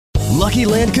Lucky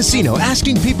Land Casino,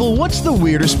 asking people, what's the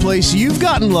weirdest place you've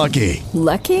gotten lucky?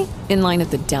 Lucky? In line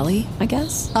at the deli, I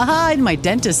guess? Aha, in my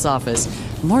dentist's office.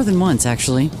 More than once,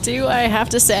 actually. Do I have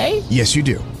to say? Yes, you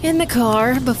do. In the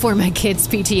car before my kids'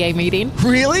 PTA meeting.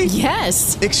 Really?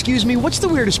 Yes. Excuse me, what's the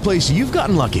weirdest place you've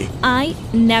gotten lucky? I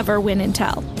never win and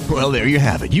tell. Well, there you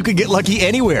have it. You can get lucky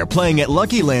anywhere, playing at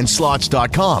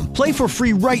LuckyLandSlots.com. Play for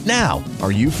free right now.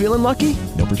 Are you feeling lucky?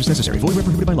 No purchase necessary. Void where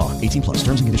prohibited by law. 18 plus.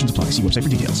 Terms and conditions apply. See website for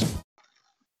details.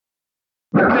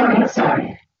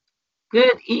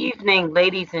 Good evening,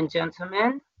 ladies and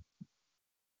gentlemen.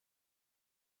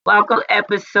 Welcome to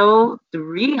episode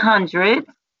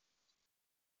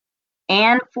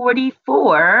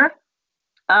 344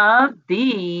 of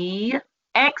the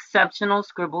Exceptional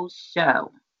Scribbles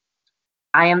Show.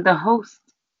 I am the host,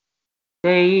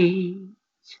 Sage.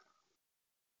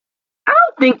 I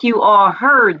don't think you all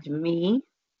heard me,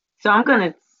 so I'm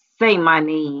going to say my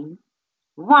name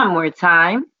one more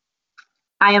time.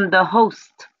 I am the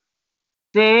host,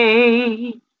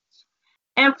 Sage.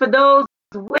 And for those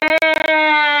way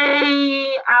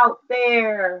out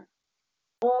there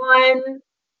on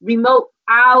remote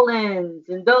islands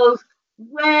and those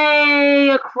way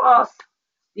across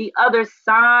the other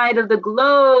side of the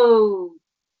globe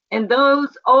and those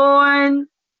on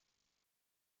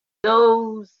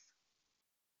those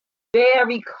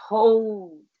very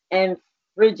cold and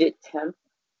frigid temp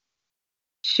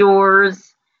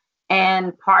shores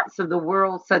and parts of the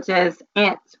world such as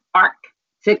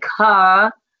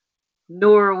Antarctica,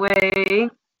 Norway,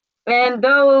 and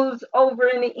those over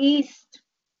in the east,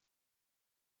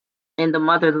 in the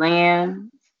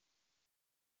motherland,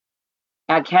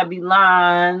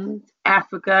 Akabiland,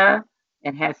 Africa,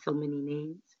 it has so many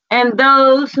names, and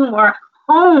those who are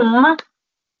home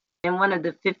in one of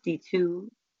the 52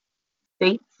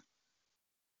 states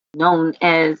known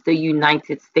as the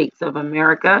United States of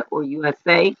America, or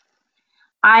USA.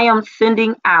 I am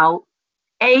sending out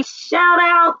a shout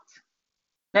out,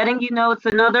 letting you know it's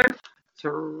another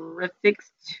terrific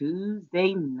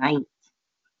Tuesday night.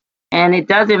 And it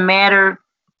doesn't matter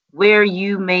where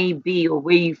you may be or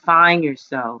where you find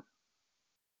yourself.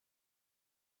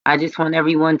 I just want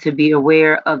everyone to be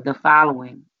aware of the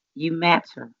following. You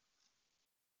matter.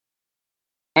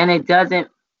 And it doesn't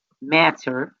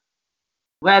matter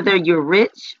whether you're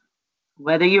rich,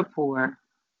 whether you're poor,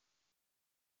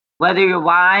 whether you're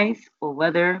wise, or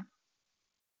whether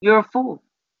you're a fool.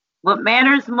 What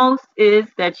matters most is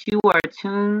that you are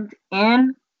tuned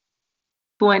in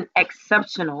to an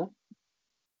exceptional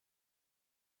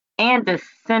and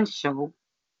essential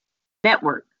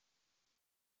network.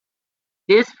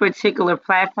 This particular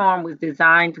platform was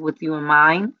designed with you in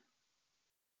mind.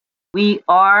 We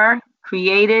are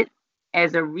created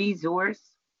as a resource,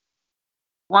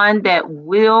 one that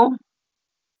will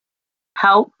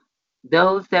help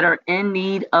those that are in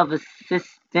need of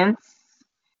assistance,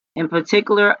 in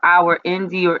particular our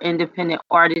indie or independent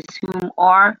artists who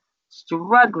are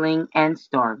struggling and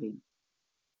starving.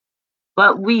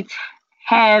 But we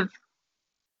have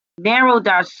narrowed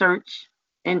our search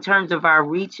in terms of our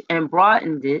reach and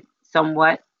broadened it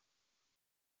somewhat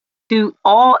to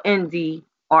all indie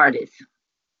artists,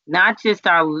 not just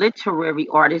our literary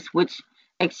artists, which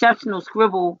Exceptional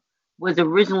Scribble was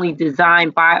originally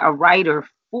designed by a writer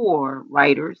for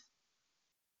writers.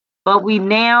 But we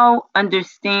now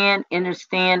understand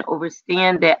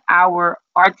that our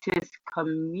artist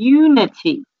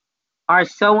community are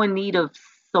so in need of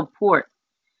support.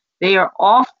 They are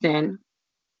often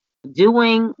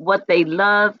doing what they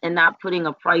love and not putting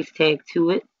a price tag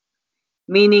to it,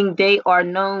 meaning they are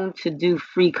known to do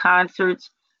free concerts,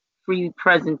 free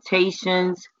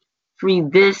presentations, free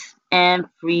this and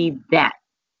free that.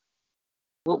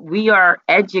 What we are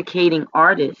educating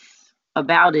artists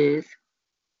about is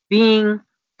being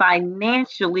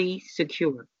financially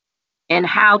secure and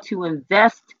how to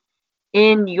invest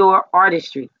in your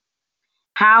artistry,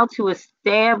 how to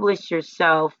establish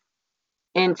yourself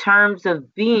in terms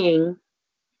of being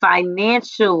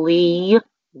financially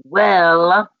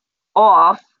well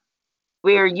off,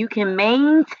 where you can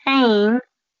maintain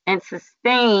and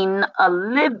sustain a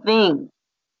living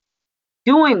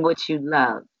doing what you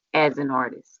love as an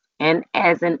artist and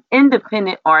as an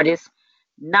independent artist,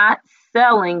 not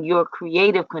selling your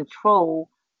creative control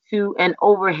to an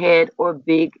overhead or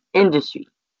big industry.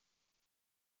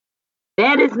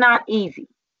 That is not easy.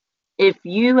 If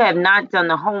you have not done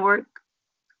the homework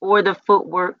or the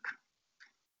footwork,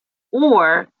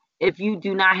 or if you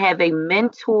do not have a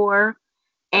mentor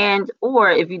and or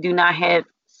if you do not have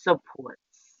supports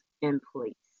in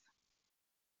place.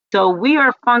 So we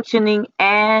are functioning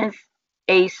as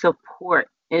a support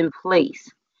in place.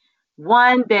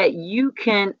 one that you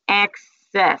can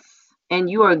access, and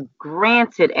you are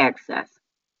granted access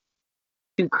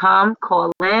to come,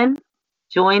 call in,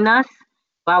 join us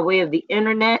by way of the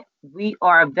internet. We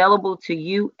are available to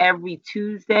you every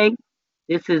Tuesday.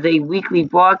 This is a weekly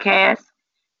broadcast.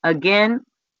 Again,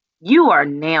 you are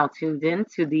now tuned in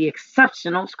to the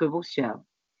Exceptional Scribble Show,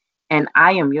 and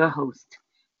I am your host,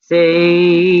 Sage.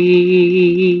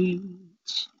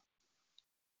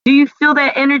 Do you feel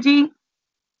that energy?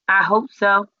 I hope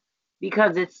so,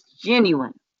 because it's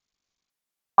genuine.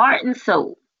 Heart and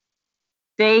soul.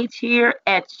 Sage here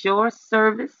at your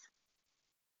service.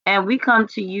 And we come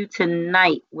to you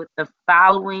tonight with the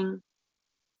following.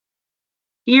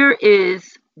 Here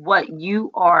is what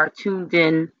you are tuned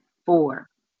in for.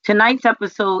 Tonight's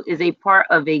episode is a part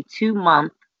of a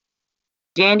 2-month,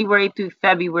 January through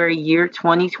February year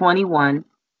 2021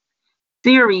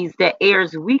 series that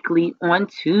airs weekly on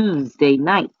Tuesday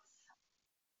nights.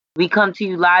 We come to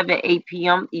you live at 8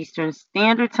 p.m. Eastern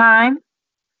Standard Time,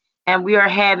 and we are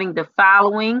having the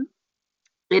following.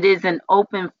 It is an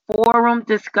open forum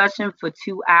discussion for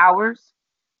 2 hours.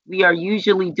 We are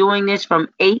usually doing this from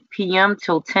 8 p.m.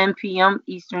 till 10 p.m.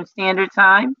 Eastern Standard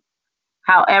Time.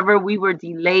 However, we were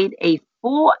delayed a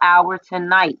full hour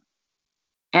tonight,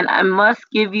 and I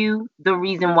must give you the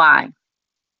reason why.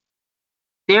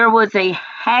 There was a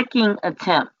hacking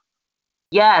attempt.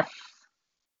 Yes,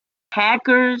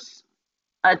 hackers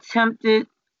attempted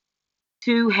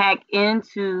to hack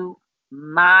into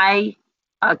my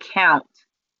account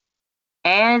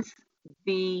as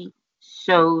the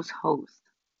show's host.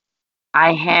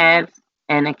 I have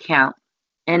an account,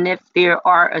 and if there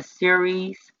are a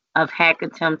series of hack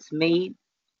attempts made,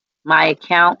 my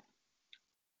account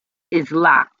is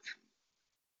locked,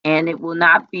 and it will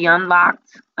not be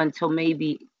unlocked until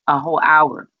maybe a whole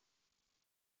hour.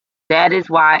 That is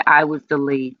why I was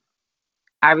delayed.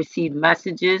 I received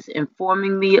messages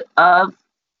informing me of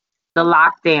the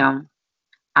lockdown.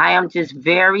 I am just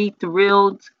very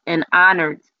thrilled and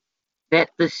honored that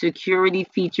the security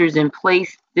features in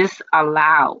place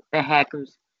disallow the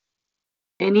hackers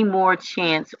any more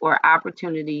chance or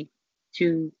opportunity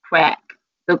to crack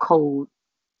the code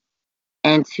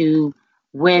and to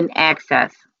win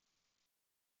access.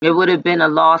 It would have been a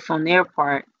loss on their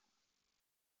part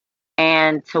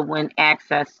and to win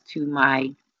access to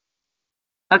my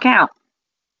account.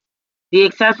 The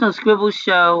Exceptional Scribble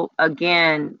Show,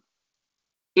 again,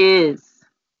 is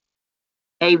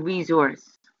a resource,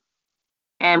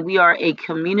 and we are a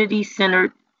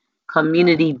community-centered,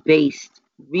 community-based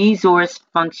resource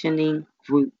functioning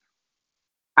group.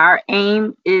 Our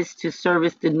aim is to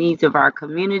service the needs of our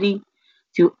community,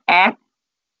 to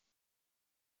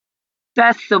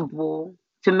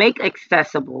make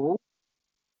accessible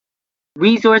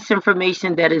resource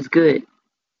information that is good,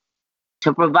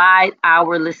 to provide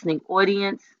our listening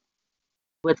audience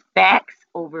with facts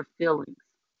over feelings,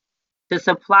 to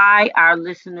supply our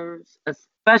listeners,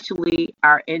 especially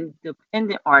our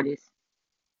independent artists,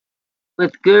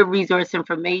 with good resource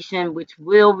information, which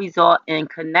will result in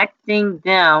connecting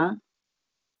them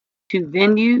to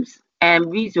venues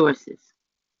and resources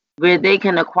where they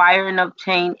can acquire and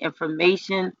obtain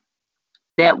information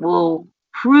that will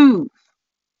prove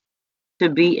to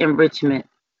be enrichment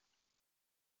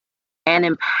and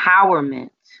empowerment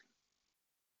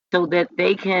so that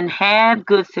they can have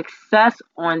good success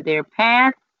on their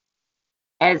path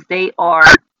as they are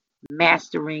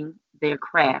mastering their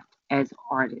craft as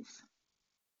artists.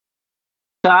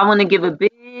 So I want to give a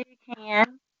big hand.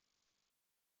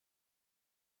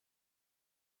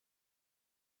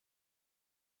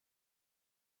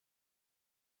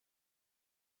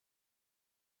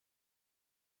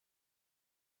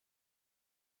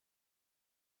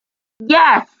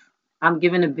 Yes, I'm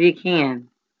giving a big hand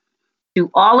to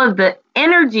all of the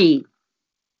energy,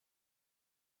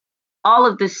 all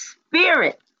of the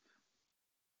spirit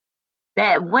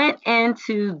that went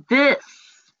into this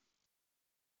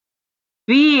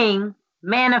being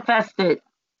manifested,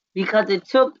 because it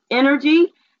took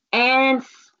energy and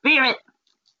spirit.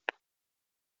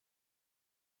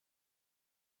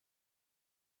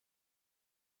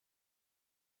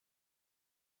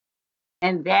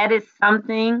 And that is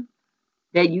something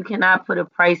that you cannot put a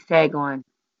price tag on.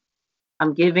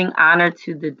 I'm giving honor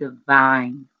to the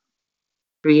divine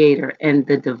creator and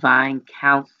the divine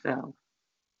council,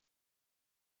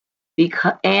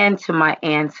 and to my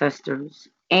ancestors,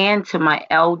 and to my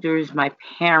elders, my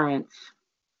parents,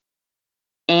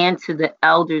 and to the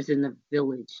elders in the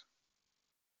village,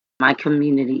 my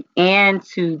community, and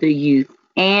to the youth,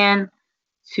 and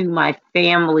to my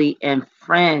family and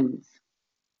friends,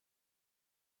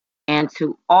 and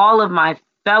to all of my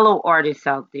fellow artists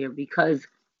out there because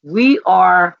we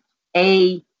are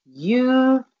a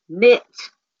unit.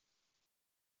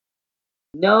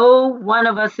 No one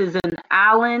of us is an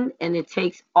island, and it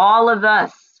takes all of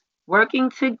us working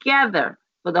together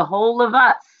for the whole of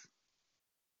us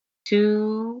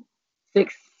to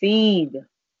succeed.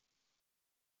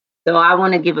 So I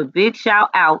want to give a big shout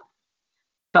out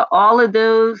to all of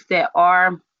those that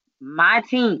are my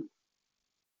team.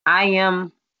 I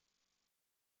am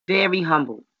very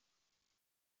humbled.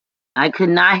 I could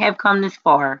not have come this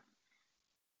far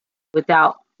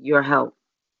without your help.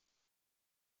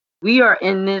 We are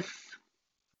in this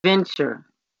venture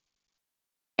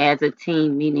as a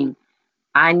team, meaning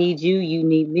I need you, you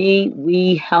need me.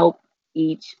 We help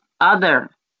each other.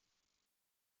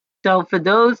 So, for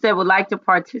those that would like to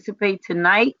participate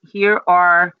tonight, here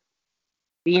are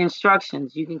the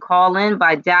instructions. You can call in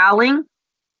by dialing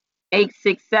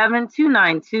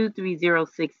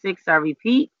 867-292-3066. I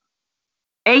repeat,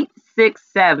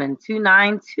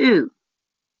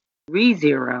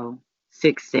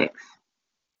 867-292-3066.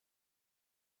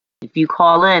 If you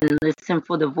call in, listen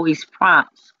for the voice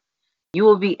prompts. You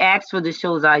will be asked for the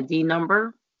show's ID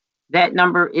number. That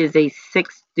number is a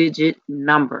 6-digit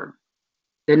number.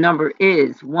 The number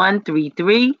is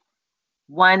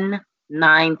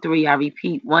 133193. I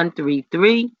repeat,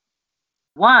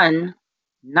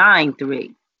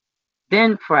 133193.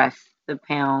 Then press the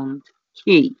pound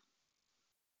key.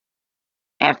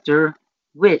 After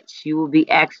which you will be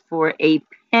asked for a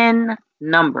PIN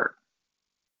number.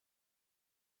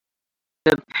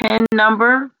 The PIN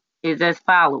number is as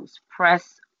follows.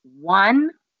 Press 1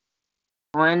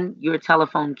 on your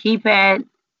telephone keypad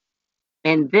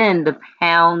and then the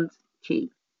pound key.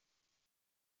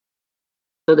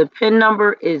 So the PIN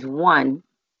number is 1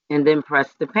 and then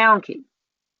press the pound key.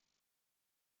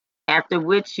 After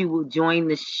which you will join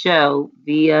the show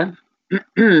via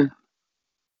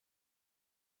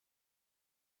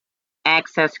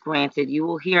access granted. You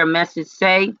will hear a message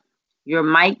say, your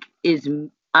mic is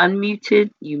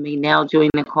unmuted. You may now join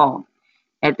the call.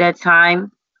 At that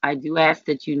time, I do ask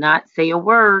that you not say a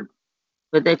word,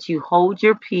 but that you hold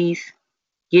your peace,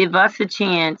 give us a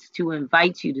chance to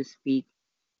invite you to speak,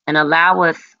 and allow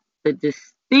us the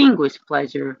distinguished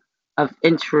pleasure of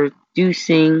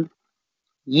introducing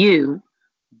you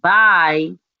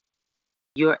by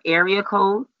your area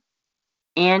code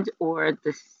and or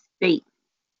the state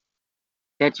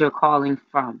that you're calling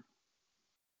from.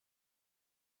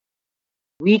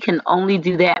 We can only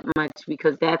do that much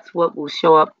because that's what will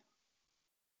show up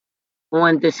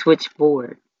on the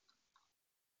switchboard.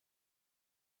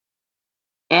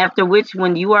 After which,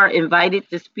 when you are invited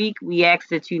to speak, we ask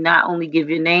that you not only give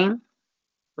your name,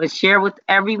 but share with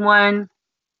everyone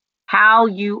how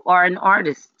you are an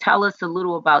artist. Tell us a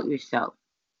little about yourself.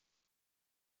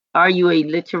 Are you a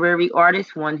literary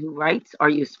artist, one who writes? Are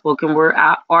you a spoken word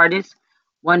artist,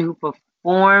 one who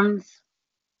performs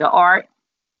the art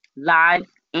live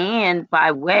and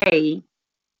by way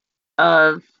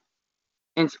of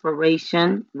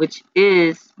inspiration, which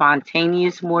is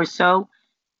spontaneous more so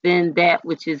than that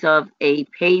which is of a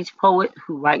page poet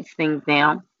who writes things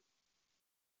down?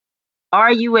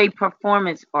 Are you a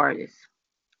performance artist,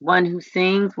 one who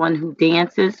sings, one who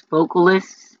dances,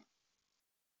 vocalist,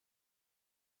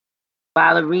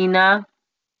 ballerina,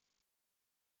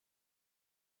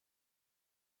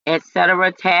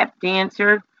 etc., tap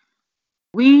dancer?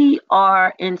 We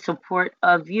are in support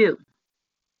of you.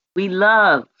 We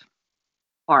love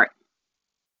art.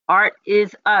 Art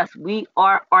is us. We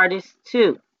are artists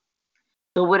too.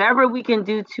 So whatever we can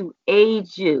do to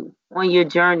aid you on your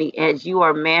journey as you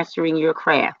are mastering your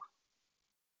craft,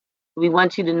 we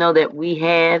want you to know that we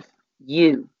have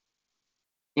you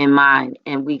in mind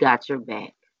and we got your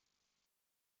back.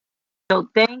 So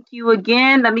thank you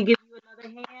again. Let me give you another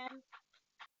hand.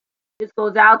 This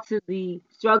goes out to the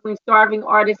struggling, starving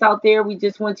artists out there. We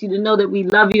just want you to know that we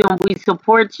love you and we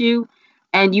support you,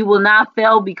 and you will not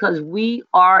fail because we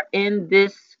are in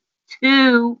this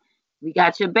too. We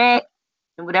got your back,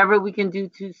 and whatever we can do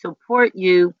to support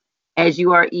you as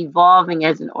you are evolving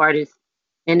as an artist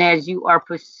and as you are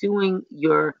pursuing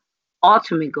your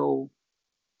ultimate goal,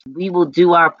 we will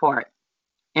do our part,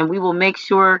 and we will make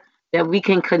sure that we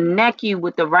can connect you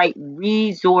with the right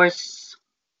resource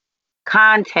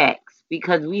contacts,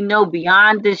 because we know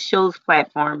beyond this show's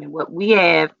platform and what we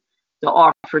have to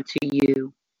offer to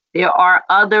you, there are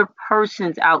other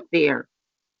persons out there.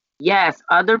 Yes,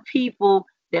 other people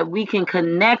that we can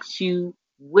connect you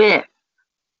with.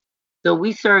 So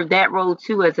we serve that role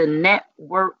too as a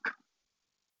network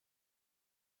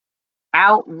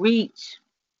outreach,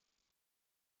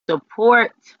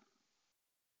 support,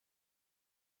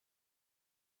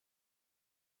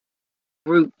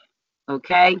 group,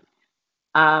 okay?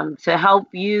 To help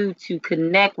you to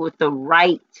connect with the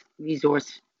right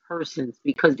resource persons,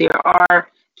 because there are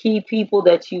key people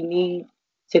that you need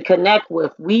to connect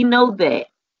with. We know that,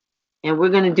 and we're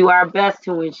going to do our best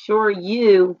to ensure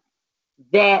you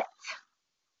that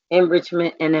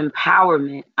enrichment and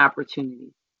empowerment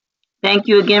opportunity. Thank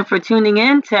you again for tuning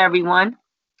in to everyone.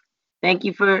 Thank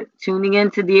you for tuning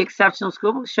in to the Exceptional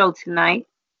Scribble Show tonight.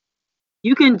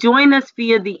 You can join us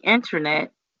via the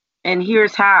internet, and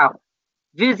here's how.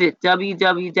 Visit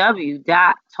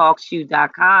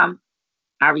www.talkshoe.com.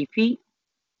 I repeat,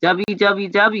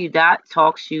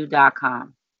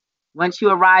 www.talkshoe.com. Once you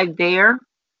arrive there,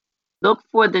 look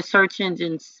for the search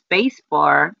engine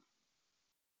spacebar.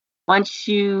 Once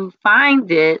you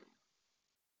find it,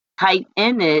 type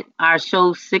in it our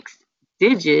show's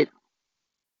 6-digit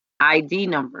ID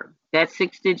number. That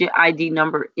 6-digit ID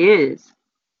number is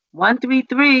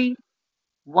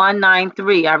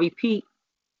 133193. I repeat,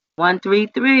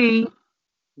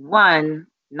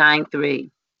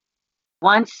 133193.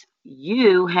 Once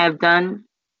you have done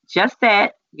just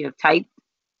that, you have typed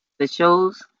the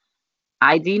show's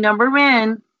ID number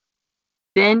in,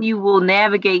 then you will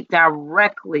navigate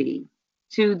directly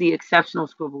to the Exceptional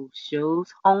Scribble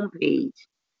Show's homepage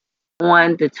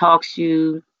on the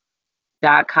TalkShoe.com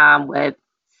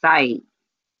website.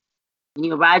 When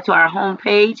you arrive to our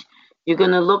homepage, you're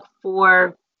going to look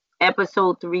for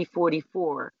episode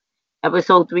 344.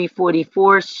 Episode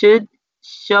 344 should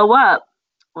show up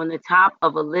on the top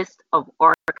of a list of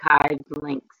archived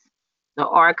links. The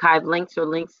archived links are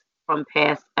links from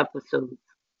past episodes.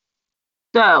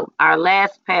 So our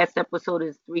last past episode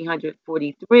is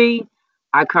 343.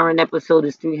 Our current episode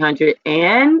is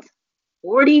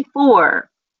 344.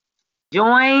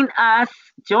 Join us,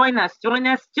 join us, join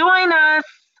us, join us.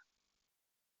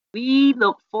 We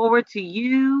look forward to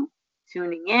you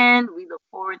tuning in. We look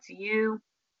forward to you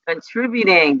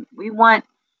contributing. We want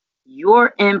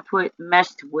your input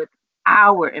meshed with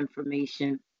our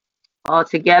information.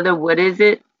 Altogether, what is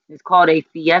it? It's called a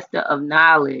fiesta of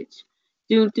knowledge.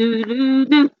 Do do do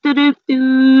do do do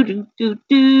do do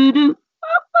do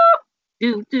do do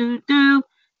do do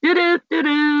do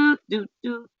do do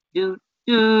do do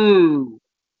do.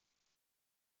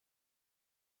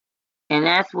 And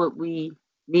that's what we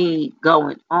need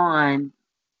going on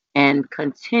and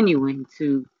continuing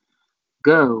to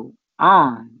go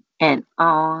on and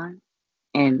on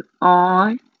and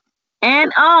on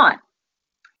and on.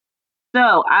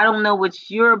 So I don't know what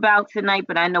you're about tonight,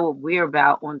 but I know what we're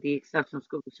about on the Exceptional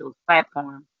Scribble Show's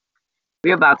platform.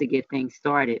 We're about to get things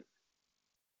started.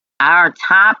 Our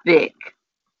topic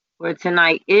for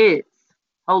tonight is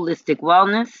holistic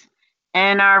wellness,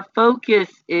 and our focus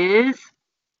is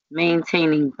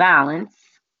maintaining balance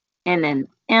in an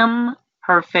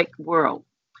imperfect world.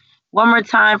 One more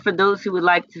time for those who would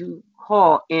like to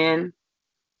call in,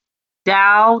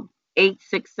 dial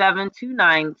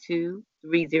 867-292-3066.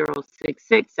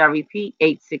 I repeat,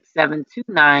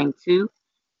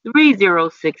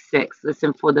 867-292-3066.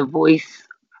 Listen for the voice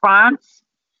prompts.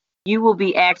 You will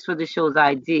be asked for the show's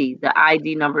ID. The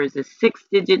ID number is a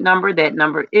 6-digit number. That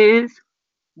number is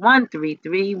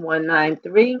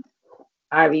 133193.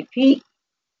 I repeat,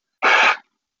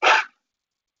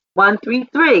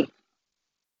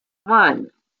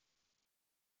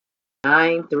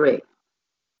 133193.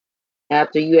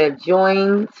 After you have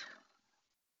joined,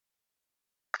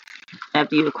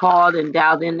 after you've called and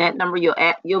dialed in that number,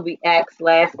 you'll be asked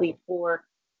lastly for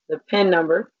the PIN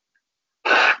number.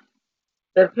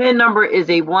 The PIN number is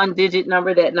a 1-digit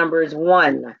number. That number is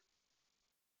 1.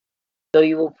 So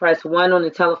you will press 1 on the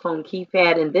telephone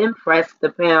keypad and then press the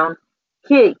pound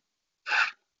key.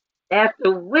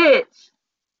 After which,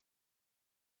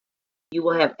 you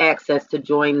will have access to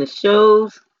join the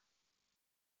shows.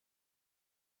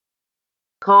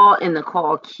 Call in the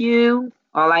call queue.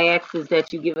 All I ask is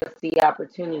that you give us the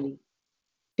opportunity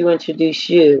to introduce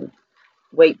you.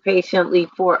 Wait patiently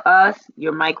for us.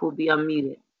 Your mic will be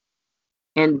unmuted.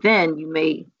 And then you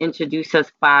may introduce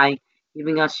us by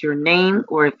giving us your name,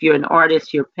 or if you're an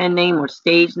artist, your pen name or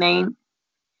stage name,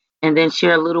 and then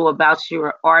share a little about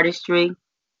your artistry.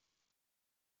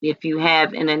 If you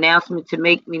have an announcement to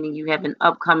make, meaning you have an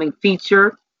upcoming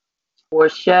feature or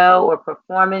show or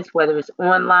performance, whether it's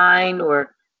online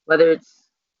or whether it's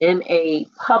in a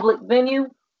public venue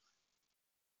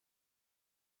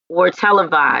or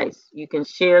televised, you can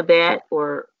share that.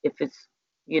 Or if it's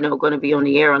going to be on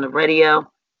the air on the radio,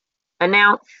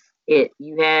 announce it.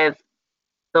 You have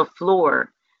the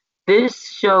floor. This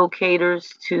show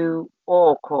caters to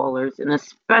all callers, and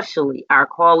especially our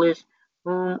callers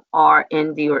whom are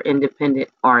indie or independent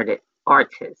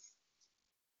artists.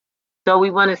 So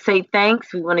we want to say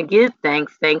thanks. We want to give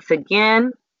thanks. Thanks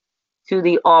again to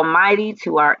the Almighty,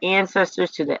 to our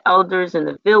ancestors, to the elders in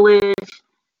the village.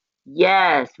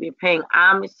 Yes, we're paying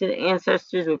homage to the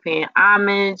ancestors. We're paying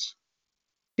homage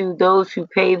to those who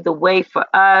paved the way for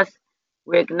us.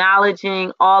 We're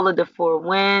acknowledging all of the four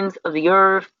winds of the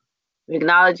earth. We're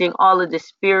acknowledging all of the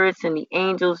spirits and the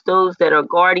angels, those that are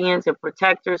guardians and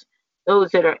protectors, those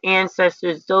that are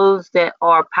ancestors, those that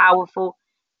are powerful,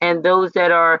 and those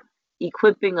that are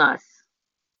equipping us.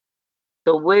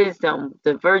 The wisdom,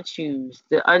 the virtues,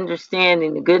 the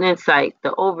understanding, the good insight,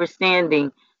 the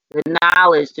overstanding, the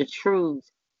knowledge, the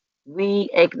truths. We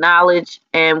acknowledge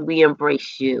and we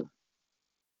embrace you.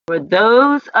 For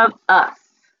those of us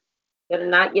that are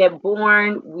not yet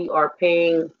born, we are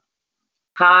paying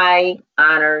high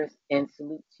honors and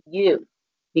salute to you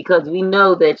because we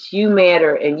know that you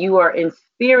matter and you are in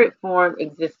spirit form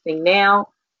existing now,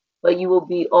 but you will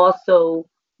be also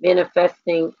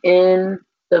manifesting in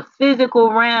the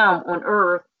physical realm on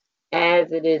earth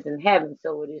as it is in heaven.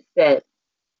 So it is said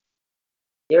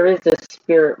there is a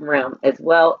spirit realm as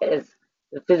well as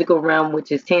the physical realm,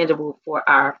 which is tangible for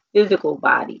our physical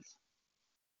bodies.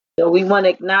 So we want to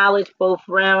acknowledge both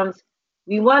realms.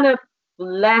 We want to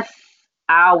bless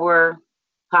our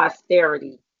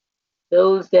posterity,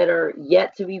 those that are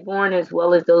yet to be born as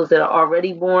well as those that are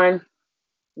already born.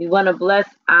 We want to bless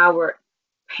our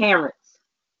parents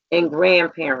and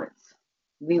grandparents.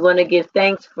 We want to give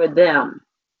thanks for them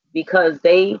because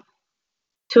they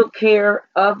took care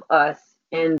of us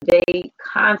and they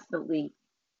constantly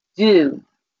do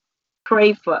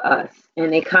pray for us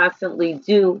and they constantly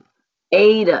do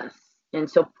aid us and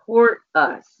support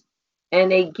us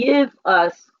and they give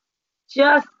us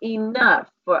just enough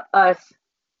for us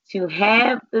to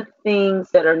have the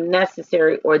things that are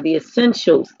necessary or the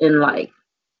essentials in life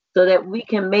so that we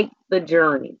can make the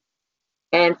journey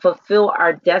and fulfill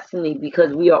our destiny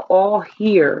because we are all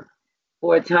here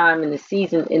for a time in the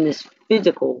season in this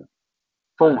physical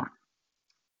form.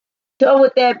 So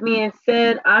with that being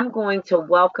said, I'm going to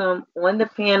welcome on the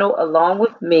panel along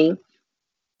with me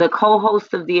the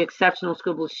co-host of the Exceptional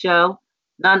Scribble Show,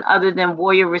 none other than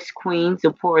Warrioress Queen,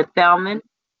 Zipporah Thelman.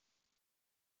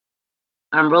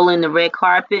 I'm rolling the red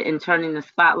carpet and turning the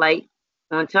spotlight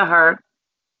onto her.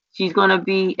 She's going to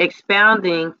be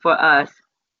expounding for us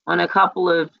on a couple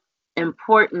of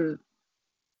important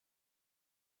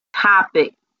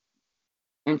topic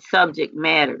and subject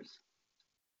matters.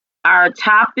 Our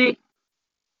topic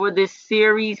for this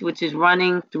series, which is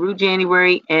running through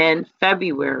January and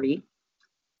February,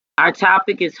 our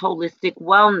topic is holistic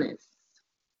wellness.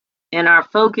 And our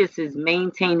focus is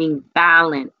maintaining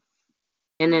balance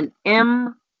in an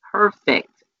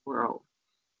imperfect world.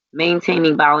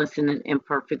 Maintaining balance in an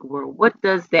imperfect world. What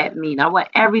does that mean? I want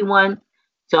everyone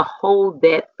to hold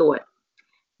that thought.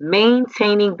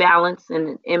 Maintaining balance in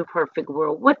an imperfect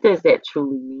world. What does that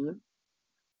truly mean?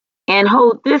 And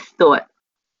hold this thought.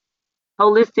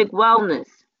 Holistic wellness.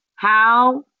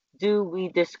 How do we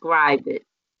describe it?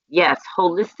 Yes,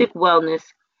 holistic wellness.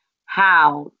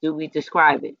 How do we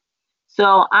describe it?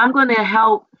 So I'm going to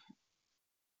help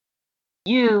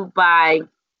you by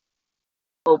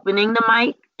opening the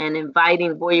mic and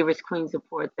inviting Warrioress Queen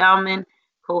Zipporah Thelman,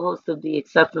 co-host of the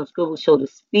Exceptional Scribble Show, to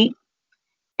speak.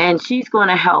 And she's going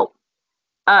to help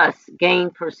us gain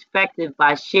perspective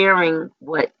by sharing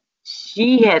what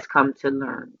she has come to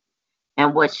learn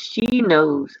and what she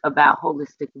knows about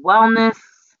holistic wellness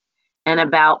and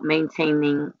about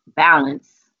maintaining balance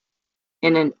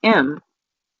in an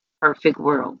imperfect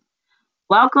world.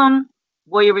 Welcome,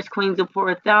 Warrioress Queen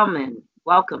Zipporah Thelman.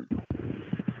 Welcome.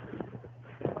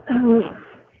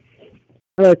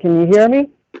 Hello, can you hear me?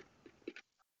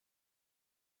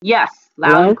 Yes,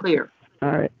 loud Hello? and clear.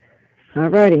 All right. All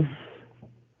righty.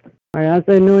 All right, as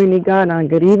I knowingly God on.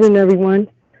 Good evening, everyone.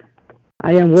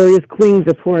 I am Warriors Queen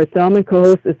Zipporah Thelman,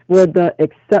 co-host for the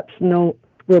Exceptional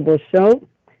Scribble Show,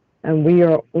 and we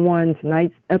are on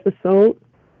tonight's episode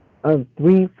of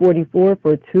 344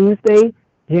 for Tuesday,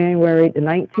 January the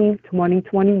 19th,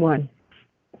 2021.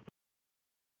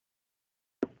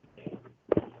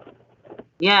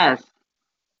 Yes.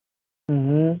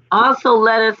 Mm-hmm. Also,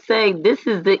 let us say this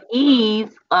is the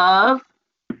eve of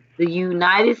the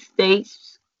United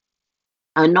States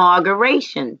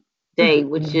Inauguration Day,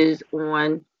 which is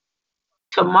on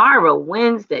tomorrow,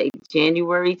 Wednesday,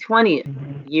 January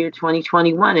 20th, year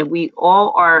 2021. And we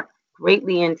all are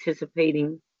greatly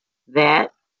anticipating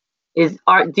that. Do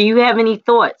you have any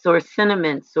thoughts or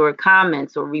sentiments or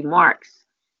comments or remarks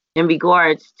in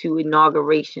regards to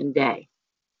Inauguration Day?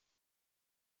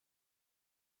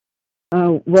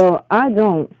 Well, I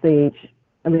don't, Sage.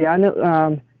 I mean, I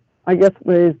know I guess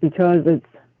it's because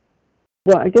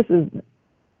I guess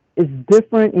it's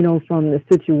different, from the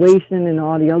situation and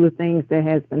all the other things that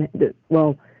has been,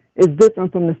 it's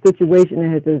different from the situation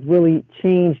that has really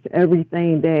changed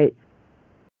everything that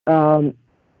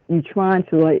you're trying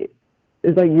to,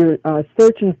 it's like you're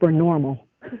searching for normal.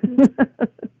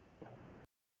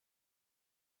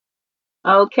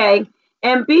 Okay.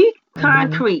 And be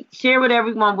concrete. Share with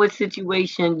everyone what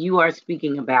situation you are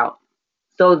speaking about.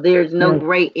 So there's no Yes,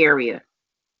 gray area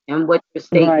in what your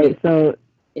right. statement So,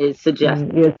 is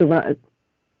suggesting. yes, right,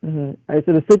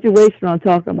 so the situation I'm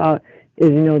talking about is,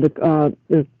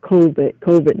 the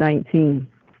COVID-19.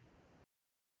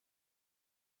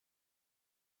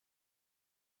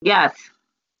 Yes.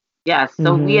 Yes.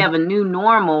 So we Mm-hmm. have a new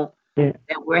normal Yeah.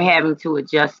 that we're having to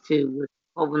adjust to with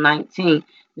COVID-19.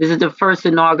 This is the first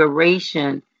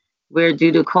inauguration where,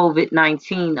 due to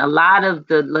COVID-19, a lot of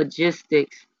the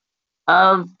logistics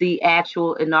of the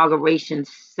actual inauguration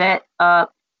set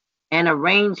up and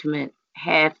arrangement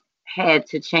have had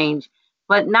to change.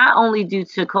 But not only due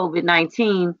to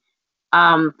COVID-19,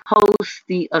 post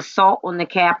the assault on the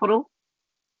Capitol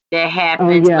that Oh,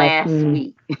 happened yes. last Mm-hmm.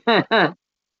 week.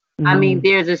 I mean, Mm-hmm.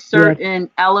 there's a Yes.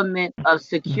 certain element of Mm-hmm.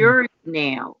 security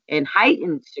now and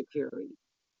heightened security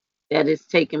that is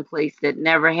taking place that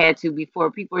never had to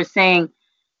before. People are saying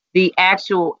the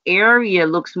actual area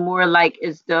looks more like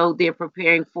as though they're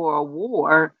preparing for a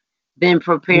war than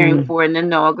preparing Mm-hmm. for an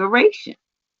inauguration.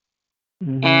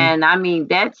 Mm-hmm. And I mean,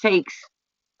 that takes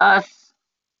us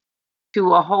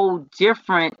to a whole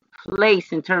different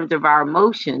place in terms of our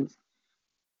emotions.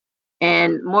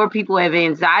 And more people have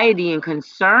anxiety and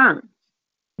concern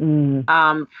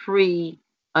Mm-hmm. pre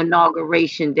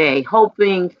inauguration day,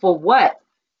 hoping for what?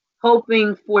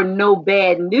 Hoping for no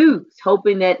bad news,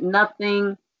 hoping that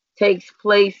nothing takes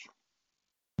place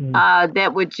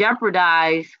that would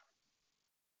jeopardize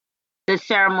the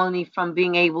ceremony from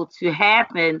being able to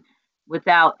happen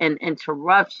without an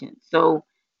interruption. So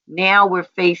now we're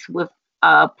faced with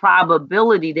a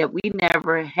probability that we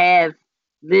never have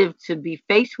lived to be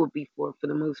faced with before, for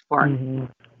the most part, Mm-hmm.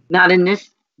 not in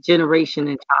this generation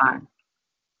in time.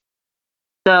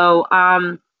 So,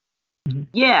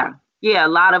 yeah, yeah, a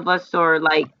lot of us are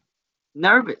like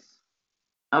nervous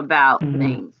about Mm-hmm.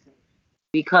 things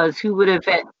because who would have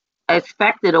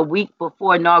expected a week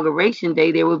before inauguration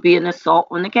day there would be an assault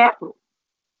on the Capitol?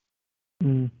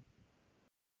 Mm-hmm.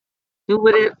 Who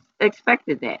would have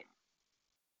expected that?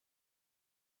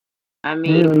 I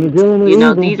You're mean, dealing with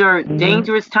evil. these are Mm-hmm.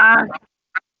 dangerous times.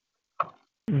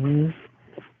 Mm-hmm.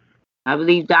 I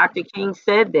believe Dr. King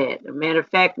said that. As a matter of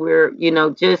fact, we're,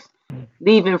 just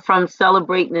leaving from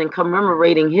celebrating and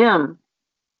commemorating him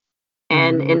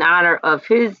and Mm-hmm. in honor of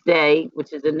his day,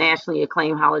 which is a nationally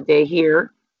acclaimed holiday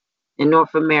here in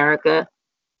North America,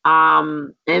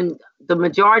 and the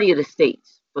majority of the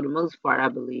states, for the most part, I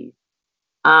believe.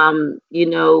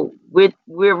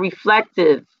 We're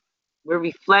reflective. We're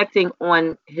reflecting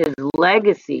on his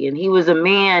legacy, and he was a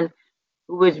man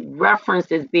who was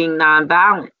referenced as being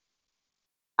nonviolent.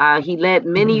 He led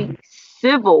many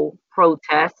civil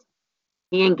protests.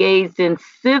 He engaged in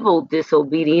civil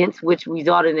disobedience, which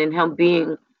resulted in him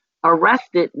being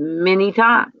arrested many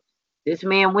times. This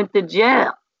man went to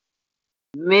jail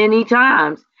many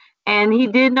times, and he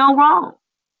did no wrong.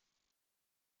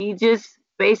 He just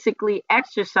basically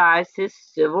exercised his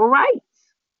civil rights.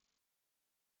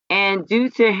 And due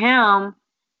to him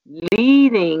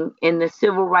leading in the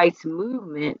civil rights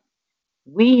movement,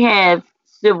 we have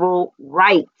civil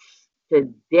rights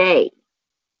today.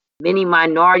 Many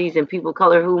minorities and people of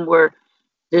color whom were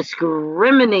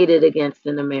discriminated against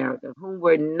in America, whom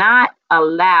were not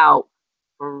allowed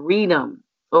freedom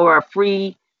or a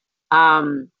free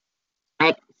um,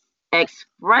 ex-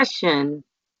 expression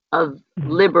of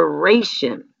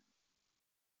liberation.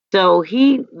 So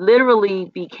he literally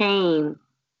became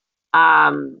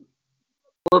um,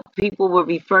 what people would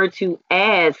refer to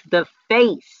as the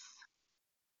face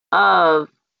of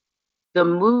the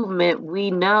movement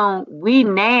we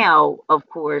now, of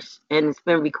course, and it's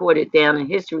been recorded down in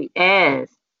history as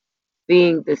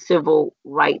being the civil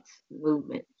rights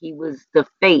movement. He was the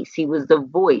face, he was the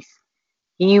voice,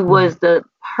 he was the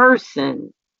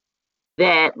person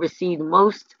that received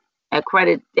most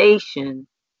accreditation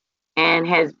and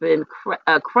has been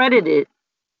accredited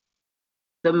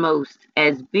the most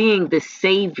as being the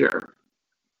savior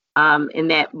in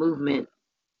that movement.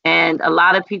 And a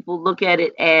lot of people look at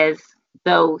it as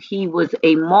though he was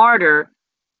a martyr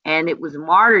and it was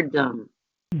martyrdom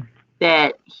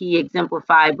that he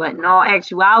exemplified. But in all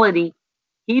actuality,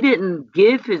 he didn't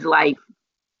give his life,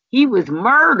 he was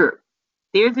murdered.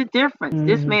 There's a difference.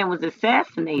 This Mm-hmm. man was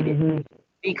assassinated. Mm-hmm.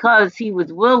 because he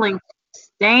was willing to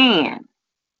stand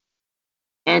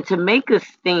and to make a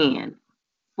stand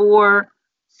for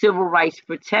civil rights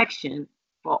protection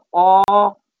for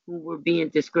all who were being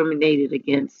discriminated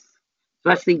against,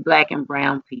 especially black and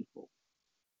brown people.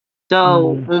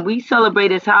 So when we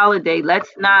celebrate his holiday,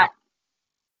 let's not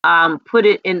put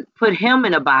him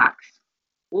in a box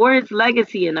or his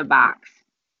legacy in a box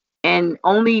and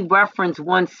only reference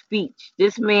one speech.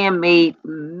 This man made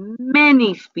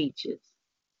many speeches.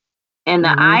 And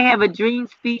the I Have a Dream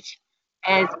speech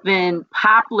has been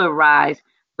popularized,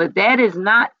 but that is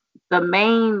not the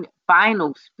main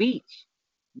final speech,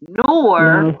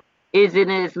 nor is it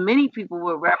as many people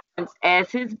will reference as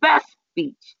his best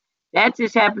speech. That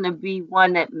just happened to be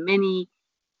one that many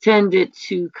tended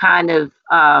to kind of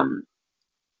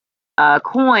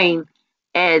coin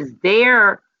as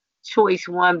their choice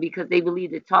one because they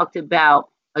believed it talked about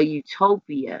a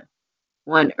utopia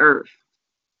on earth.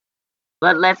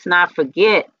 But let's not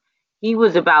forget, he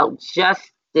was about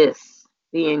justice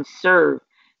being served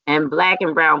and black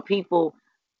and brown people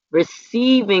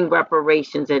receiving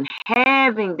reparations and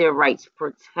having their rights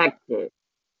protected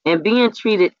and being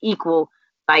treated equal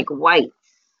like whites.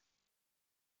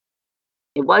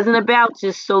 It wasn't about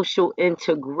just social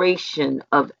integration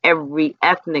of every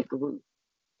ethnic group.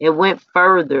 It went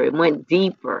further, it went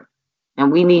deeper,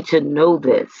 and we need to know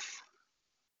this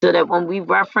so that when we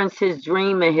reference his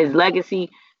dream and his legacy,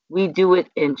 we do it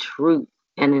in truth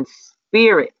and in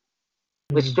spirit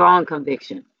with strong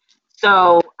conviction.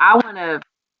 So I want to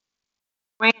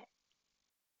grant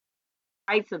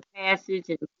rites of passage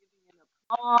and give an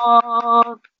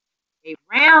applause, a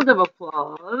round of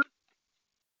applause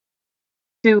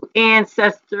to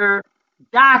ancestor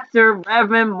Dr.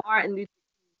 Reverend Martin Luther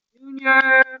King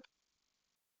Jr.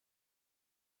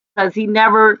 because he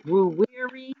never grew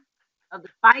weary of the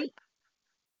fight.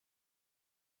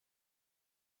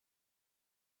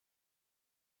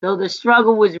 Though the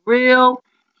struggle was real,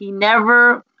 he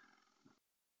never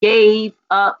gave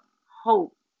up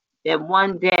hope that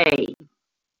one day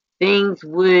things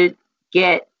would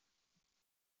get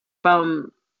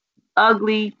from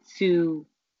ugly to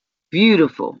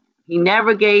beautiful. He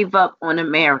never gave up on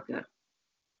America.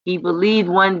 He believed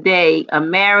one day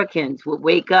Americans would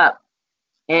wake up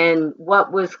and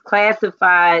what was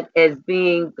classified as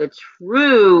being the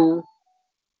true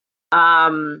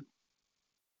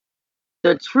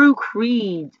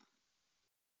creed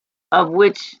of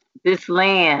which this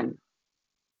land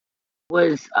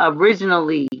was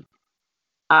originally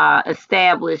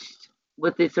established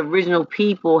with its original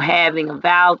people having a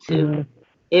vow to.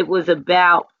 It was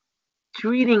about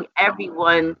treating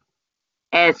everyone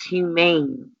as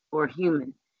humane or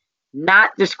human,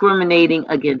 not discriminating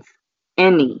against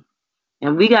any.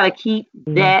 And we got to keep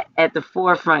that at the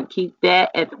forefront. Keep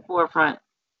that at the forefront.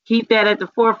 Keep that at the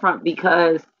forefront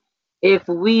because if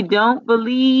we don't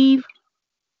believe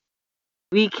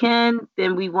we can,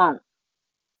 then we won't.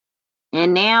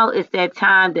 And now it's that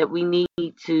time that we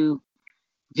need to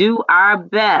do our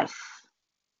best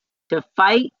to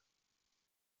fight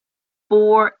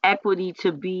for equity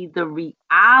to be the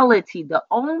reality, the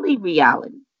only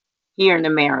reality here in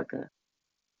America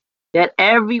that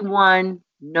everyone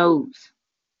knows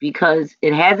because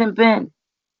it hasn't been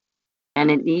and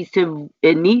it needs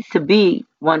to be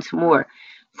once more.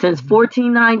 Since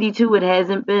 1492 it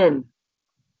hasn't been.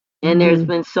 And there's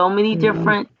been so many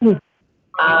different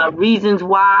reasons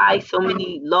why, so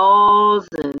many laws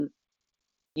and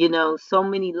so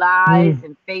many lies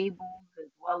and fables as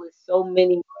well as so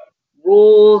many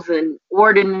rules and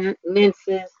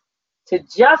ordinances to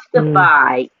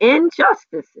justify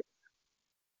injustices,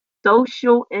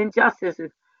 social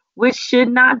injustices, which should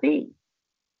not be.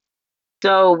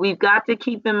 So we've got to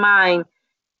keep in mind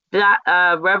that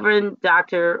Reverend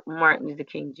Dr. Martin Luther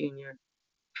King Jr.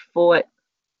 fought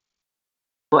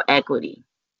for equity.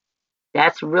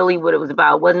 That's really what it was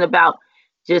about. It wasn't about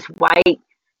just white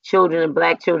children and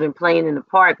black children playing in the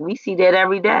park. We see that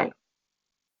every day,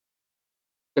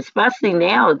 especially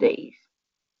nowadays.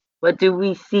 But do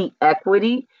we see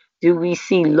equity? Do we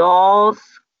see laws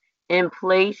in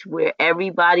place where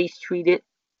everybody's treated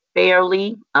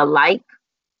fairly alike?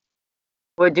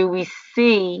 Or do we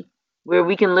see where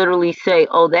we can literally say,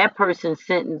 oh, that person's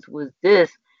sentence was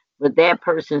this, but that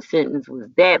person's sentence was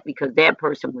that because that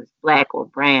person was black or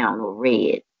brown or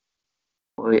red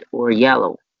or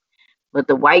yellow. But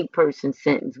the white person's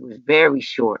sentence was very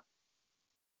short.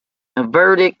 A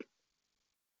verdict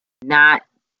not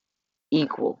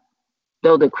equal,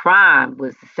 though the crime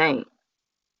was the same.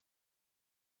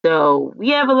 So we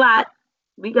got a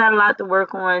lot to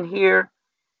work on here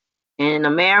in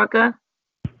America,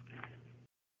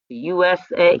 the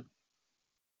USA,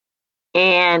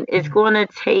 And it's going to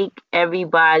take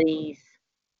everybody's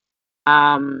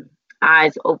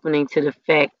eyes opening to the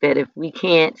fact that if we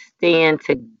can't stand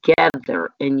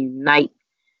together and unite,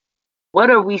 what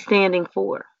are we standing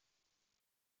for?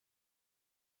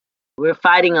 We're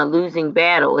fighting a losing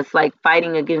battle. It's like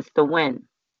fighting against the wind.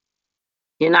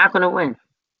 You're not going to win.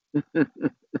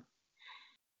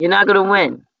 You're not going to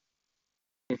win.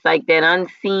 It's like that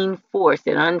unseen force,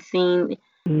 that unseen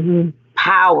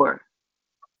power.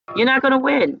 You're not going to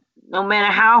win. No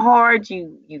matter how hard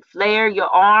you flare your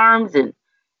arms and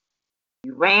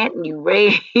you rant and you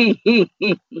rage,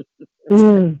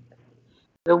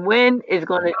 the wind is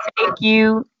going to take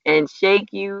you and shake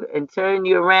you and turn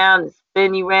you around and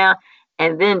spin you around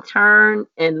and then turn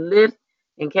and lift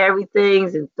and carry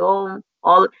things and throw them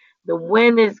all. The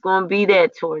wind is going to be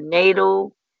that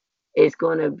tornado. It's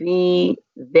going to be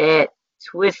that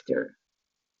twister.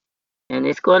 And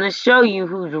it's going to show you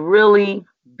who's really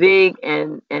big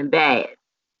and bad.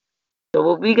 So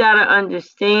what we got to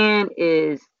understand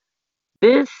is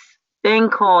this thing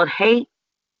called hate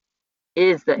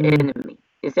is the enemy.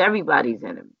 It's everybody's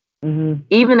enemy.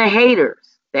 Even the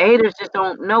haters. The haters just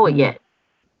don't know it yet.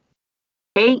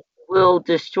 Hate will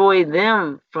destroy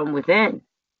them from within.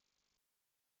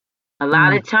 A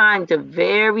lot of times, the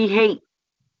very hate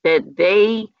that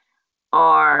they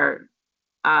are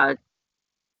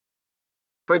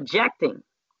projecting,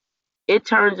 it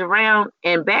turns around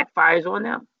and backfires on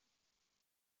them.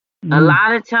 A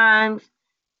lot of times,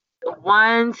 the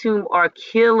ones who are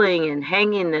killing and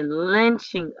hanging and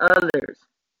lynching others,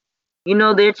 you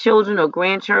know, their children or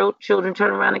grandchildren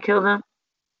turn around and kill them.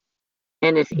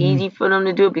 And it's easy for them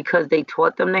to do it because they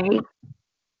taught them to hate.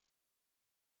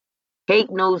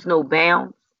 Hate knows no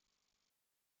bounds.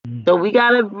 So we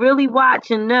got to really watch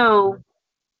and know,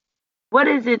 what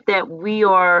is it that we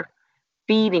are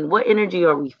feeding? What energy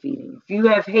are we feeding? If you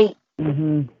have hate,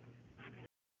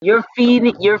 you're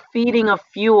feeding a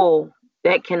fuel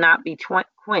that cannot be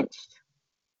quenched.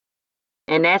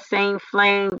 And that same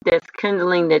flame that's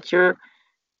kindling that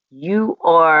you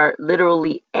are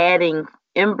literally adding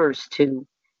embers to,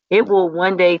 it will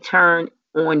one day turn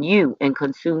on you and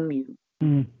consume you.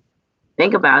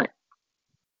 Think about it.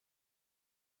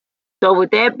 So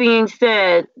with that being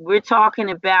said, we're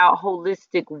talking about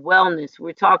holistic wellness.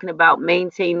 We're talking about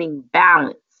maintaining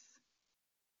balance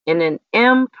in an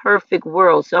imperfect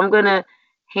world. So I'm going to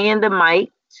hand the mic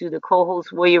to the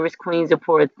co-host Warriors Queen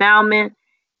Zipporah Thalman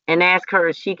and ask her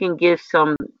if she can give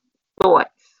some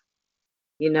thoughts,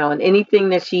 you know, and anything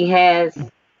that she has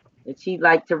that she'd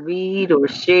like to read or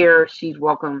share, she's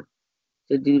welcome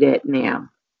to do that now.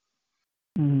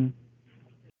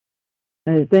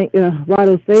 I think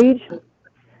Rado Sage,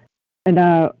 and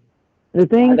the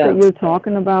things that you're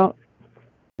talking about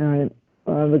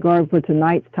regarding for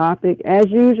tonight's topic, as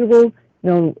usual,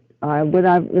 what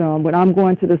I'm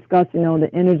going to discuss, the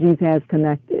energies have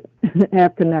connected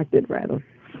rather.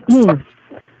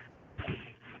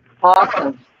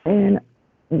 Awesome. And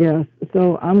yes,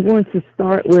 so I'm going to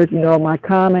start with my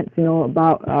comments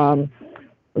about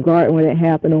regarding when it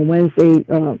happened on Wednesday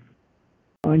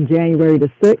on January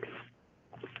the 6th.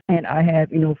 And I have,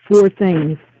 4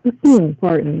 things,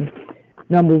 pardon me.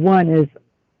 Number one is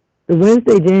the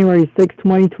Wednesday, January 6,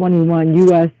 2021,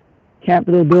 U.S.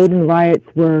 Capitol building riots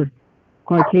were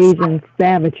Caucasian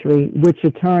savagery, which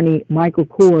attorney Michael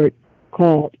Cord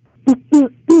called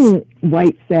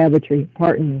white savagery,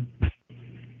 pardon me.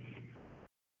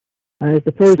 That's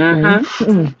the first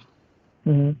thing.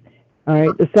 All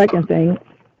right, the second thing,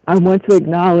 I want to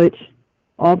acknowledge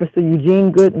Officer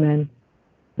Eugene Goodman,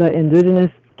 the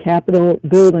indigenous Capitol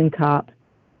building cop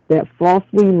that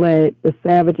falsely led the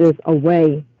savages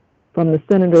away from the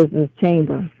senator's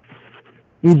chamber.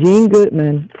 Eugene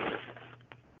Goodman,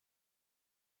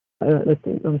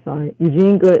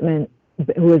 Eugene Goodman,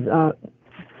 who is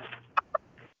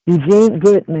Eugene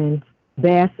Goodman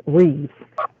Bass Reeves.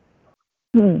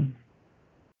 And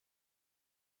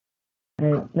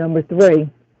number 3,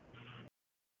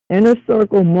 inner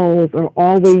circle moles are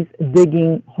always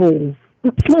digging holes.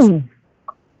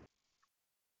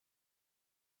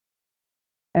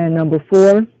 And number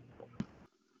 4,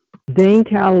 Dane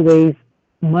Calloway's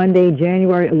Monday,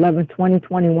 January 11,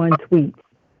 2021 tweets.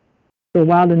 So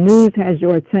while the news has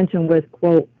your attention with,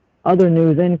 quote, other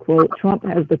news, end quote, Trump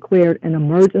has declared an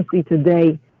emergency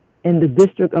today in the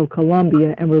District of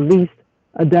Columbia and released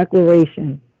a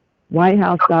declaration,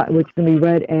 which can be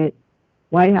read at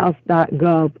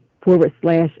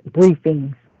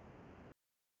whitehouse.gov/briefings.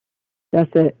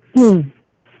 That's it.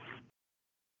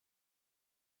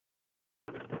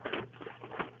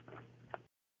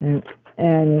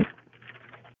 And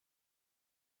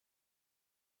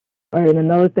All right,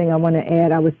 another thing I want to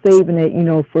add, I was saving it,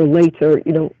 for later,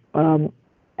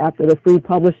 after the free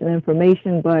publishing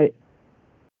information, but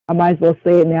I might as well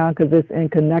say it now because it's in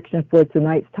connection for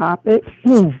tonight's topic.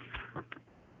 Is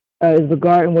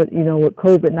regarding with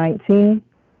COVID-19,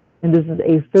 and this is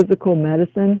a physical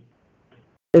medicine.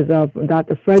 Is from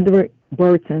Dr. Frederick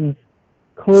Burton's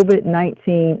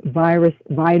COVID-19 virus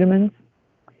vitamins,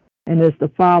 and it's the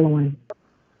following.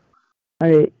 All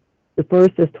right, the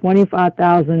first is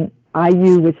 25,000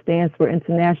 IU, which stands for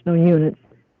International Units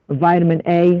of vitamin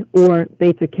A or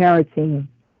beta carotene,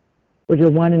 which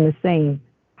are one and the same.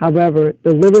 However,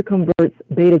 the liver converts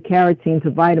beta carotene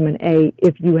to vitamin A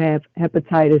if you have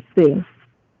hepatitis C.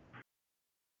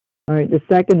 All right, the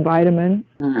second vitamin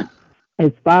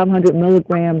is 500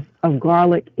 milligrams of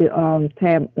garlic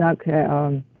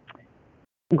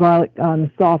garlic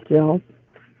soft gels.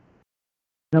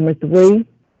 Number 3,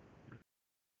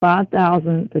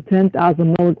 5,000 to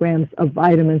 10,000 milligrams of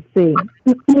vitamin C.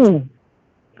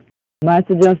 My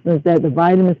suggestion is that the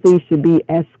vitamin C should be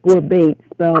ascorbate,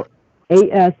 spelled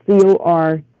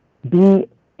ASCORBATE,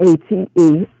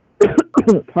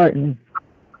 pardon me,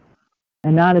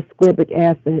 and not ascorbic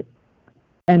acid.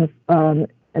 And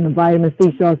the vitamin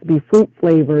C should also be fruit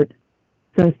flavored,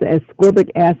 since the ascorbic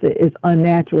acid is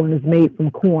unnatural and is made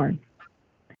from corn.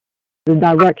 The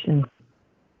directions: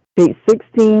 take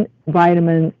 16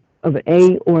 vitamins of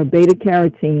A or beta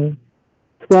carotene,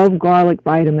 12 garlic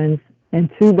vitamins, and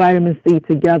 2 vitamin C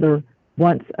together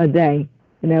once a day,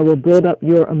 and that will build up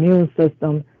your immune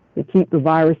system to keep the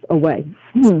virus away.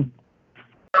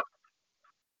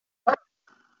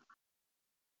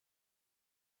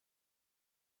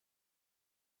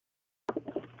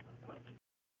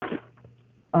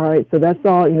 All right, so that's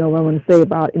all, what I want to say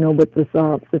about, with this,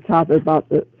 the topic about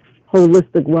the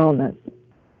holistic wellness.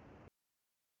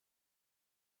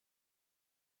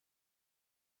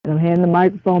 And I'm handing the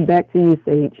microphone back to you,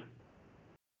 Sage.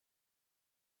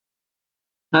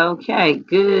 Okay,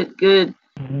 good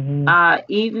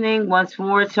evening once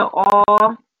more to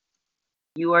all.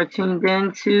 You are tuned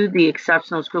in to the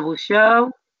Exceptional Scribble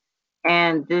Show,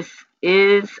 and this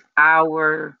is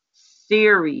our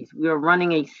series. We are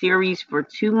running a series for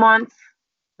 2 months,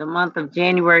 the month of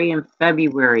January and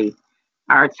February.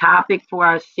 Our topic for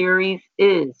our series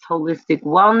is holistic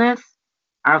wellness.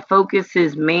 Our focus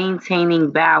is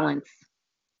maintaining balance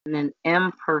in an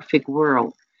imperfect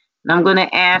world. And I'm going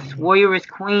to ask Warrioress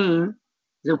Queen,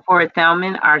 Zipporah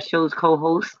Thelman, our show's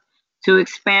co-host, to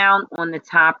expound on the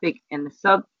topic and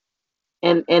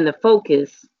the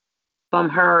focus from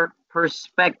her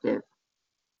perspective.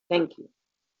 Thank you.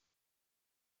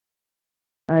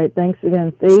 All right, thanks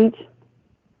again, Sage.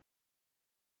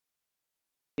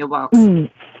 You're welcome.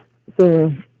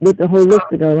 So with the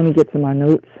holistic, let me get to my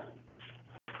notes.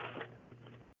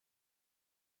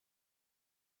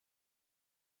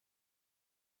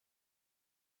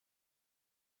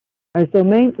 All right, so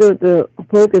the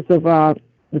focus of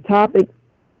the topic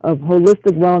of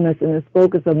holistic wellness and its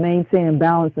focus of maintaining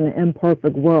balance in an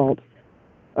imperfect world.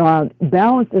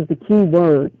 Balance is the key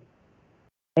word,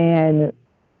 and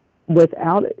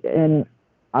without it, and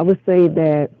I would say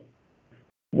that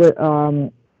with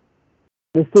the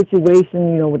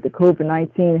situation, with the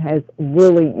COVID-19 has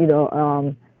really,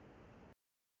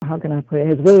 how can I put it?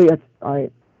 Has really,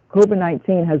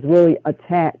 COVID-19 has really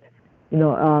attacked,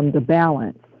 the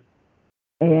balance,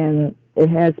 and it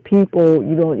has people,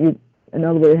 in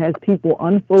other words, it has people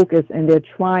unfocused, and they're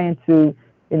trying to,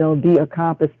 be a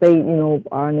compass state,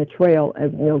 on the trail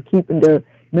of, keeping their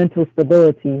mental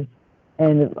stability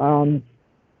and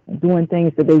doing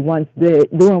things that they once did,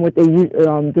 doing what they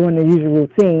doing their usual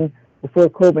routine before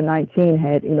COVID-19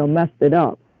 had, messed it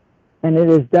up. And it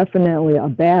is definitely a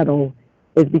battle,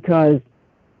 is because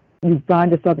you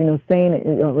find yourself,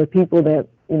 saying, with people that,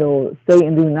 say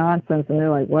and do nonsense, and they're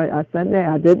like, what, I said that,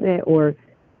 I did that, or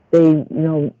they,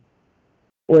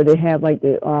 or they have like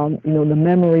the, the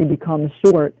memory becomes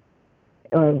short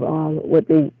of what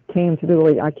they came to do.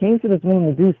 Like, I came to this room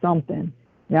to do something.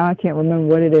 Now I can't remember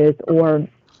what it is, or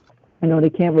they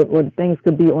can't, or things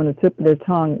could be on the tip of their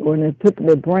tongue or on the tip of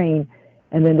their brain,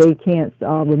 and then they can't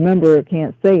remember or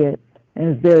can't say it, and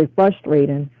it's very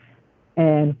frustrating.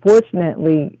 And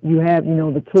fortunately, you have,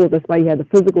 the tools. That's why you have the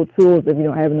physical tools of,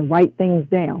 having to write things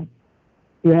down.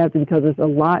 You have to, because there's a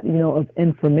lot, of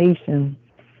information,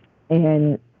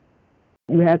 and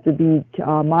you have to be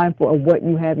mindful of what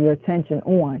you have your attention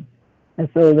on. And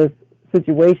so this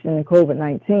situation in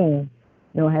COVID-19,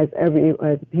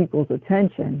 has people's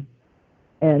attention,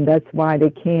 and that's why they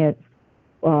can't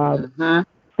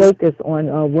focus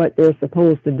on what they're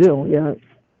supposed to do.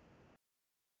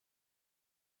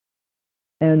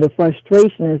 And the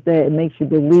frustration is that it makes you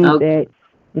believe Okay. that,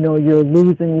 you're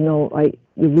losing, like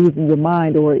you're losing your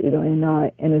mind, or,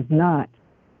 and it's not.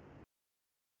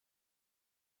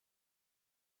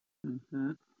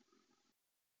 Mhm.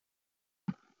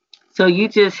 So you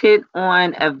just hit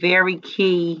on a very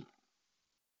key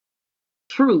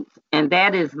truth, and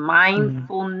that is Mm-hmm.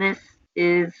 mindfulness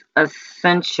is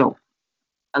essential.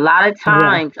 A lot of Yes.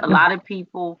 times, a lot of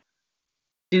people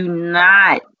do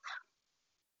not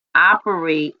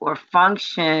operate or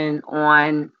function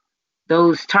on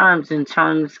those terms in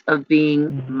terms of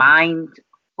being Mm-hmm.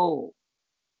 mindful.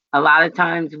 A lot of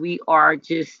times we are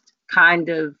just kind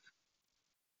of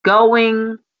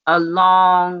going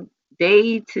along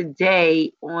day to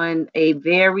day on a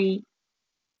very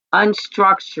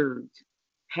unstructured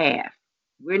path.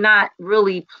 We're not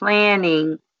really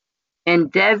planning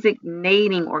and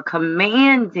designating or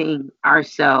commanding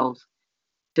ourselves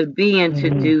to be and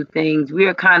to Mm-hmm. do things. We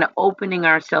are kind of opening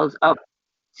ourselves up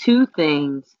to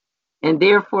things, and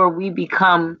therefore we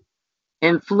become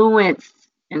influenced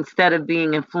instead of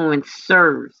being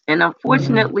influencers. And Mm-hmm.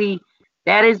 unfortunately,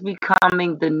 that is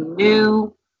becoming the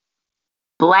new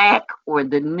black or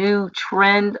the new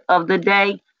trend of the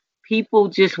day. People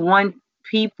just want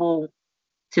people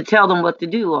to tell them what to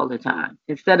do all the time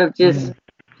instead of just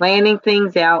planning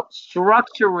things out,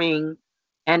 structuring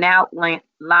an outline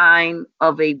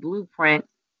of a blueprint,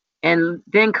 and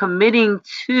then committing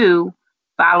to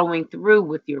following through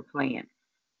with your plan.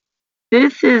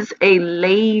 This is a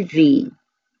lazy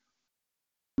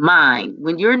mind.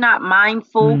 When you're not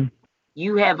mindful, Mm-hmm.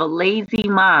 you have a lazy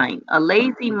mind. A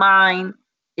lazy mind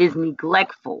is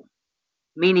neglectful,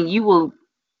 meaning you will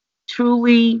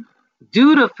truly,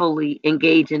 dutifully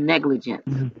engage in negligence.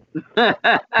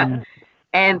 Mm-hmm.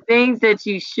 And things that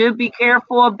you should be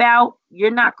careful about,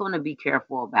 you're not going to be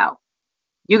careful about.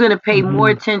 You're going to pay more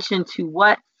Mm-hmm. attention to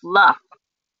what? Fluff.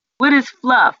 What is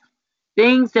fluff?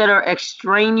 Things that are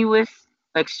extraneous,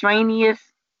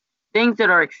 things that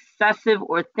are excessive,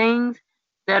 or things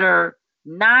that are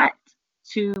not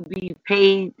to be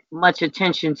paid much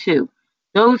attention to.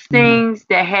 Those Mm-hmm. things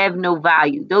that have no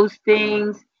value, those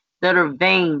things that are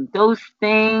vain, those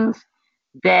things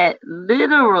that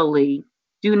literally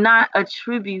do not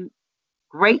attribute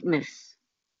greatness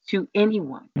to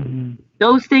anyone. Mm-hmm.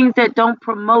 Those things that don't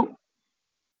promote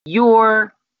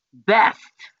your best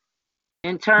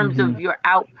in terms Mm-hmm. of your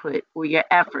output or your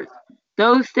efforts.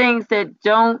 Those things that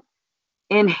don't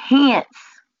enhance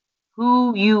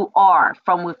who you are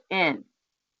from within.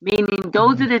 Meaning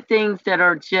those are the things that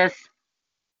are just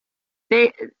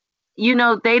they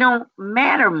they don't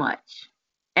matter much.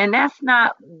 And that's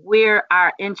not where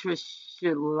our interests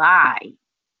should lie.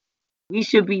 We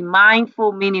should be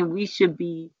mindful, meaning we should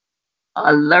be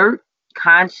alert,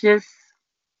 conscious,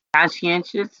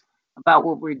 conscientious about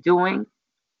what we're doing.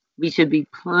 We should be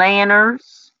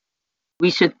planners. We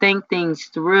should think things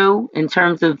through in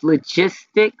terms of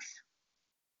logistics.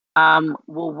 Well,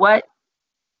 what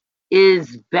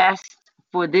is best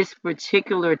for this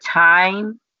particular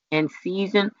time and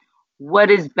season? What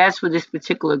is best for this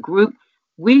particular group?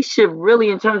 We should really,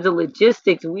 in terms of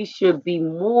logistics, we should be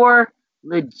more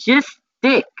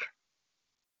logistic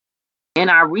in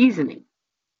our reasoning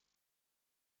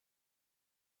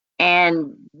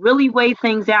and really weigh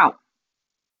things out.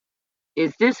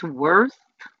 Is this worth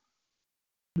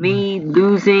me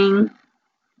losing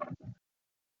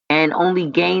and only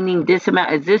gaining this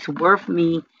amount? Is this worth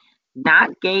me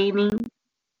not gaining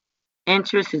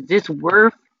interest? Is this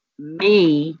worth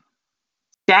me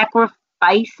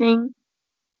sacrificing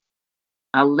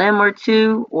a limb or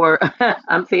two, or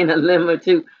I'm saying a limb or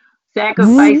two, Mm-hmm.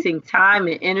 sacrificing time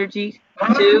and energy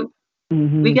too?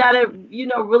 We Mm-hmm. gotta,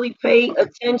 really pay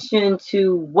attention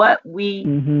to what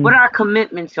our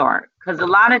commitments are, because a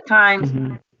lot of times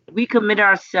Mm-hmm. we commit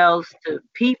ourselves to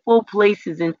people,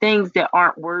 places, and things that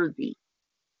aren't worthy.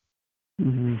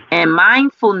 Mm-hmm. And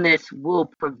mindfulness will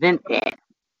prevent that.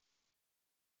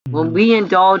 When Mm-hmm. we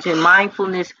indulge in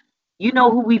mindfulness, you know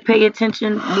who we pay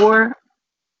attention more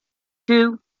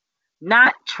to?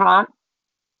 Not Trump,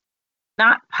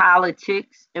 not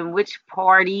politics, and which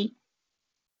party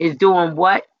is doing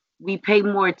what. We pay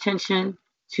more attention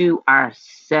to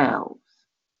ourselves.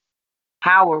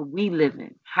 How are we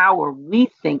living? How are we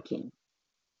thinking?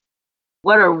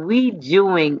 What are we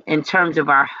doing in terms of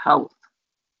our health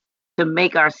to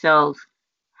make ourselves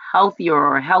healthier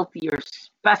or a healthier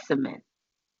specimen?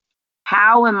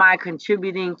 How am I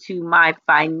contributing to my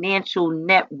financial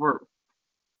network?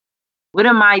 What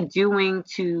am I doing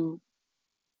to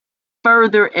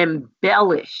further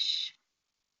embellish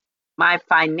my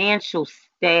financial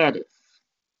status?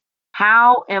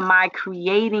 How am I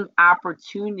creating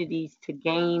opportunities to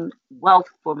gain wealth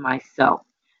for myself?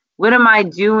 What am I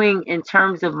doing in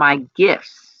terms of my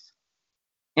gifts?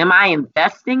 Am I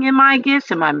investing in my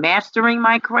gifts? Am I mastering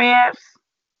my crafts?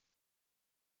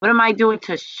 What am I doing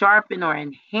to sharpen or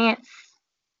enhance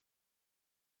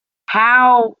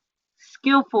how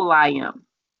skillful I am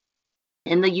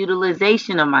in the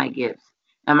utilization of my gifts?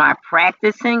 Am I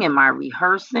practicing? Am I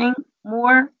rehearsing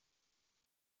more?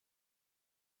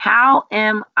 How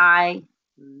am I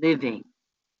living?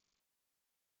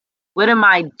 What am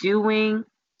I doing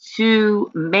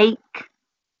to make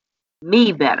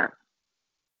me better?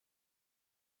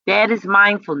 That is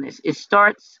mindfulness. It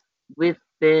starts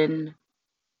within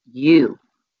you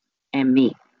and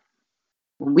me.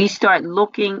 When we start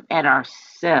looking at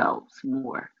ourselves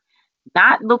more,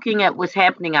 not looking at what's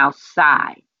happening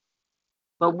outside,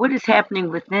 but what is happening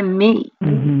within me.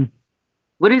 Mm-hmm.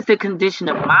 What is the condition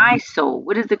of my soul?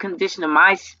 What is the condition of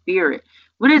my spirit?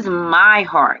 What is my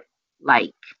heart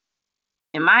like?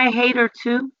 Am I a hater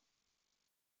too?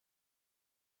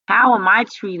 How am I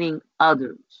treating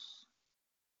others?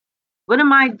 What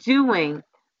am I doing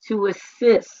to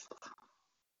assist?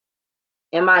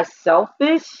 Am I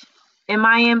selfish in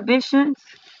my ambitions?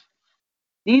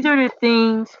 These are the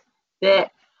things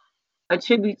that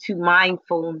attribute to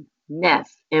mindfulness,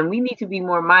 and we need to be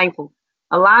more mindful.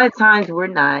 A lot of times we're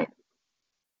not.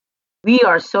 We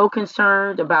are so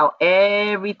concerned about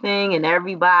everything and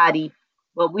everybody,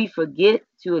 but we forget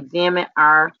to examine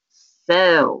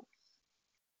ourselves.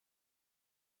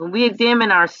 When we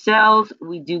examine ourselves,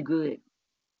 we do good.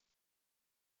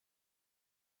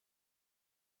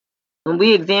 When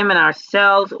we examine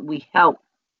ourselves, we help.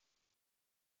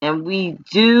 And we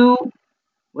do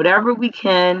whatever we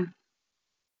can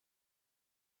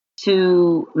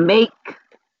to make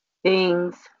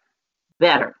things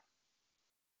better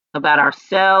about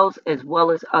ourselves as well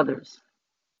as others.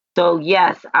 So,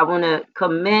 yes, I want to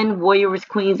commend Warriors,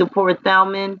 Queens of Port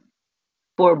Thelman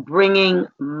for bringing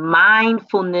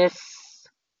mindfulness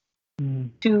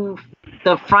to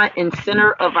the front and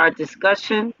center of our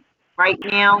discussion right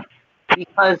now,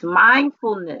 because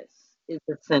mindfulness is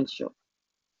essential.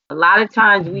 A lot of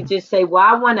times we just say, well,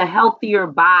 I want a healthier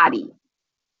body,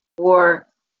 or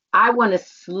I want to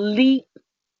sleep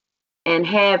and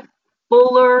have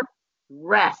fuller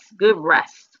rest, good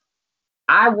rest.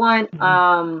 I want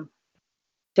to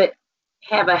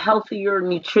have a healthier,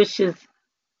 nutritious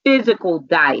physical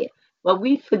diet. But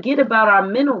we forget about our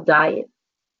mental diet.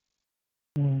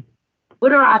 Mm-hmm.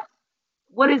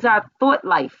 What is our thought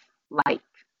life like?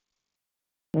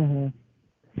 Mm-hmm.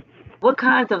 What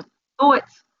kinds of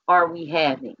thoughts are we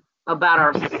having about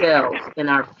ourselves and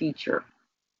our future?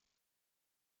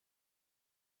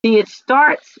 See, it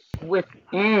starts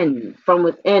within, from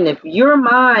within. If your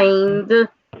mind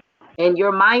and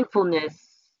your mindfulness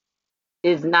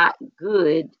is not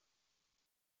good,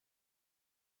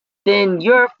 then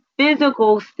your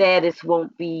physical status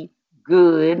won't be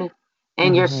good,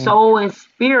 and your Mm-hmm. soul and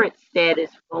spirit status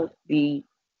won't be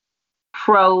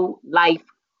pro life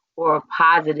or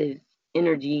positive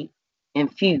energy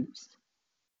infused.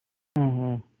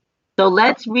 Mm-hmm. So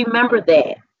let's remember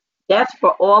that. That's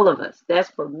for all of us. That's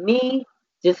for me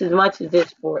just as much as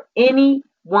it's for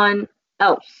anyone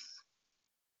else.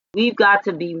 We've got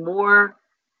to be more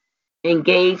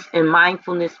engaged in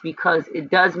mindfulness because it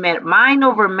does matter. Mind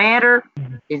over matter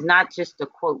is not just a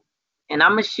quote. And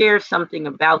I'm going to share something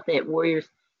about that, Warriors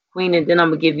Queen, and then I'm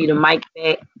going to give you the mic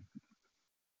back,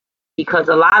 because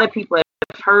a lot of people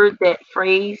have heard that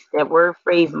phrase, that word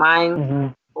phrase, mind Mm-hmm.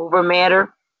 over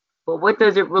matter. But what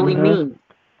does it really Mm-hmm. mean?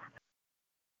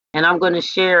 And I'm going to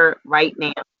share right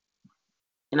now.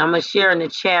 And I'm going to share in the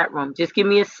chat room. Just give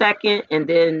me a second, and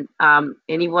then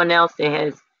anyone else that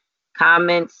has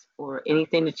comments or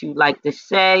anything that you'd like to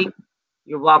say,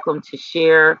 you're welcome to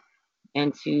share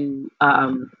and to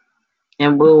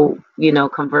and we'll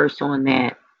converse on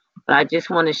that. But I just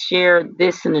want to share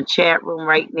this in the chat room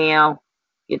right now,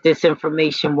 get this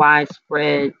information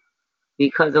widespread,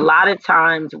 because a lot of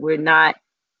times we're not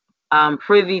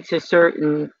privy to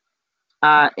certain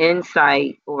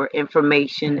insight or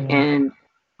information, and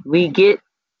we're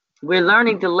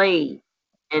learning delayed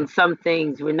in some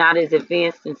things. We're not as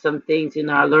advanced in some things in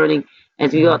our learning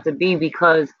as we ought to be,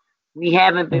 because we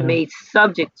haven't been made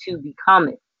subject to become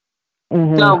it. So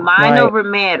Mm-hmm. mind Right. over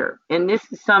matter. And this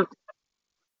is something,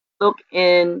 look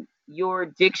in your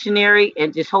dictionary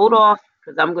and just hold off,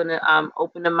 because I'm going to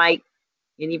open the mic.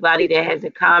 Anybody that has a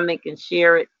comment can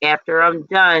share it after I'm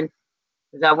done,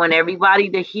 because I want everybody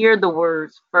to hear the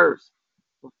words first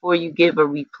before you give a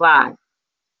reply.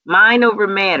 Mind over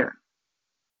matter.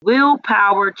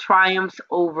 Willpower triumphs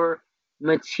over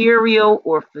material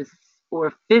or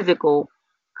physical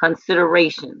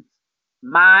considerations.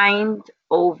 Mind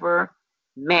over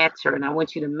matter. And I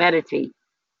want you to meditate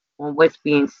on what's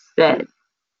being said.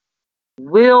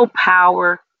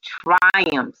 Willpower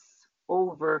triumphs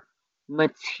over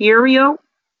material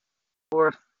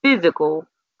or physical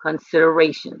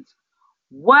considerations.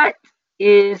 What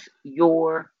is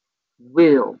your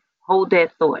will? Hold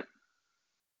that thought.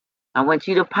 I want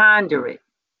you to ponder it.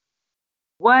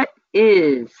 What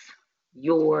is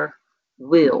your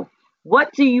will?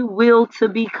 What do you will to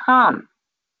become?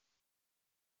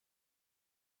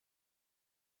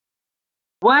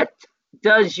 What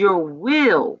does your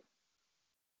will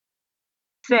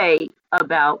say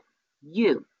about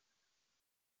you?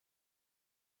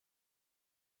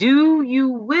 Do you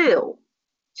will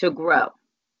to grow?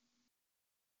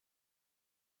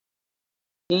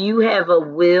 Do you have a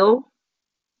will?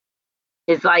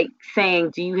 It's like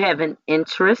saying, do you have an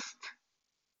interest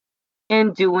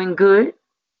in doing good?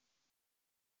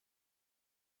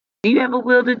 Do you have a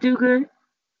will to do good?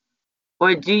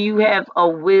 Or do you have a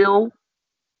will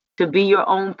to be your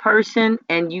own person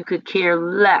and you could care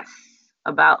less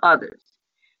about others?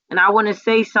 And I want to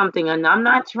say something, and I'm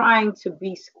not trying to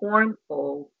be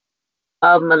scornful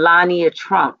of Melania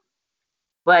Trump,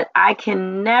 but I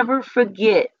can never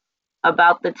forget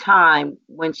about the time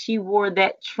when she wore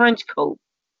that trench coat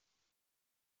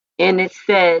and it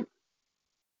said,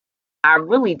 I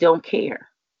really don't care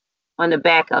on the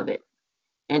back of it.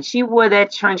 And she wore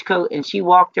that trench coat and she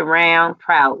walked around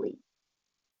proudly.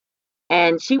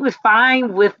 And she was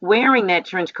fine with wearing that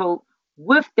trench coat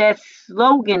with that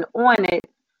slogan on it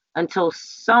until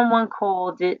someone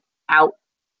called it out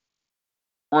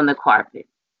on the carpet.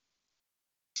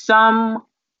 Some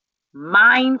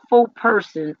mindful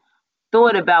person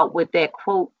thought about what that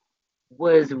quote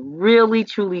was really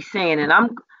truly saying. And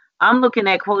I'm looking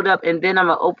that quote up, and then I'm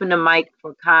gonna open the mic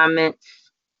for comments.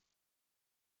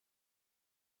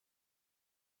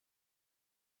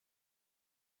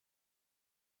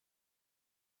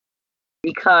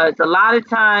 Because a lot of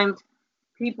times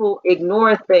people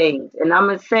ignore things. And I'm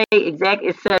gonna say exactly,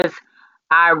 it says,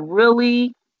 I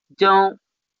really don't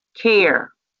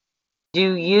care.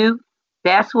 Do you?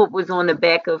 That's what was on the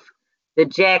back of the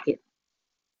jacket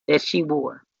that she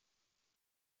wore.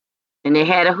 And it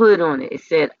had a hood on it. It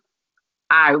said,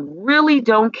 I really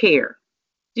don't care.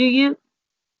 Do you?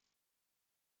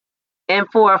 And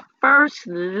for a first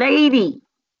lady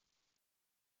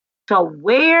to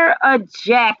wear a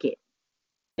jacket,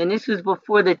 and this was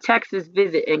before the Texas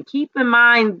visit, and keep in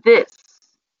mind this,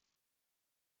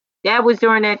 that was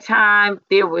during that time,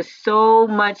 there was so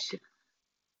much,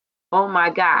 oh my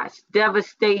gosh,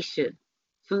 devastation,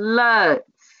 floods,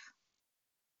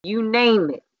 you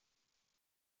name it.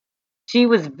 She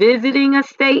was visiting a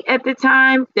state at the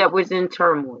time that was in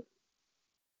turmoil.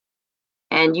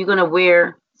 And you're going to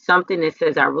wear something that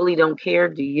says, I really don't care,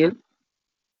 do you?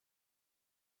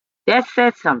 That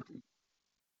said something.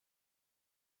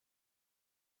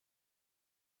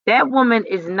 That woman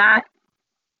is not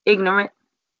ignorant.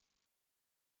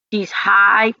 She's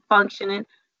high functioning,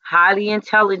 highly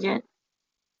intelligent.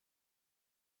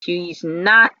 She's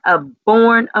not a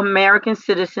born American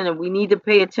citizen, and we need to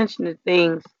pay attention to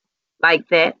things like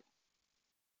that.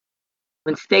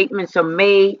 When statements are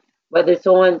made, whether it's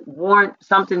on warrant,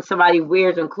 something somebody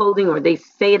wears on clothing, or they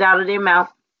say it out of their mouth.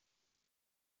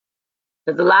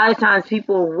 Because a lot of times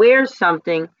people wear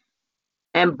something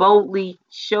and boldly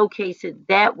showcase it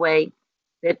that way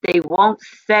that they won't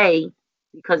say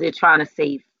because they're trying to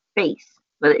save face,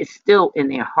 but it's still in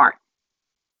their heart.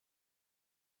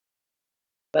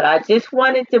 But I just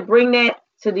wanted to bring that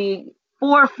to the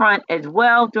forefront as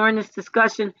well during this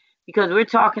discussion because we're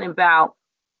talking about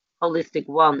holistic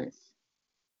wellness.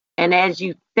 And as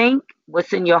you think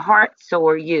what's in your heart, so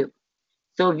are you.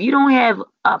 So if you don't have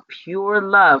a pure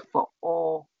love for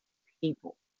all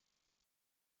people,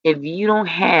 if you don't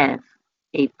have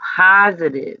a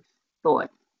positive thought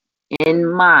in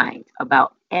mind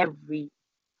about every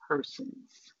person,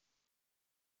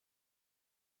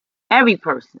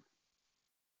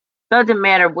 doesn't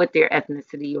matter what their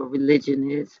ethnicity or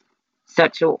religion is,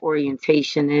 sexual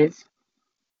orientation is,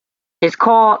 it's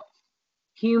called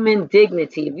human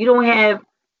dignity. If you don't have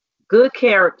good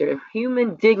character,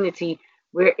 human dignity,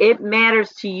 where it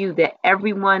matters to you that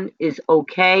everyone is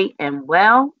okay and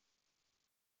well,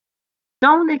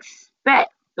 don't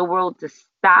expect the world to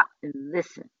stop and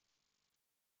listen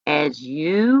as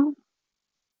you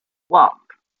walk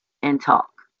and talk.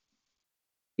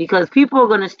 Because people are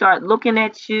going to start looking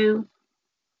at you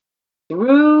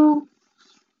through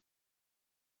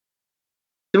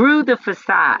through the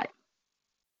facade.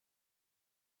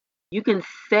 You can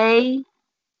say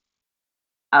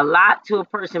a lot to a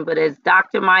person, but as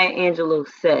Dr. Maya Angelou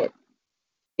said,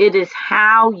 it is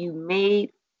how you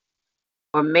made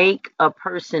or make a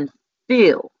person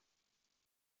feel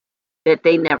that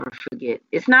they never forget.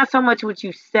 It's not so much what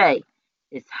you say,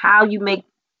 it's how you make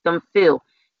them feel.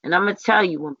 And I'm going to tell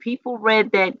you, when people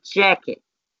read that jacket,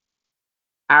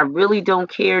 I really don't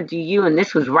care, do you? And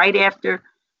this was right after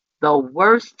the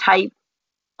worst type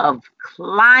of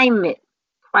climate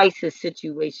crisis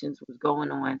situations was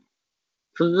going on.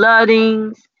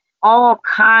 Floodings, all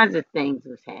kinds of things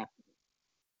was happening.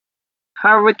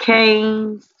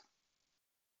 Hurricanes,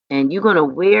 and you're going to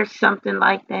wear something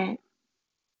like that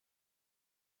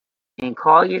and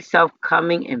call yourself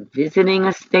coming and visiting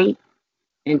a state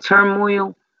in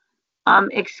turmoil?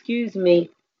 Excuse me,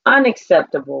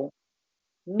 unacceptable.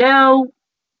 No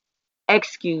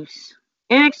excuse,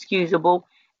 inexcusable.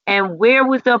 And where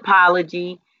was the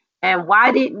apology? And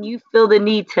why didn't you feel the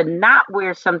need to not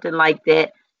wear something like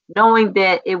that, knowing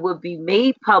that it would be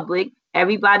made public?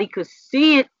 Everybody could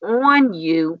see it on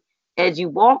you as you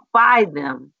walk by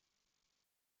them.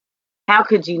 How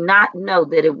could you not know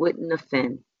that it wouldn't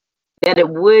offend? That it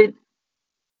would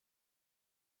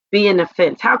be an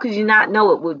offense? How could you not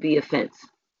know it would be offensive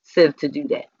to do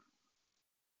that?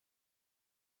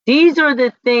 These are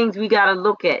the things we got to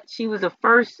look at. She was a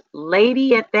first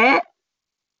lady at that.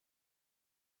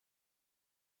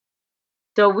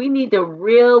 So we need to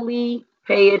really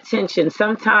pay attention.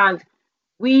 Sometimes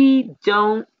we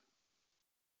don't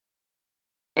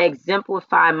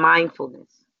exemplify mindfulness.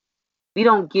 We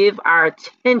don't give our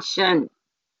attention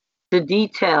to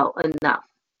detail enough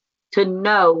to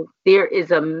know there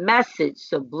is a message,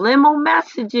 subliminal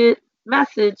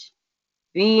message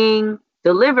being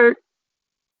delivered.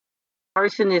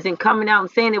 Person isn't coming out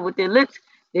and saying it with their lips.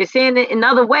 They're saying it in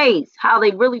other ways, how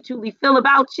they really truly feel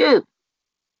about you.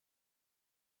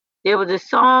 There was a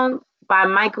song by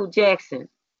Michael Jackson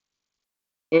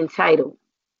entitled,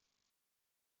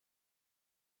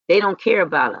 "They Don't Care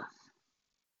About Us."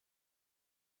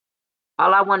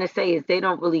 All I want to say is they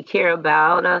don't really care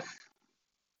about us.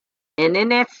 And in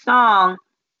that song,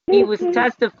 he was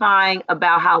testifying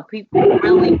about how people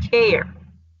really care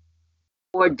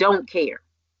or don't care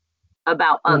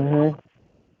about others.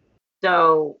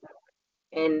 So,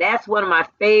 and that's one of my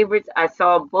favorites. I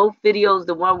saw both videos,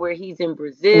 the one where he's in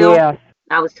Brazil. Yeah.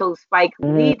 I was told Spike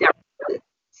Lee directed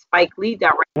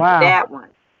Wow. that one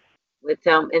with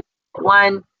him. And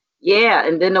one, yeah,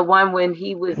 and then the one when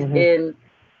he was in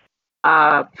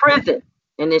prison,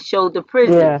 and it showed the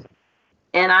prison. Yeah.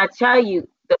 And I tell you,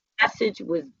 the message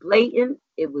was blatant.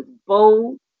 It was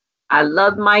bold. I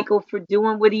love Michael for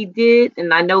doing what he did,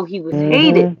 and I know he was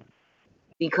hated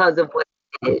because of what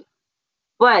he did.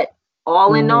 But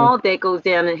all in all, that goes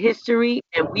down in history,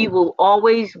 and we will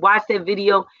always watch that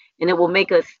video, and it will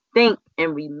make us think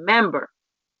and remember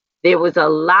there was a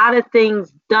lot of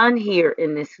things done here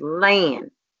in this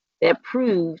land that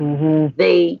proves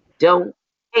they don't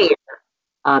care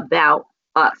about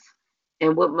us.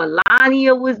 And what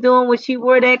Melania was doing when she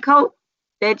wore that coat,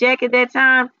 that jacket that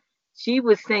time, she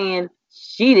was saying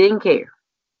she didn't care.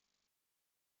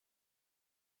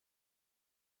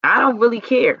 I don't really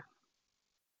care.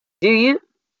 Do you?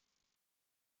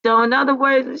 So in other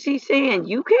words, she's saying,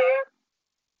 you care?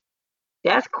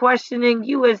 That's questioning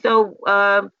you as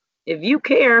though if you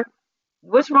care,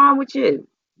 what's wrong with you?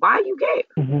 Why you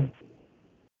care?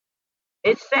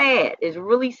 It's sad. It's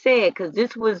really sad because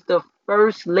this was the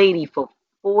first lady for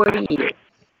 40 years.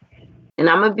 And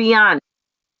I'm going to be honest.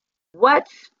 What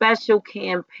special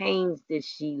campaigns did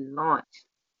she launch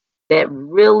that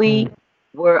really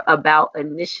were about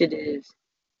initiatives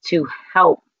to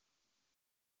help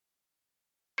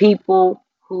people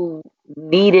who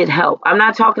needed help? I'm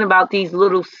not talking about these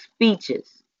little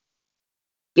speeches,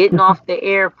 getting off the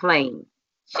airplane,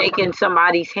 shaking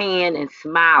somebody's hand and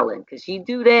smiling, because she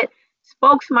do that.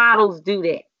 Spokesmodels do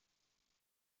that.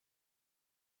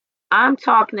 I'm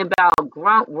talking about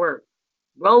grunt work,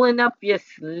 rolling up your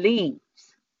sleeves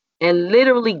and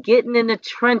literally getting in the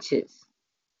trenches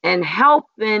and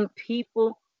helping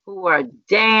people who are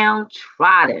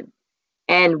downtrodden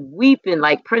and weeping,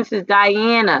 like Princess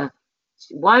Diana.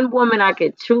 One woman I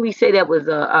could truly say that was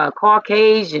a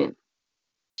Caucasian.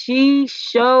 She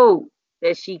showed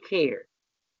that she cared.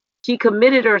 She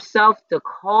committed herself to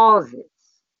causes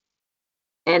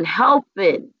and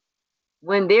helping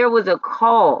when there was a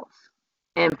cause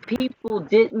and people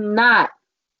did not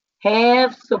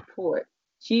have support.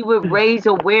 She would raise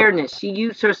awareness. She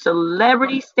used her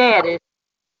celebrity status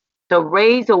to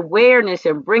raise awareness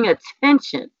and bring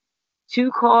attention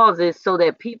two causes so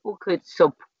that people could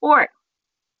support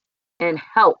and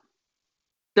help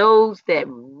those that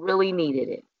really needed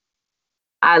it.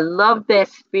 I love that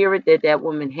spirit that that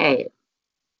woman had.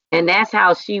 And that's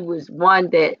how she was one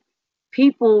that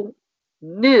people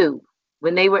knew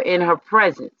when they were in her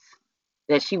presence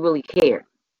that she really cared,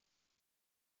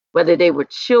 whether they were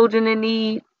children in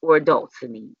need or adults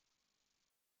in need.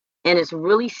 And it's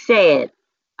really sad.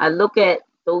 I look at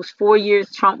those 4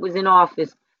 years Trump was in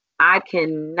office. I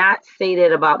cannot say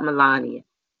that about Melania.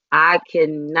 I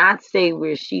cannot say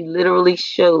where she literally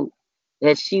showed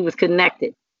that she was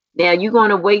connected. Now you're going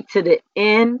to wait to the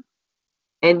end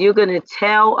and you're going to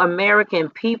tell American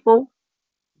people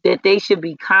that they should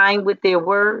be kind with their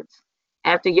words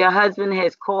after your husband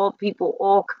has called people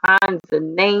all kinds of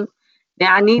names.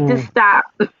 Now I need to stop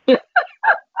because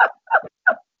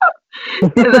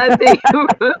I think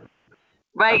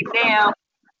right now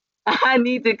I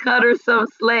need to cut her some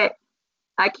slack.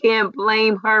 I can't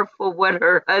blame her for what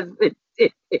her husband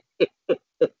did.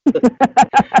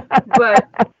 But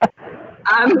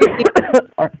I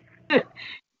mean,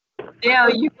 now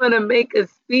you're going to make a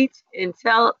speech and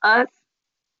tell us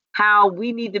how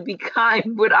we need to be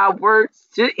kind with our words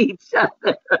to each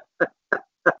other.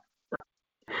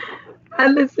 I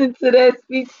listened to that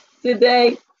speech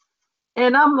today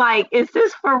and I'm like, is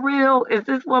this for real? Is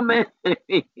this woman?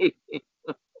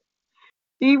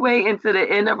 She waiting to the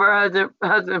end of her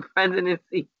husband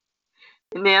presidency.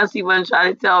 And now she want to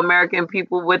try to tell American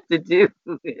people what to do.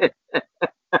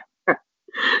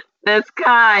 That's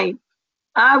kind.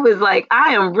 I was like,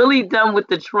 I am really done with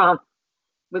the Trump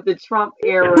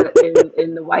era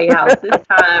in the White House. This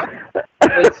time,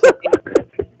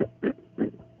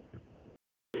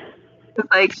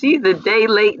 it's like she's a day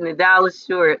late and $1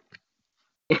 short.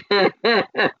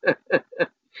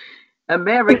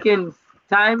 Americans,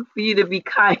 time for you to be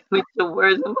kind with your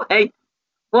words. I'm like,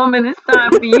 woman, it's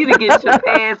time for you to get your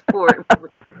passport.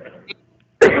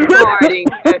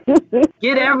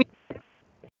 Get everything.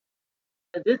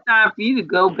 It's time for you to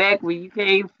go back where you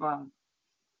came from.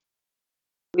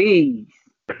 Please,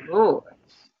 Lord,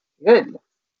 goodness.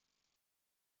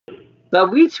 But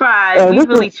we tried. We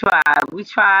really tried. We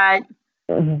tried.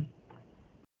 Go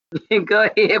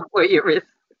ahead, voyeurist.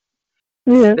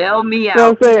 Yeah. Bail me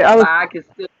So out. I can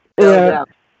still bail out.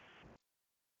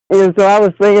 Yeah, so I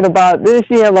was thinking about, didn't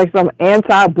she have like some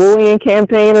anti-bullying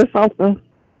campaign or something?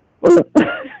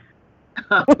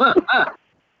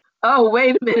 Oh,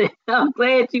 wait a minute. I'm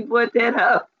glad you brought that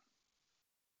up.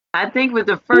 I think with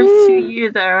the first 2 years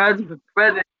of her husband's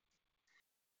president,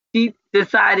 she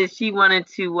decided she wanted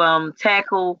to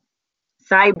tackle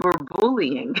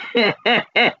cyberbullying.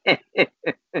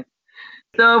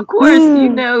 So, of course,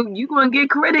 you're going to get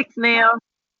critics now.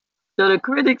 So the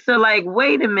critics are like,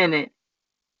 wait a minute.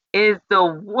 Is the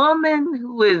woman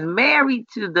who is married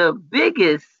to the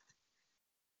biggest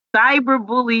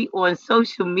cyberbully on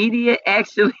social media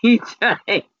actually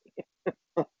trying?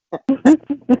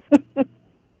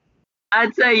 I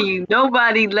tell you,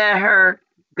 nobody let her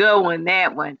go on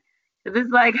that one. Because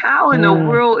it's like, how in the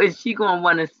world is she going to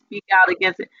want to speak out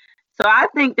against it? So I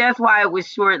think that's why it was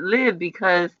short-lived,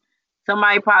 because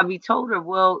somebody probably told her,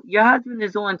 well, your husband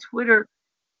is on Twitter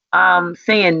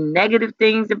saying negative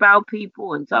things about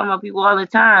people and talking about people all the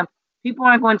time. People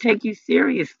aren't going to take you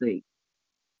seriously.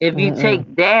 If you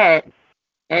take that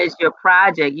as your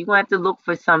project, you're going to have to look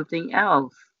for something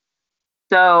else.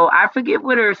 So I forget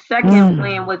what her second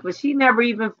plan was, but she never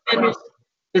even finished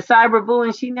the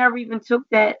cyberbullying. She never even took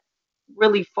that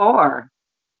really far.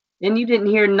 Then you didn't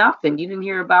hear nothing. You didn't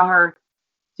hear about her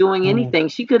doing anything.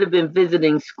 She could have been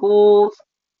visiting schools,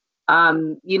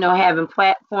 having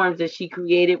platforms that she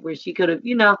created where she could have,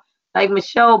 like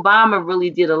Michelle Obama really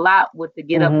did a lot with the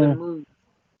Get Up and Move.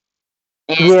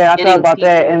 And yeah, I thought about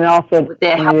that, and also with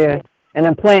that help. Yeah, and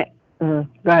then plant. Go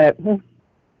ahead.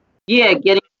 Yeah,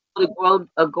 getting to grow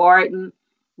a garden,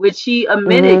 which she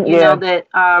admitted, that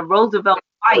Roosevelt's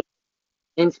wife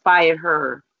inspired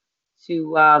her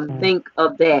to think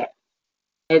of that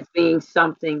as being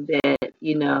something that,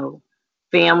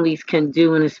 families can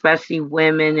do, and especially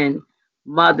women and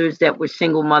mothers that were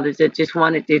single mothers that just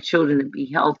wanted their children to be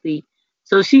healthy.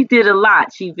 So she did a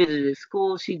lot. She visited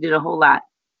schools. She did a whole lot.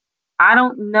 I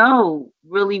don't know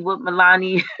really what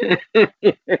Melania.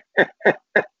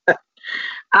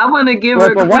 I want to give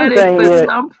her credit for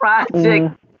some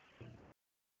project.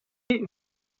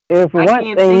 For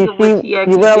one thing,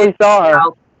 you rarely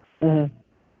saw her.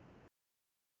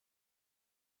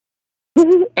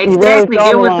 Exactly.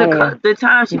 There was the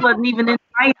time she wasn't even in the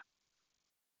White House.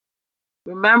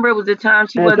 Remember, it was the time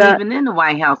she wasn't even in the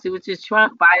White House. It was just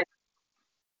Trump by.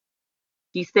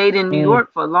 She stayed in New Mm.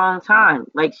 York for a long time.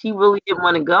 Like she really didn't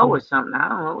want to go or something. I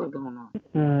don't know what's going on.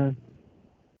 Mm.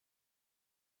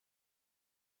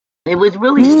 It was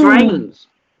really Mm. strange,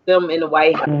 them in the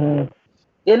White House. Mm.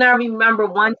 Then I remember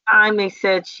one time they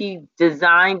said she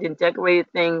designed and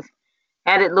decorated things,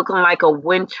 had it looking like a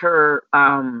winter.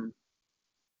 I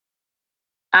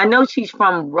know she's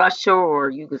from Russia or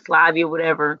Yugoslavia,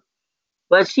 whatever,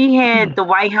 but she had the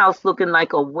White House looking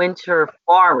like a winter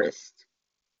forest.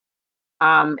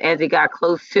 As it got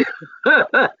close to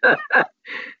to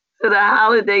the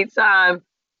holiday time,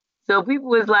 so people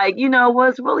was like,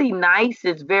 what's really nice?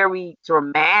 It's very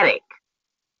dramatic,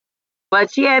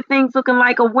 but she had things looking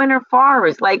like a winter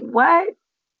forest. Like what?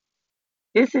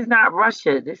 This is not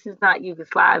Russia. This is not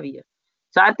Yugoslavia.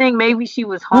 So I think maybe she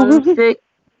was homesick.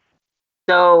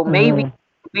 So maybe Mm.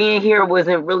 being here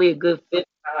wasn't really a good fit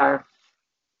for her.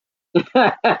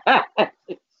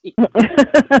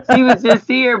 She was just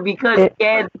here because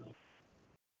It,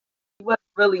 she wasn't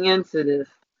really into this.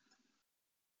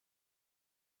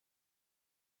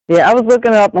 yeah, I was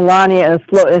looking up Melania, and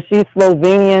she's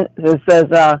Slovenian. It says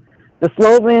the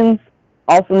Slovens,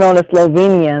 also known as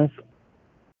Slovenians,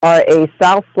 are a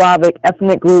South Slavic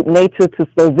ethnic group native to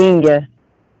Slovenia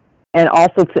and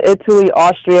also to Italy,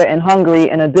 Austria, and Hungary,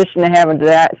 in addition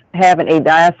to having a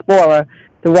diaspora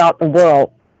throughout the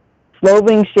world.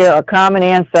 Slovenes share a common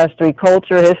ancestry,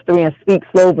 culture, history, and speak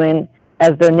Slovene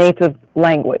as their native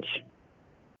language.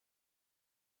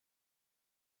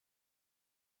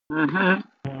 Hmm.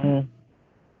 Mm-hmm.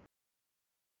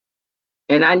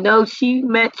 And I know she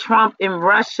met Trump in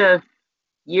Russia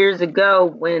years ago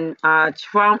when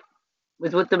Trump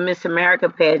was with the Miss America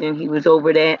pageant. He was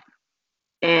over that,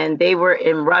 and they were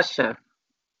in Russia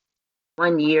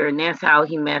one year, and that's how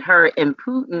he met her. And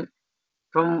Putin,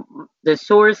 from the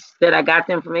source that I got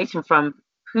the information from,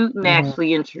 Putin Mm-hmm.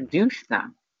 actually introduced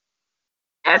them.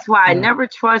 That's why I never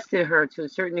trusted her to a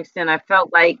certain extent. I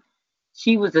felt like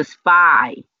she was a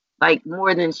spy, like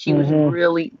more than she was Mm-hmm.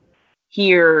 really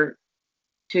here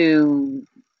to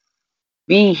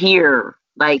be here.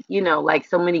 Like, like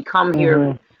so many come here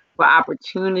Mm-hmm. for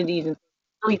opportunities and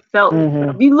really felt if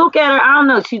Mm-hmm. you look at her, I don't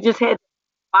know, she just had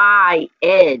spy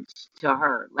edge to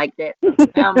her, like that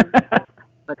fatal,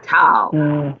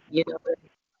 Mm-hmm. you know,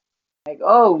 like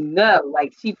oh no,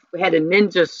 like she had a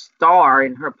ninja star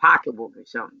in her pocketbook or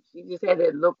something. She just had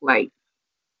that look like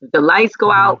if the lights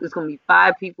go out, it's gonna be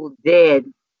 5 people dead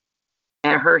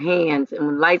at her hands, and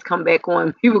when the lights come back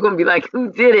on, people gonna be like,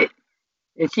 "Who did it?"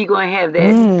 And she gonna have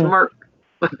that Mm-hmm. smirk.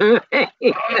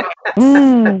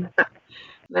 Mm-hmm.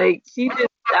 Like she just,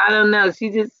 I don't know, she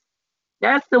just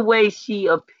that's the way she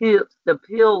appealed. The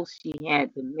appeal she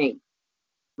had to me,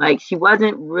 like she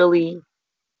wasn't really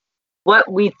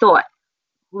what we thought,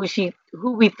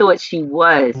 who we thought she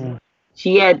was.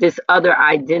 She had this other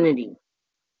identity,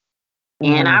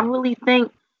 and I really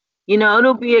think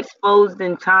it'll be exposed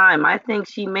in time. I think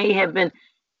she may have been,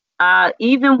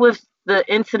 even with the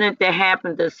incident that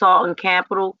happened, the assault on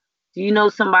Capitol. Do you know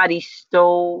somebody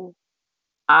stole?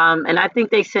 And I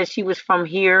think they said she was from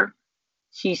here.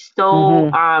 She stole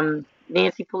Mm-hmm.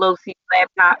 Nancy Pelosi's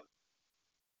laptop,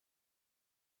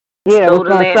 Yeah, it was stole the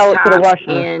going to sell it to the laptop, Russians.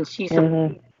 and she's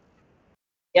Mm-hmm.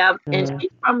 yep, and Mm-hmm. she's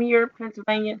from here,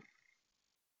 Pennsylvania.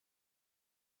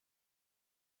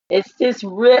 It's just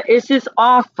it's just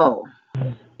awful.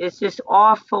 It's just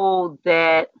awful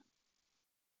that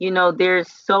there's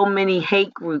so many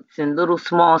hate groups and little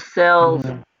small cells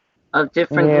Mm-hmm. of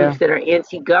different Yeah. groups that are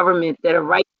anti-government that are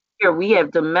right here. We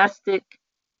have domestic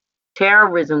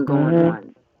terrorism going Mm-hmm.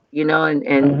 on, and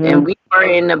Mm-hmm. we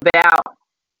worrying about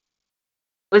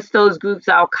what's those groups,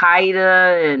 Al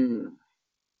Qaeda and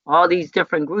all these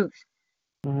different groups.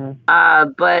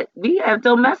 Mm-hmm. But we have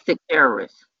domestic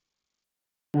terrorists.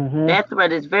 Mm-hmm. That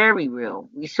threat is very real.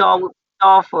 We saw what we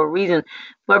saw for a reason.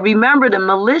 But remember, the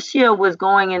militia was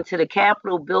going into the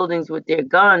Capitol buildings with their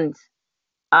guns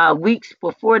weeks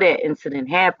before that incident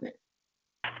happened.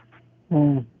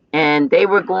 Mm-hmm. And they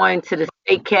were going to the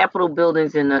state capitol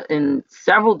buildings in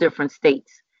several different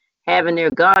states, having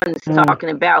their guns, talking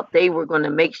about they were going to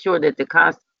make sure that the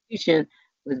Constitution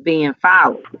was being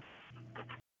followed.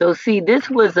 So, see, this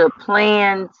was a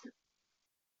planned,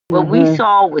 what we Mm-hmm.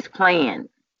 saw was planned.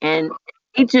 And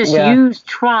they just Yeah. used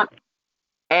Trump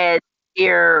as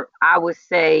their, I would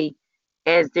say,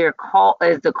 as the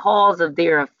cause of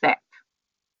their effect.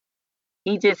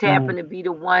 He just Mm-hmm. happened to be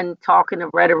the one talking the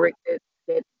rhetoric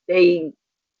that they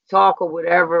talk or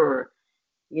whatever,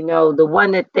 or the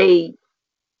one that they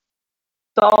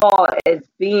saw as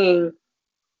being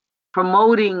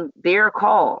promoting their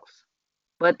cause.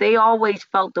 But they always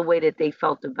felt the way that they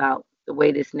felt about the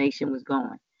way this nation was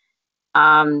going.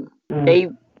 They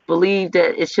believe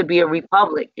that it should be a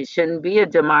republic. It shouldn't be a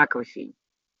democracy.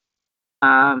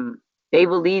 They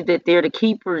believe that they're the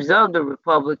keepers of the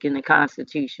republic and the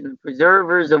Constitution, the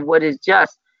preservers of what is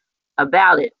just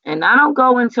about it. And I don't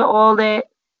go into all that.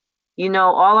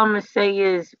 All I'm going to say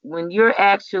is when you're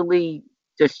actually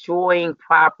destroying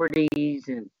properties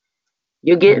and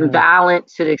you're getting violent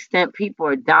to the extent people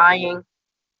are dying,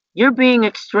 you're being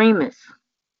extremists.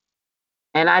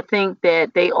 And I think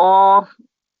that they all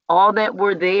that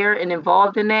were there and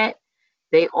involved in that,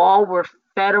 they all were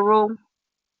federal.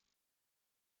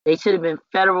 They should have been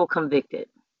federal convicted,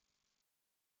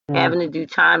 having to do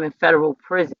time in federal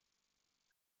prison.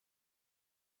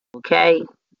 Okay?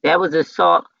 That was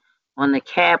assault on the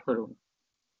Capitol.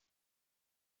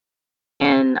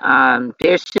 And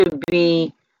there should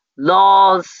be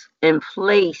laws in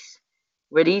place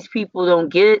where these people don't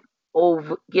get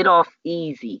off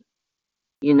easy.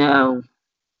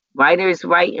 Right is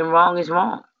right and wrong is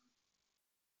wrong.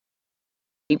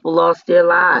 People lost their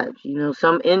lives.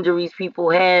 Some injuries people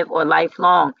have are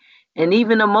lifelong, and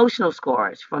even emotional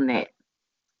scars from that.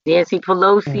 Nancy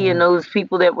Pelosi and those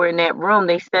people that were in that room,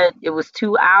 they said it was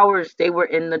 2 hours they were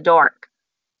in the dark,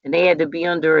 and they had to be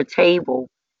under a table,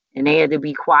 and they had to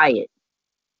be quiet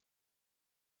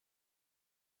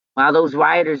while those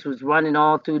rioters was running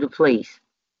all through the place,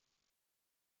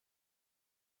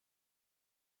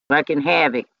 wreaking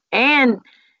havoc. And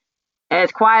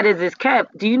as quiet as it's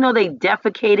kept, do you know they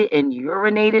defecated and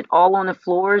urinated all on the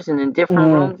floors and in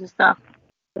different rooms and stuff?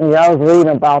 Yeah, I was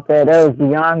reading about that. That was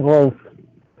beyond gross.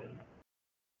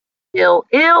 Ill,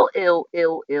 ill, ill,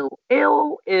 ill, ill,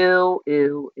 ill, ill,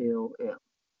 ill, ill, ill.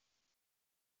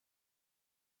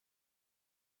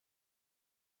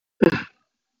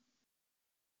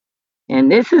 And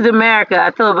this is America.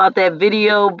 I thought about that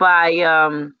video by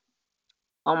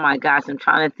oh my gosh, I'm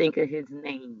trying to think of his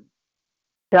name.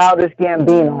 Childish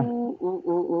Gambino.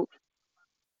 Ooh.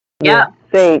 Yeah,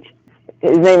 Sage.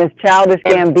 His name is Childish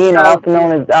Gambino, also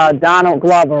known as Donald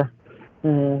Glover.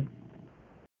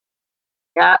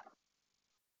 Yeah.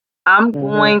 I'm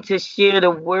going to share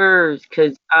the words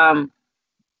because the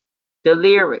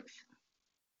lyrics.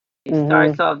 It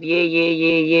starts off, yeah, yeah,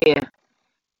 yeah, yeah.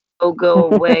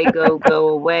 Go away, go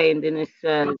away. And then it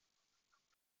says,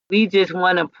 we just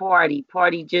want a party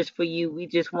just for you. We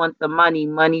just want the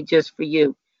money just for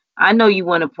you. I know you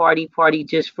want a party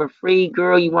just for free.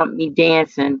 Girl, you want me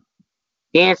dancing,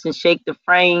 shake the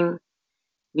frame.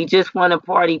 We just want a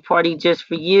party just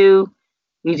for you.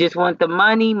 We just want the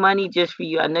money just for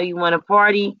you. I know you want a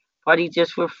party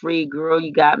just for free. Girl,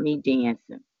 you got me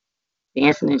dancing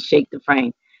and shake the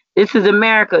frame. This is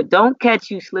America. Don't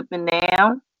catch you slipping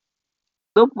now.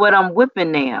 Look what I'm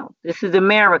whipping now. This is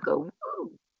America. Woo.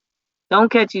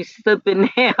 Don't catch you slipping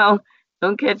now.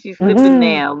 Don't catch you slipping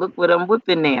now. Look what I'm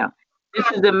whipping now. This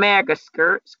is America.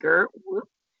 Skirt, skirt. Whoop.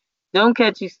 Don't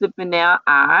catch you slipping now.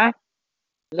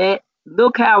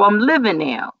 Look how I'm living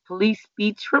now. Police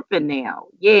be tripping now.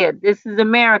 Yeah, this is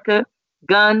America.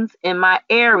 Guns in my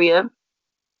area.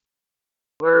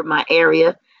 Word my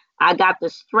area. I got the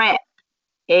strap.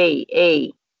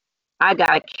 Hey. I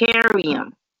gotta carry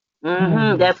him.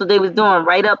 That's what they was doing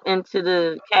right up into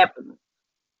the Capitol.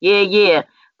 Yeah.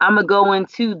 I'ma go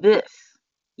into this.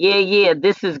 Yeah.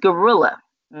 This is guerrilla.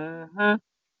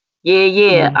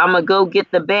 Yeah. I'ma go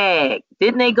get the bag.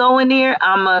 Didn't they go in there?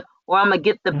 I'ma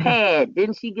get the pad.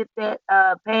 Didn't she get that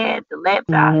pad, the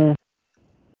laptop?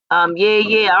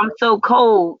 Yeah. I'm so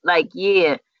cold. Like,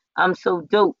 yeah. I'm so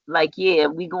dope. Like, yeah.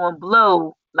 We gonna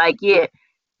blow. Like, yeah.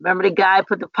 Remember the guy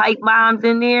put the pipe bombs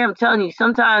in there? I'm telling you,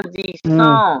 sometimes these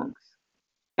songs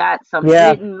got some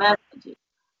hidden messages.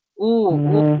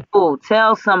 Ooh.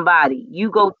 Tell somebody. You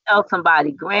go tell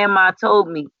somebody. Grandma told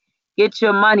me, get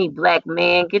your money, black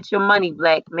man. Get your money,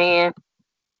 black man.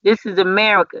 This is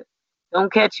America.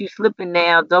 Don't catch you slipping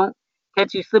now. Don't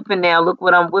catch you slipping now. Look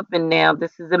what I'm whipping now.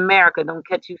 This is America. Don't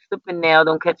catch you slipping now.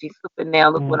 Don't catch you slipping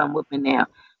now. Look what I'm whipping now.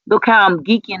 Look how I'm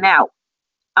geeking out.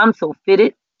 I'm so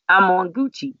fitted. I'm on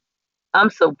Gucci. I'm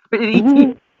so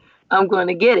pretty. I'm going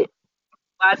to get it.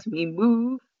 Watch me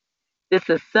move. This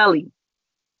is Sully.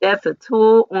 That's a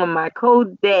tool on my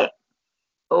Kodak.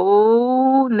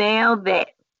 Oh, now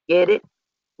that. Get it?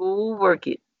 Ooh, work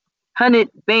it. 100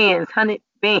 bands. Contraband.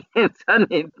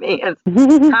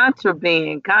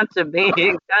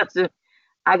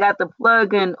 I got the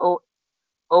plug in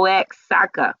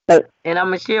Oaxaca. And I'm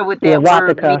going to share what that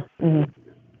word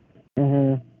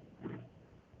means.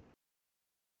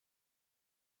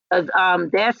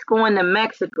 That's going to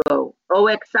Mexico,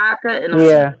 Oaxaca, and I'm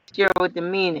going to share what the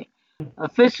meaning.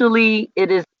 Officially, it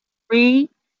is free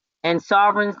and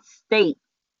sovereign state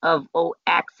of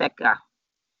Oaxaca,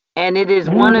 and it is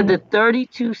one of the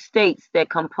 32 states that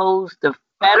compose the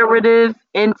federative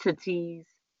entities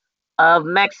of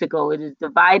Mexico. It is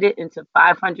divided into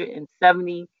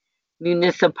 570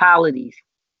 municipalities.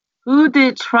 Who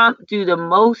did Trump do the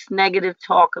most negative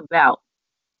talk about?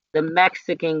 The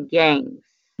Mexican gangs.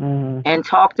 And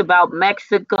talked about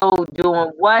Mexico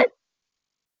doing what?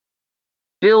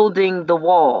 Building the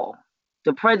wall.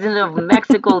 The president of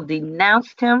Mexico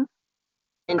denounced him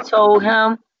and told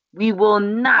him, we will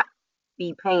not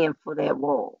be paying for that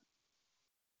wall.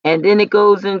 And then it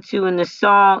goes into in the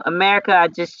song, America, I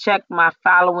just checked my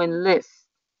following list.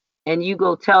 And you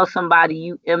go tell somebody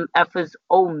you MFers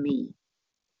owe me.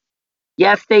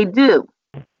 Yes, they do.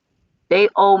 They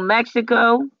owe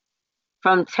Mexico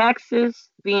from Texas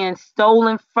being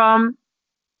stolen from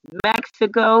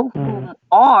Mexico, who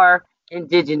are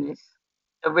indigenous,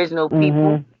 original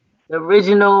people, the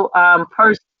original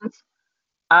persons.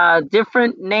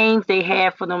 Different names they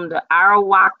had for them. The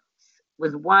Arawaks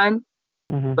was one,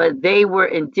 but they were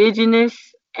indigenous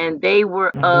and they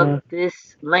were of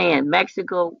this land.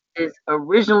 Mexico is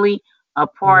originally a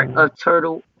part of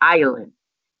Turtle Island.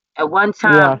 At one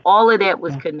time, all of that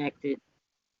was connected.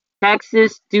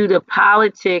 Texas, due to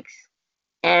politics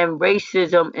and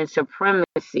racism and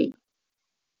supremacy,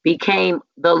 became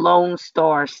the Lone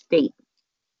Star State.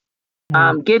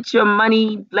 Get your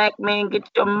money, black man, get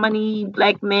your money,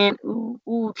 black man. Ooh,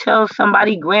 ooh, tell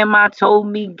somebody grandma told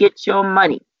me get your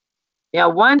money. Now,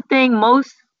 one thing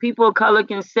most people of color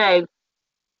can say,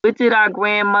 what did our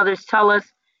grandmothers tell us?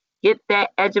 Get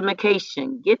that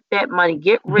education, get that money,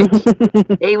 get rich.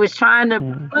 They was trying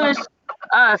to push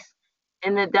us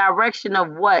in the direction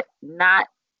of what? Not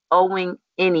owing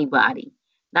anybody,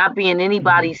 not being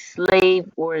anybody's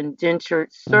slave or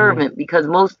indentured servant, because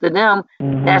most of them,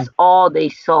 that's all they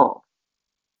saw.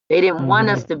 They didn't want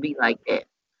us to be like that.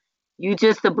 You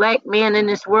just a black man in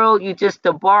this world, you just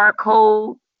a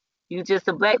barcode, you just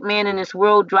a black man in this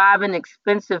world driving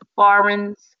expensive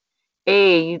foreigns.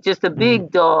 Hey, you just a big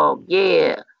dog.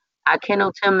 Yeah, I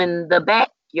kenneled him in the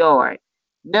backyard.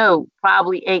 No,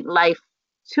 probably ain't life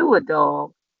to a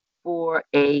dog for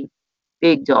a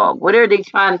big dog. What are they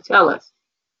trying to tell us?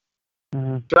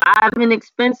 Driving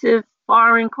expensive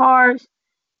foreign cars,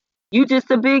 you just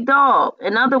a big dog.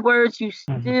 In other words, you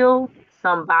still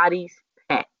somebody's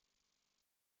pet.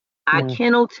 I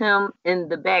kenneled him in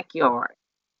the backyard.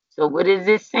 So what is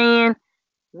this saying?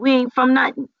 We ain't from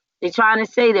nothing. They trying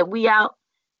to say that we out,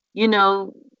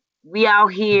 we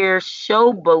out here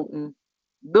showboating,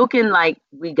 looking like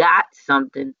we got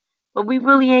something, but we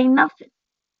really ain't nothing.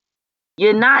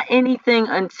 You're not anything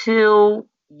until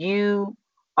you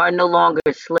are no longer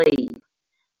a slave.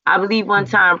 I believe one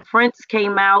time Prince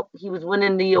came out, he was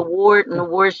winning the award in the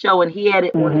award show, and he had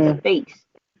it on his face,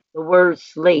 the word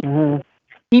slave.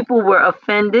 People were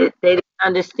offended. They didn't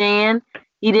understand.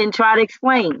 He didn't try to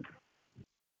explain.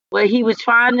 What he was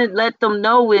trying to let them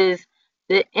know is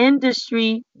the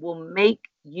industry will make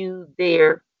you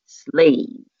their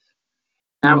slave.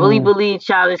 I really believe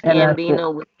Childish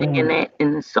Gambino was saying that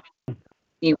in the song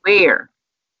Beware.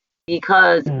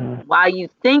 Because while you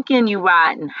thinking you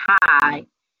riding high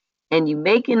and you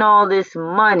making all this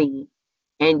money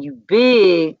and you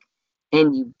big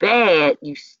and you bad,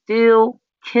 you still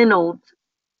kenneled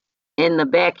in the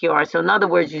backyard. So in other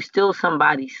words, you still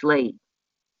somebody's slave.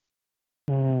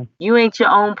 You ain't your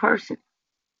own person.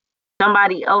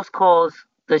 Somebody else calls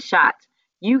the shots.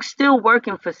 You still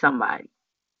working for somebody,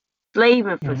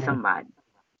 slaving for somebody.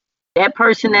 That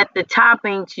person at the top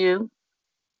ain't you.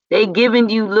 They giving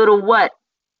you little what?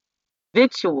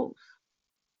 Victuals.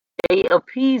 They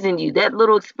appeasing you. That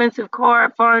little expensive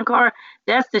car, foreign car,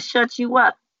 that's to shut you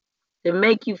up, to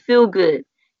make you feel good.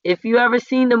 If you ever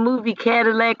seen the movie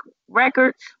Cadillac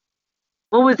Records,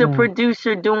 what was the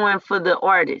producer doing for the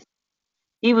artist?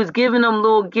 He was giving them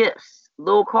little gifts,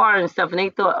 little cars and stuff, and they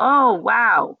thought, oh,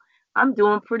 wow, I'm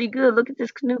doing pretty good. Look at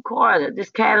this new car, this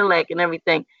Cadillac and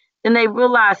everything. Then they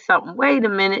realized something. Wait a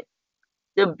minute.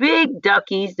 The big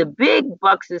duckies, the big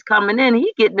bucks is coming in.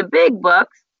 He getting the big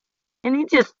bucks, and he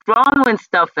just throwing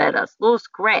stuff at us, little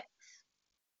scraps,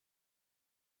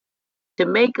 to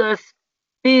make us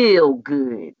feel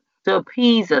good, to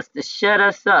appease us, to shut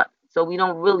us up, so we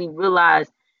don't really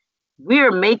realize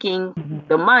we're making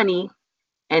the money,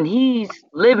 and he's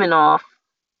living off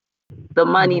the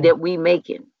money that we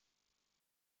making.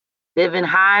 Living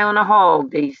high on a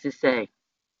hog, they used to say.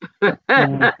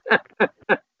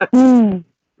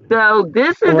 So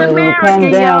this is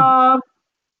America,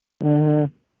 y'all.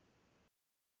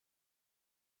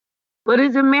 What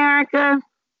is America?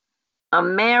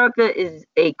 America is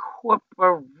a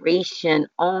corporation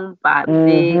owned by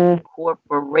big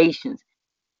corporations.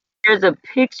 There's a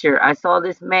picture. I saw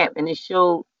this map and it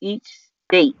showed each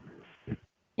state.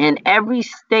 And every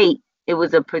state, it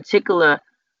was a particular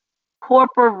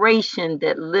corporation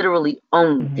that literally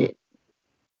owned it.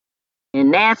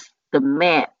 And that's the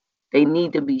map they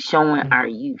need to be showing our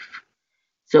youth.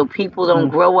 So people don't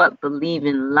grow up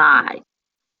believing lies.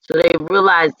 So they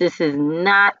realize this is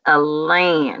not a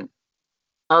land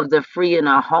of the free and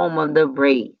a home of the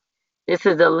brave. This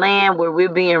is a land where we're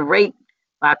being raped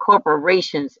by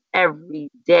corporations every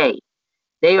day.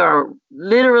 They are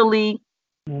literally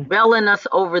belling us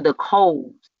over the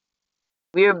coals.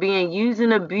 We are being used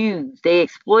and abused. They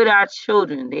exploit our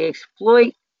children. They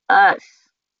exploit us.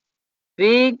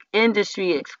 Big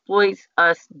industry exploits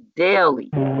us daily.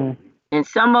 And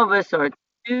some of us are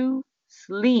too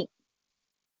sleep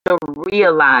to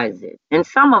realize it. And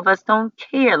some of us don't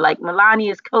care, like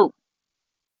Melania's coat.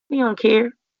 We don't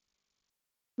care.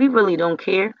 We really don't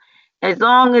care. As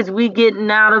long as we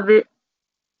getting out of it,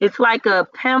 it's like a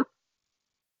pimp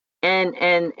and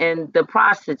the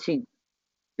prostitute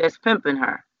that's pimping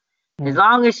her. As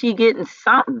long as she getting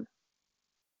something,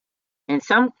 and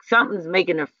something's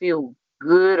making her feel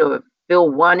good or feel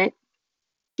wanted,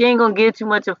 she ain't gonna give too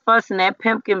much of fuss, and that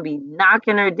pimp can be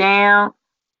knocking her down,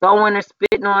 throwing her,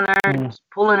 spitting on her,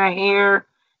 pulling her hair,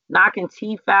 knocking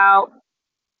teeth out,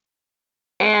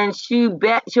 and she'll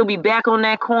be back on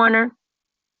that corner,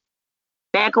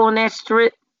 back on that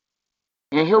strip,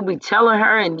 and he'll be telling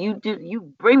her, and you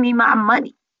bring me my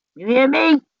money. You hear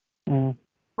me?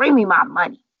 Bring me my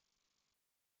money.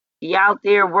 He out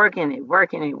there working it,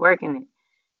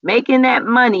 making that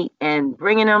money and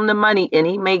bringing him the money, and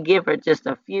he may give her just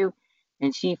a few,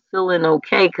 and she feeling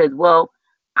okay because, well,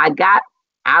 I got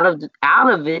out of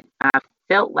it. I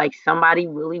felt like somebody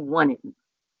really wanted me.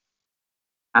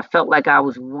 I felt like I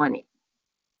was wanted.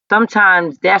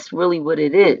 Sometimes that's really what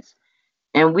it is,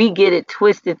 and we get it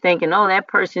twisted, thinking, oh, that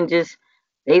person just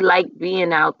they like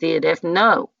being out there. That's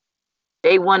no,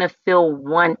 they want to feel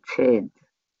wanted.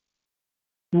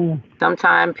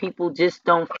 Sometimes people just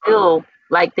don't feel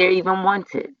like they're even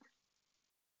wanted.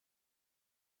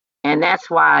 And that's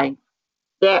why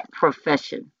that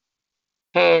profession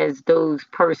has those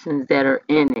persons that are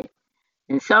in it.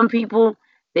 And some people,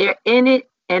 they're in it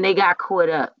and they got caught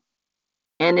up.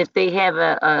 And if they have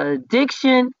a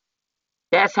addiction,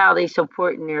 that's how they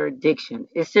supporting their addiction.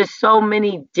 It's just so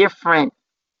many different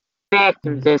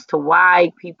factors as to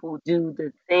why people do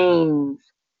the things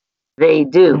they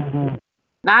do.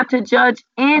 Not to judge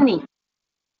any,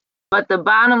 but the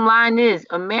bottom line is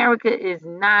America is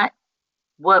not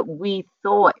what we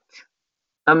thought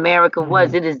America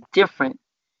was. It is different.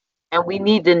 And we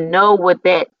need to know what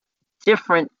that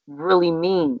different really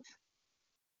means.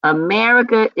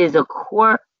 America is a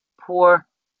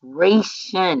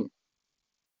corporation.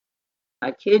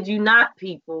 I kid you not,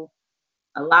 people.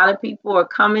 A lot of people are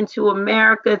coming to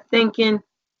America thinking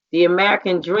the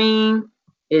American dream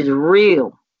is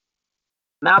real.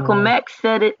 Malcolm X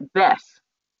said it best.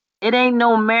 It ain't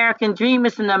no American dream,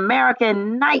 it's an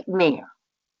American nightmare.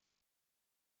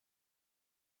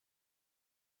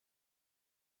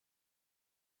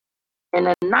 And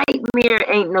a nightmare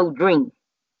ain't no dream.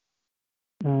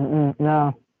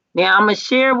 No. Now, I'm going to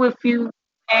share with you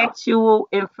actual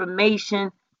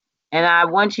information, and I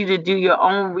want you to do your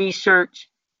own research.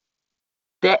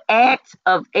 The Act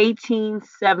of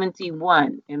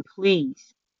 1871, and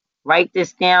please write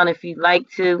this down if you'd like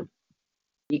to,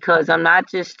 because I'm not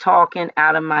just talking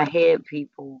out of my head,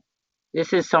 people.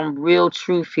 This is some real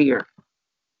truth here.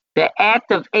 The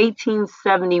Act of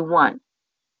 1871.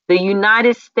 The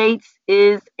United States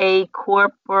is a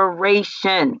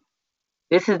corporation.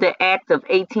 This is the Act of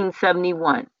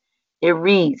 1871. It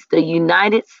reads, the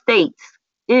United States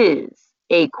is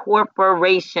a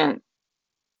corporation.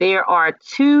 There are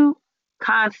two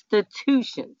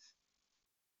constitutions.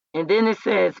 And then it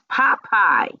says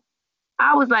Popeye.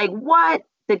 I was like, what?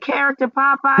 The character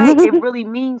Popeye? It really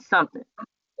means something.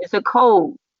 It's a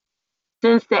code.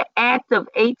 Since the Act of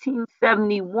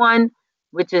 1871,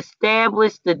 which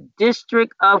established the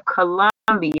District of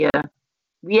Columbia,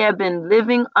 we have been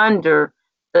living under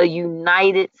the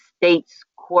United States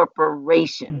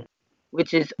Corporation,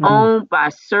 which is owned by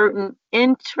certain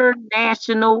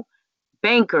international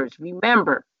bankers.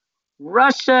 Remember,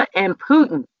 Russia and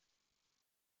Putin.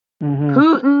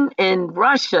 Putin in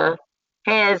Russia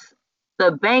has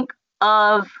the Bank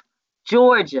of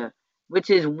Georgia, which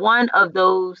is one of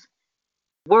those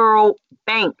world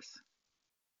banks.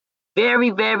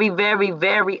 Very, very, very,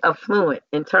 very affluent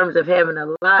in terms of having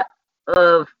a lot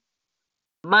of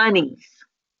monies.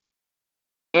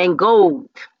 and gold,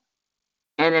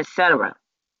 and etc.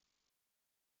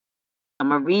 I'm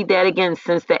going to read that again.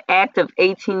 Since the Act of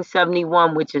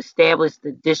 1871, which established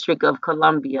the District of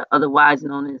Columbia, otherwise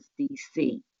known as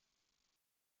D.C.,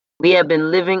 we have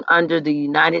been living under the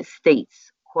United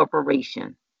States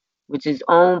Corporation, which is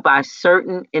owned by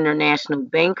certain international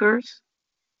bankers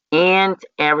and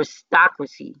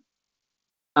aristocracy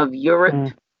of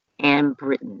Europe and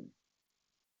Britain.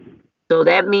 So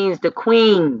that means the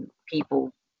Queen,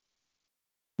 people.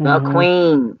 The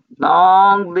Queen.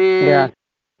 Long live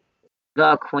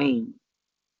the Queen,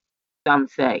 some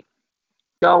say.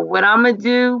 So what I'm going to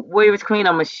do, Warriors Queen,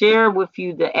 I'm going to share with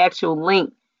you the actual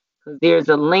link, because there's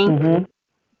a link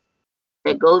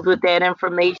that goes with that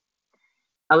information.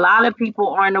 A lot of people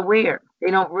aren't aware.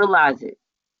 They don't realize it.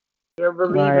 They're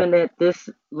believing that this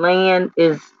land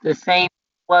is the same as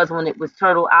it was when it was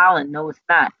Turtle Island. No, it's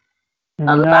not.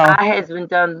 A lot has been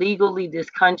done legally. This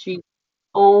country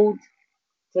sold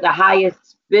to the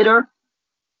highest bidder.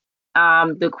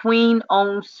 The Queen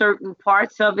owns certain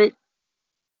parts of it.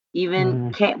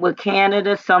 Even with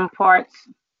Canada, some parts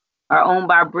are owned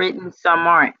by Britain, some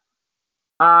aren't.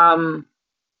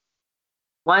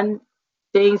 One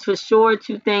thing's for sure,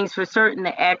 two things for certain.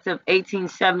 The Act of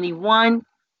 1871,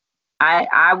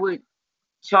 I would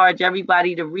charge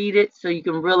everybody to read it so you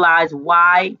can realize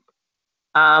why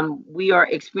we are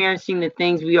experiencing the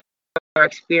things we are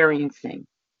experiencing.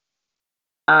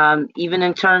 Even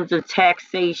in terms of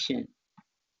taxation.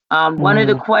 One of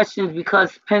the questions,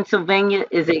 because Pennsylvania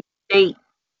is a state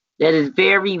that is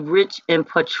very rich in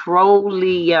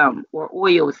petroleum or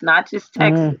oil. It's not just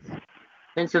Texas.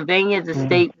 Pennsylvania is a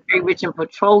state very rich in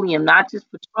petroleum, not just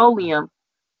petroleum.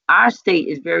 Our state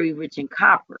is very rich in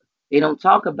copper. They don't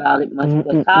talk about it much,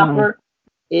 but copper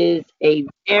is a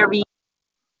very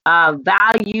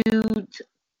valued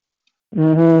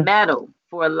metal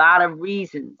for a lot of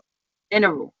reasons.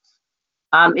 Minerals.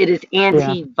 It is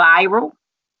antiviral,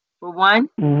 for one.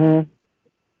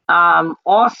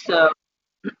 Also,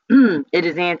 it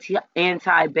is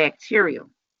antibacterial.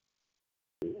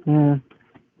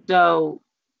 So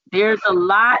there's a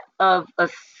lot of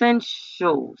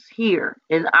essentials here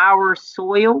in our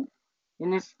soil,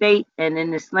 in this state, and in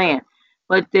this land.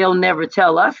 But they'll never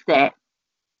tell us that.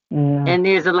 And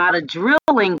there's a lot of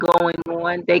drilling going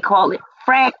on. They call it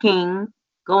fracking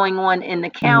going on in the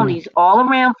counties all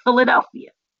around Philadelphia.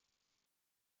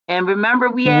 And remember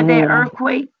we had that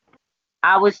earthquake?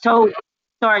 I was told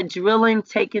start drilling,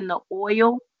 taking the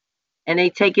oil, and they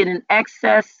take it in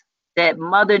excess, that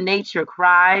Mother Nature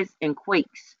cries and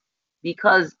quakes,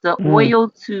 because the oil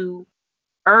to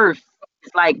earth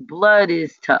is like blood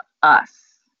is to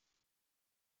us.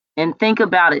 And think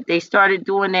about it. They started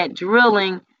doing that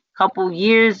drilling a couple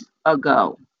years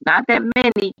ago. Not that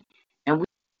many. And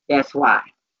that's why.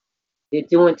 They're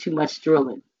doing too much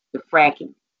drilling, the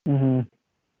fracking.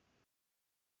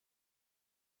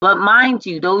 But mind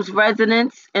you, those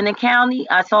residents in the county,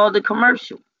 I saw the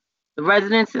commercial. The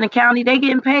residents in the county, they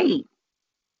getting paid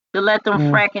to let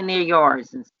them frack in their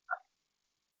yards and stuff.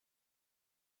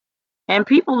 And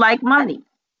people like money.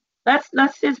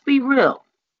 Let's just be real.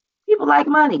 People like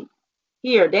money.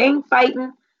 Here, they ain't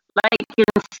fighting like in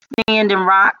Standing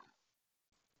Rock,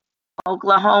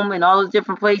 Oklahoma, and all those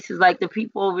different places. Like the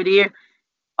people over there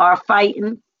are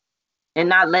fighting and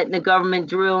not letting the government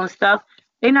drill and stuff.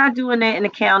 They're not doing that in the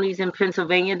counties in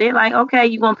Pennsylvania. They're like, okay,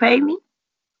 you gonna pay me?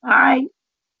 All right.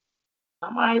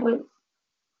 I'm all right with it.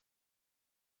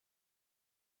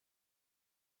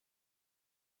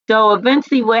 So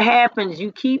eventually what happens,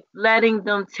 you keep letting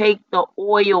them take the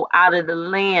oil out of the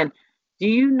land. Do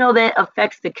you know that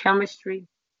affects the chemistry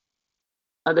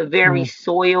of the very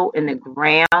soil and the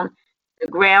ground? The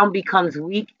ground becomes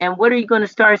weak. And what are you going to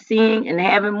start seeing and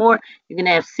having more? You're going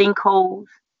to have sinkholes.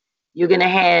 You're going to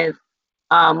have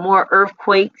more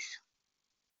earthquakes.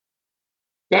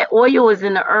 That oil is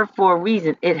in the earth for a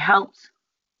reason. It helps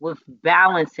with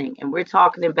balancing. And we're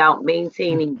talking about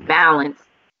maintaining balance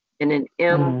in an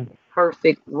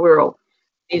imperfect world.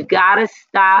 We've got to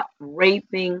stop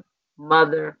raping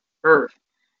Mother Earth.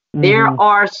 There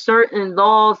are certain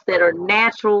laws that are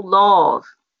natural laws.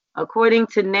 According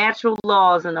to natural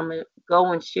laws, and I'm going to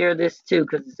go and share this too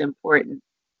because it's important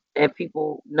that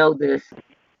people know this.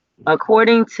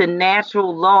 According to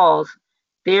natural laws,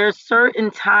 there are certain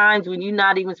times when you're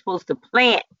not even supposed to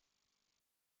plant.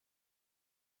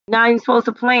 You're not even supposed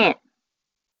to plant.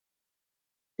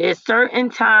 There's certain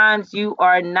times you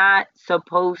are not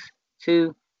supposed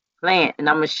to plant. And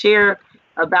I'm going to share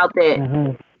about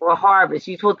that for harvest.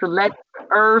 You're supposed to let the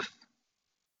earth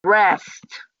rest.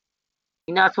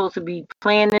 You're not supposed to be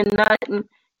planting nothing.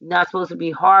 You're not supposed to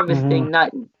be harvesting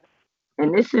nothing.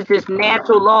 And this is just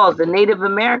natural laws. The Native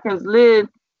Americans lived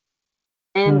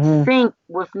in sync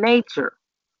with nature.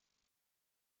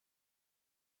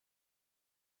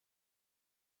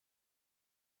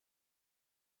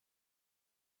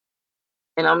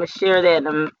 And I'm going to share that in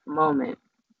a moment.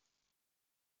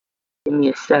 Give me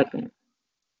a second.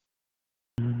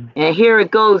 And here it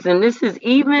goes. And this is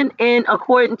even in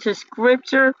according to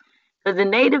scripture, because the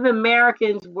Native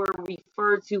Americans were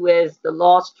referred to as the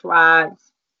lost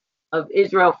tribes of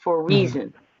Israel for a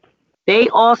reason. They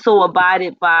also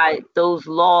abided by those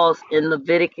laws in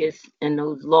Leviticus and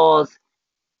those laws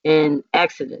in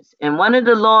Exodus. And one of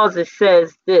the laws, it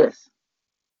says this: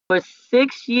 for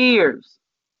 6 years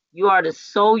you are to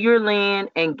sow your land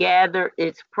and gather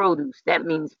its produce. That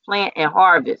means plant and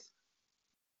harvest.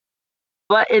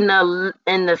 But in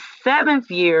the 7th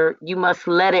year, you must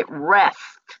let it rest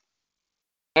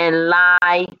and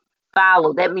lie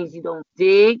fallow. That means you don't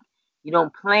dig, you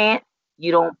don't plant,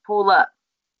 you don't pull up.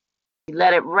 You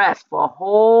let it rest for a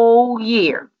whole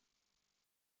year.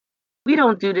 We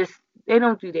don't do this. They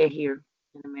don't do that here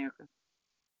in America.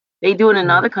 They do it in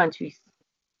other countries.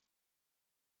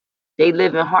 They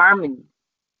live in harmony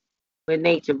with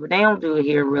nature, but they don't do it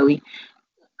here really.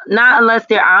 Not unless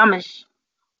they're Amish,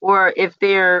 or if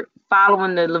they're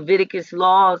following the Leviticus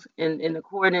laws in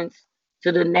accordance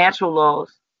to the natural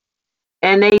laws.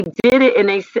 And they did it,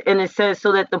 and it says,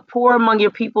 so that the poor among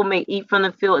your people may eat from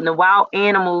the field, and the wild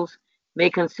animals may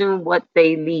consume what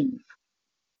they leave.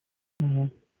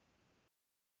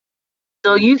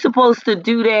 So you're supposed to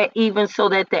do that even so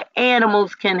that the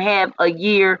animals can have a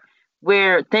year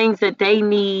where things that they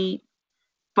need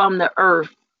from the earth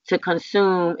to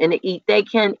consume and to eat, they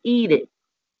can eat it.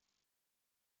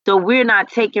 So we're not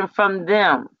taking from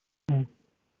them.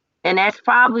 And that's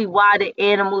probably why the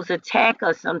animals attack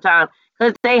us sometimes,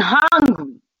 because they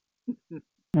hungry.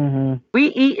 We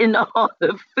eating all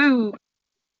the food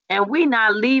and we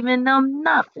not leaving them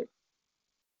nothing.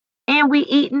 And we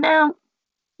eating them.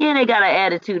 Yeah, they got an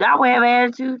attitude. I would have an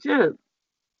attitude too.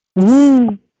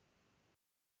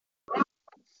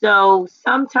 So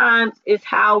sometimes it's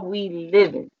how we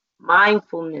live in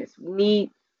mindfulness. We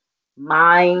need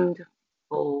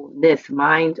mindfulness,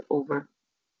 mind over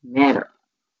matter,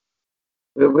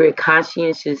 where we're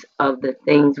conscientious of the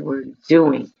things we're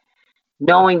doing,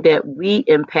 knowing that we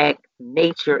impact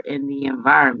nature and the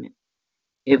environment.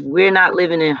 If we're not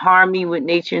living in harmony with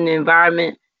nature and the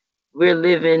environment, we're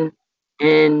living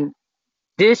in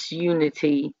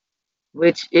disunity,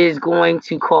 which is going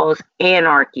to cause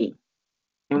anarchy.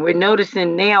 And we're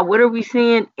noticing now, what are we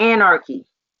seeing? Anarchy.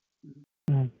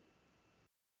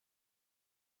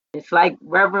 It's like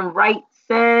Reverend Wright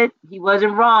said, he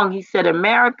wasn't wrong. He said,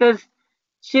 America's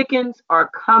chickens are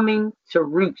coming to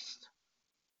roost.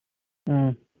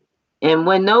 And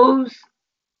when those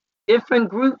different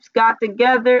groups got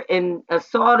together and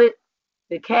assaulted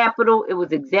the Capitol, it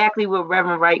was exactly what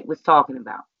Reverend Wright was talking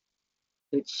about.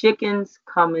 The chickens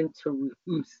coming to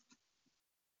roost.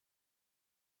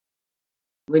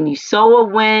 When you sow a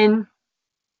wind,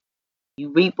 you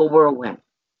reap a whirlwind.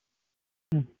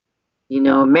 You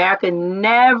know, America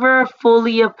never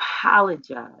fully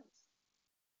apologized.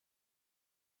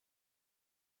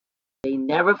 They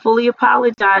never fully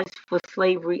apologized for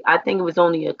slavery. I think it was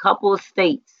only a couple of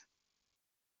states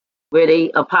where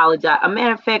they apologized. A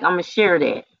matter of fact, I'm going to share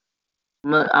that.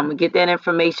 I'm going to get that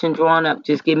information drawn up.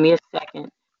 Just give me a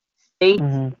second. States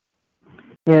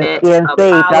that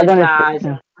apologize.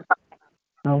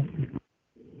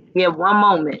 Yeah, one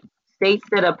moment. States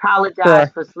that apologize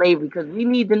for slavery, because we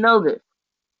need to know this.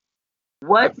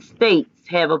 What states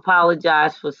have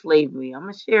apologized for slavery? I'm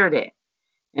going to share that.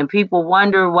 And people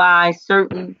wonder why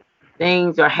certain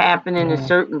things are happening in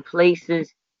certain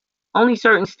places. Only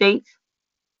certain states.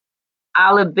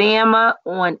 Alabama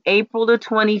on April the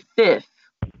 25th,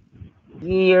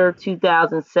 year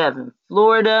 2007.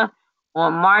 Florida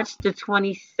on March the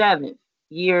 27th,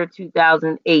 year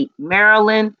 2008.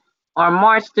 Maryland on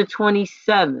March the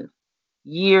 27th,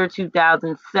 year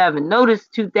 2007. Notice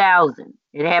 2000.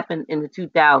 It happened in the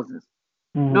 2000s.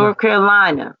 North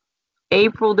Carolina,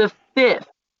 April the 5th,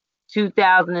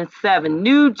 2007.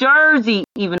 New Jersey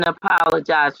even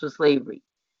apologized for slavery.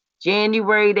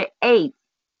 January the 8th,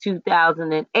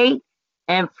 2008.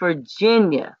 And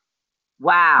Virginia.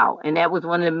 Wow. And that was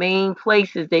one of the main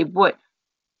places they brought.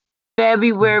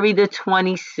 February the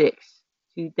 26th,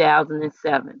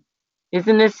 2007.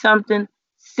 Isn't this something?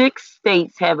 6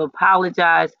 states have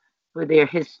apologized for their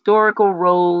historical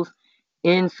roles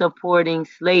in supporting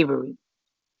slavery.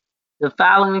 The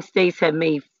following states have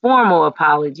made formal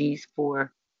apologies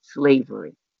for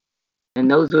slavery. And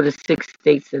those were the 6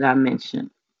 states that I mentioned.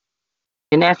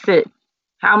 And that's it.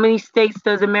 How many states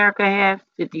does America have?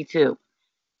 52.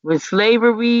 When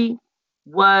slavery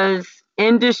was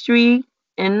industry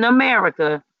in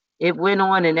America, it went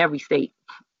on in every state.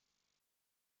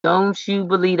 Don't you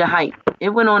believe the hype? It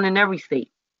went on in every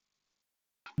state,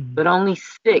 but only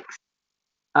 6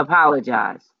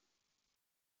 apologized.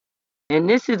 And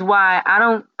this is why I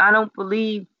don't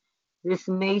believe this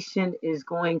nation is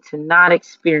going to not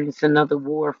experience another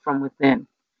war from within.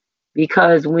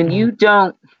 Because when you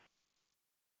don't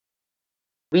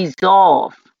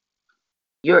resolve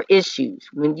your issues,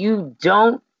 when you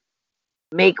don't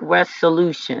make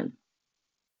resolution,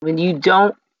 when you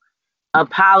don't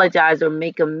apologize or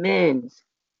make amends,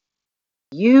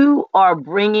 you are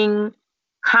bringing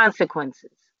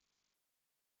consequences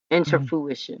into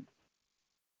fruition.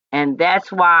 And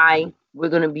that's why we're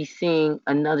going to be seeing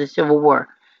another civil war.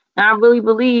 Now, I really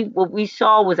believe what we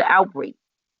saw was an outbreak.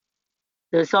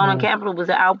 The assault on Capitol was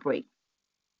an outbreak.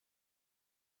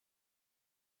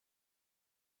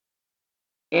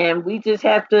 And we just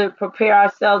have to prepare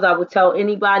ourselves. I would tell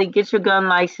anybody, get your gun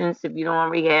license if you don't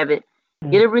already have it.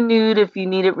 Get it renewed if you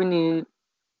need it renewed.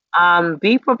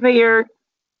 Be prepared.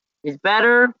 It's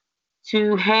better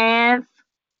to have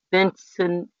than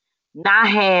to not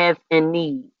have and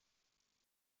need.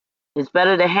 It's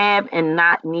better to have and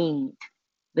not need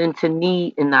than to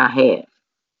need and not have.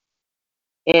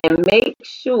 And make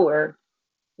sure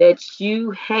that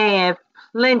you have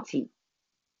plenty.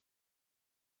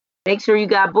 Make sure you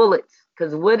got bullets.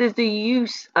 Because what is the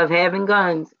use of having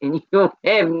guns and you don't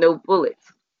have no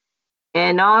bullets?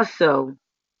 And also,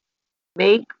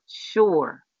 make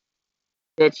sure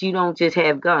that you don't just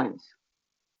have guns.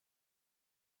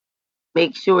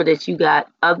 Make sure that you got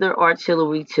other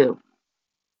artillery too.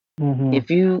 If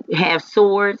you have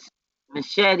swords,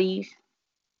 machetes,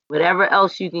 whatever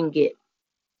else you can get,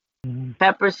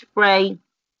 pepper spray,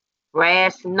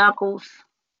 brass knuckles,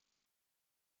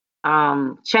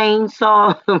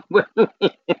 chainsaw.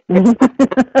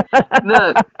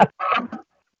 Look,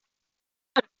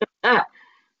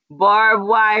 barbed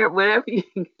wire, whatever you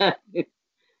got.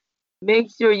 Make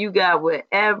sure you got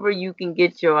whatever you can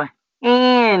get your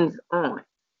hands on.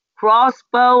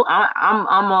 Crossbow,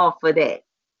 I'm all for that.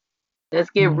 Let's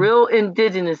get real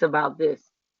indigenous about this.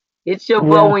 Get your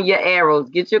bow and your arrows.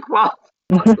 Get your crossbow.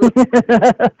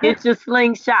 Get your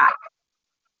slingshot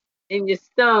and your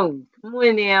stones. Come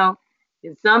on now.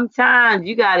 And sometimes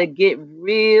you gotta get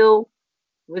real.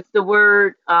 What's the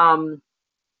word?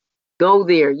 Go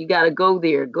there. You gotta go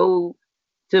there. Go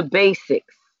to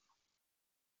basics.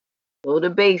 Go to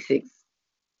basics.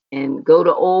 And go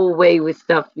the old way with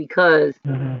stuff because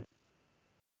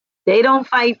they don't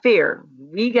fight fair.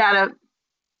 We gotta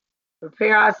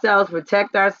prepare ourselves,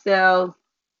 protect ourselves.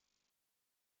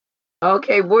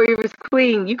 Okay, Warriors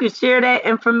Queen, you can share that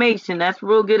information. That's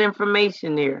real good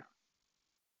information there.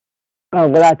 Oh,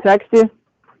 will I text you?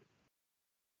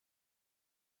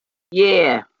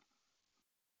 Yeah.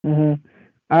 All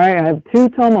right, I have 2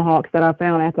 tomahawks that I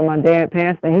found after my dad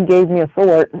passed, and he gave me a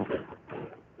sword.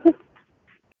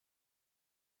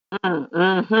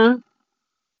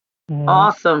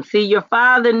 Awesome. See, your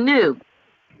father knew.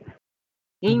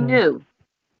 He knew.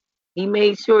 He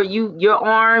made sure you're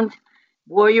armed.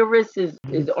 Warrioress is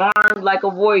armed like a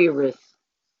warrioress.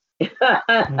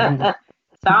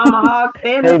 Tomahawk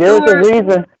and Hey, a there's a sword.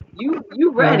 reason.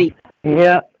 You ready?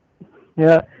 Yeah.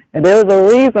 And there's a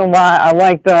reason why I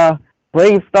liked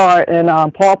Brave Star and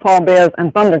Paw Paw Bears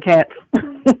and Thundercats.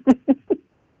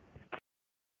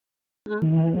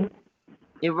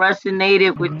 It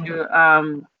resonated with your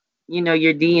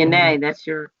your DNA. That's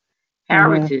your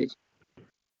heritage.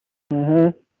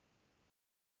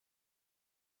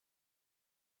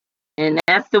 And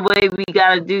that's the way we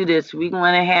got to do this. We're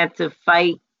going to have to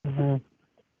fight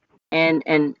and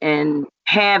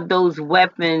have those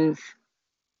weapons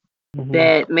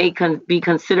that may be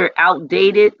considered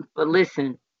outdated. But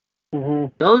listen,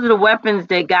 those are the weapons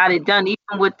that got it done.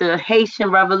 Even with the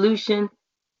Haitian Revolution,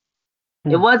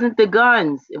 it wasn't the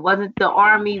guns. It wasn't the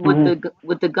army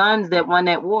with the guns that won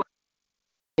that war.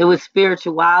 It was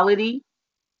spirituality,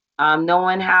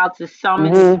 knowing how to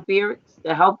summon the spirits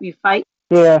to help you fight.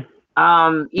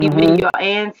 Even your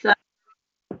ancestors,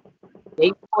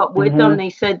 they fought with them. They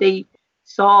said they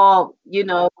saw,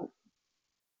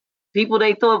 people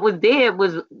they thought was dead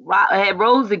had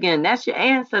rose again. That's your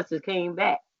ancestors came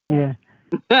back. Yeah.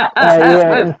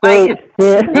 Fighting.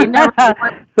 They never fought,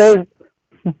 So,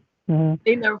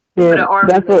 they never fought the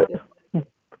army.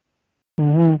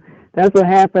 That's what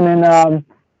happened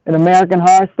in American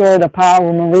Horror Story, The Power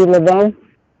of Marie Laveau,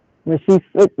 when she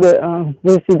took what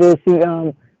she did, she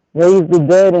raised the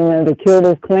dead and to kill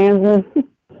those Klansmen.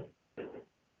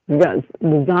 You got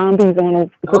the zombies on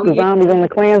the, put Oh the yeah. zombies on the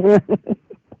Klansmen.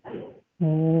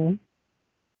 Mm-hmm.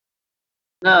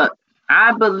 Look,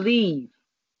 I believe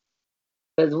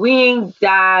because we ain't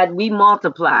died, we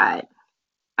multiplied.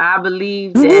 I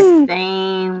believe that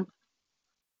same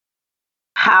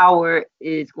power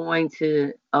is going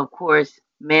to, of course,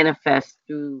 manifest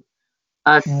through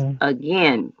us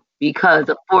again because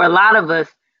for a lot of us,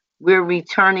 we're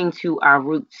returning to our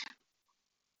roots.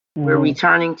 We're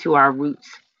returning to our roots,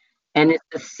 and it's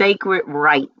a sacred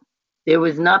right. There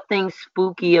was nothing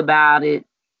spooky about it.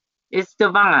 It's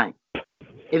divine.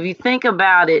 If you think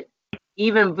about it,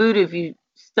 even voodoo, if you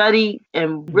study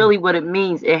and really what it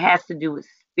means, it has to do with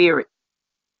spirit.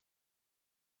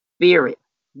 Spirit.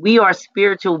 We are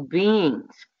spiritual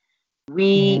beings.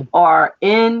 We are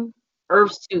in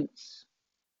earth suits.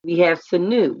 We have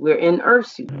Sanu. We're in earth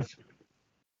suits.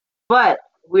 But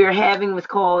we're having what's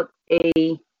called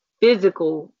a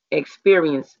physical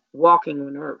experience walking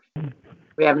on earth.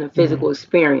 We're having a physical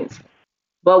experience.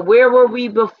 But where were we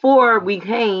before we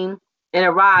came and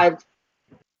arrived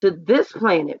to this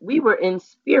planet? We were in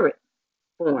spirit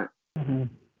form.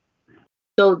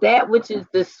 So that which is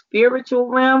the spiritual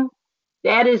realm,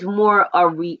 that is more a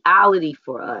reality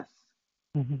for us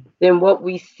than what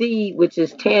we see, which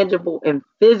is tangible and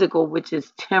physical, which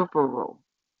is temporal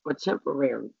or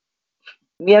temporary.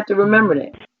 We have to remember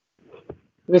that.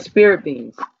 We're spirit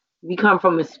beings. We come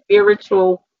from a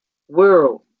spiritual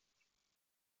world.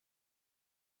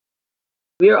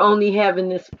 We're only having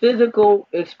this physical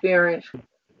experience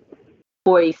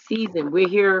for a season. We're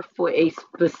here for a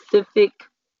specific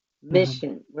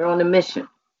mission. We're on a mission.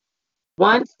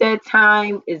 Once that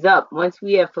time is up, once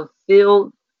we have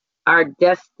fulfilled our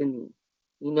destiny,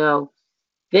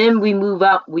 then we move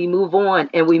up, we move on,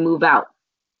 and we move out.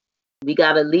 We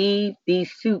got to leave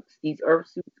these suits, these earth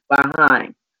suits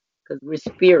behind because we're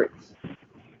spirits.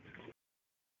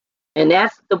 And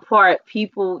that's the part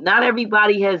people, not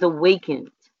everybody has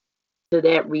awakened to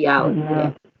that reality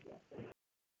yet.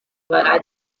 But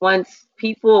once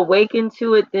people awaken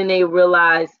to it, then they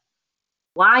realize,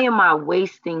 why am I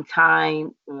wasting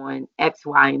time on X,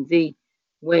 Y, and Z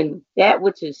when that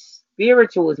which is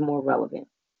spiritual is more relevant?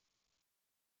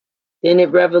 Then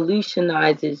it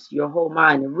revolutionizes your whole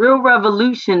mind. The real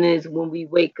revolution is when we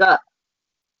wake up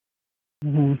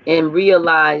and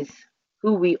realize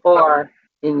who we are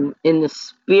in the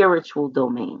spiritual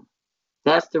domain.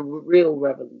 That's the real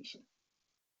revolution.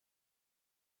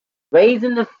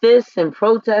 Raising the fists and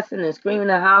protesting and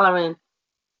screaming and hollering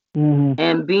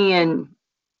and being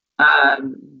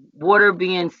water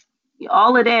being,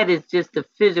 all of that is just the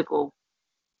physical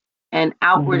and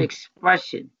outward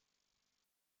expression.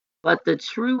 But the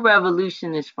true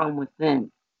revolution is from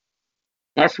within.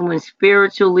 That's when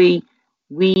spiritually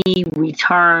we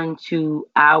return to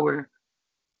our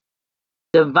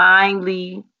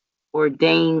divinely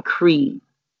ordained creed.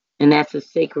 And that's a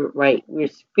sacred right. We're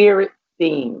spirit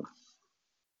beings.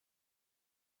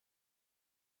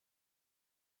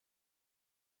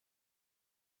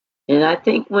 And I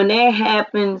think when that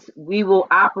happens, we will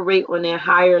operate on that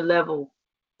higher level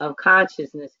of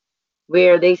consciousness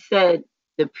where they said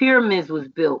the pyramids was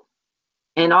built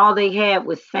and all they had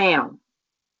was sound,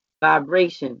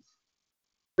 vibrations,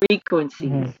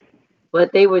 frequencies.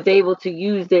 But they was able to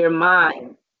use their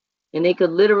mind and they could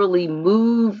literally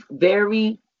move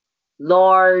very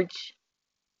large,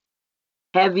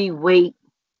 heavyweight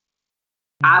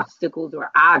obstacles or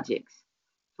objects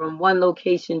from one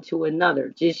location to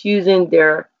another, just using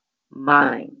their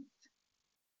mind.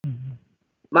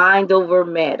 Mind over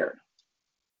matter.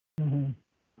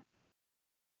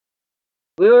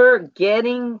 We're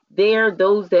getting there,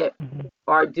 those that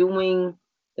are doing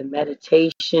the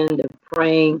meditation, the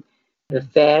praying, the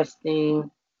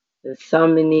fasting, the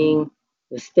summoning,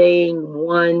 the staying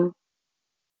one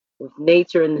with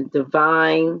nature and the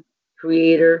divine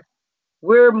creator.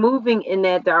 We're moving in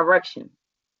that direction.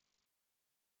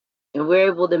 And we're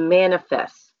able to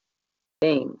manifest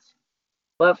things.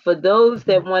 But for those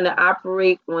that want to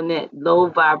operate on that low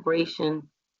vibration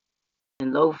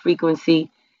and low frequency,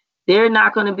 they're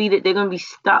not going to be that. They're going to be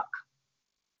stuck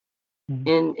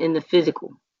in the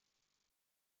physical,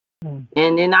 and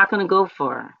they're not going to go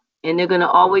far. And they're going to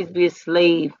always be a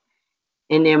slave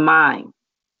in their mind,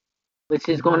 which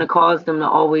is going to cause them to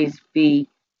always be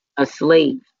a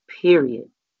slave. Period.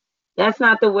 That's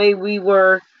not the way we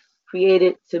were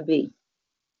created to be.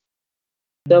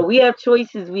 So we have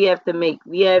choices we have to make.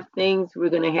 We have things we're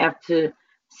going to have to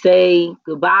say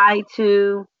goodbye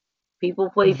to, people,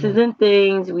 places, and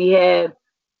things. We have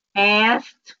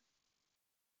past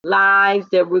lives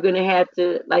that we're going to have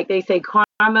to, like they say,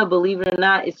 karma, believe it or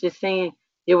not, it's just saying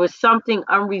there was something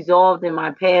unresolved in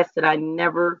my past that I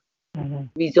never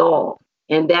resolved.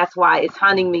 And that's why it's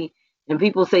hunting me. And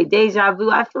people say deja vu.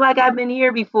 I feel like I've been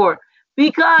here before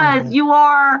because you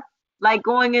are like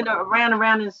going in around and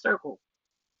around in a circle.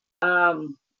 I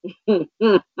was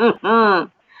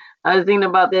thinking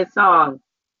about that song.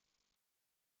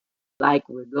 Like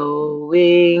we're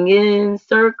going in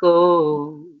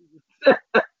circles,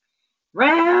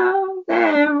 round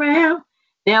and round.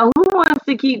 Now, who wants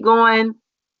to keep going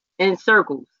in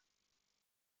circles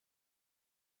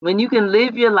when you can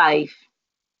live your life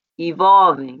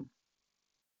evolving,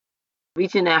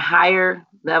 reaching a higher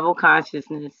level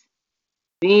consciousness,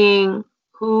 being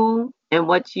who and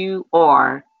what you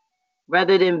are,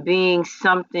 rather than being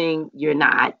something you're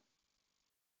not,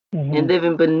 and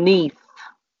living beneath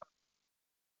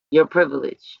your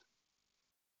privilege?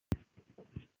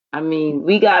 I mean,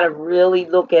 we got to really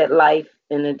look at life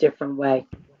in a different way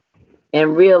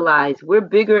and realize we're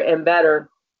bigger and better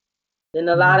than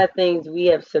a lot of things we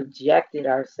have subjected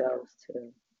ourselves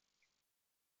to.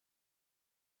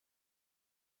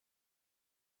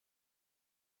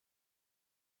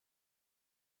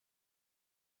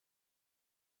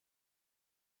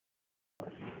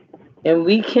 And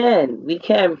we can,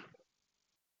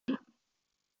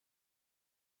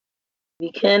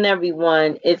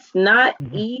 everyone. It's not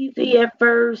easy at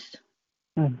first.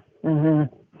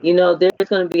 You know, there's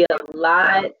going to be a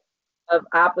lot of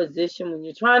opposition when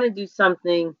you're trying to do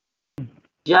something.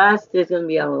 Just there's going to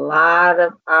be a lot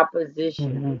of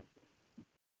opposition,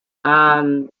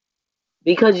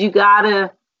 because you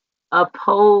gotta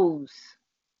oppose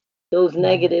those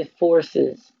negative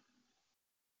forces.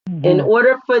 In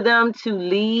order for them to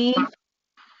leave,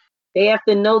 they have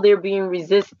to know they're being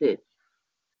resisted.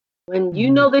 When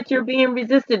you know that you're being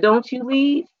resisted, don't you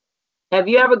leave? Have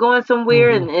you ever gone somewhere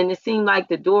and it seemed like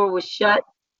the door was shut,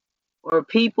 or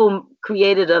people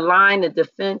created a line of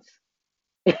defense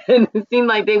and it seemed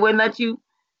like they wouldn't let you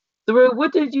through?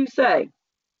 What did you say?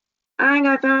 I ain't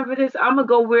got time for this. I'm going to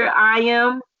go where I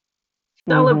am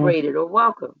celebrated or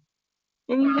welcome.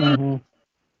 And you leave.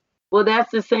 Well,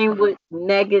 that's the same with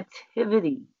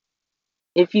negativity.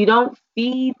 If you don't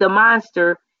feed the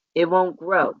monster, it won't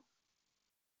grow.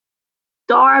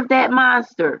 Starve that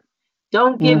monster.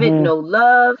 Don't give it no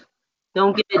love.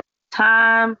 Don't give it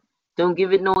time. Don't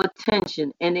give it no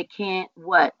attention. And it can't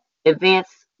what? Advance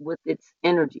with its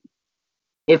energy.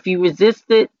 If you resist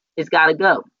it, it's got to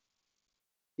go.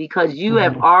 Because you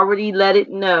have already let it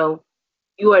know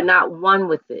you are not one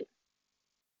with it.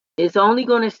 It's only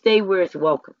going to stay where it's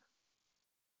welcome.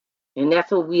 And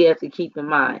that's what we have to keep in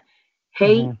mind.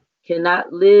 Hate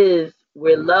cannot live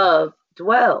where love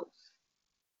dwells.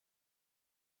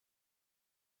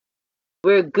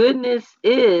 Where goodness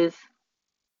is,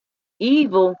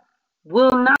 evil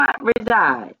will not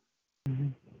reside.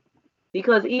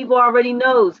 Because evil already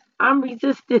knows I'm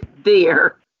resisted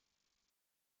there.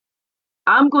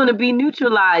 I'm going to be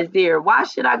neutralized there. Why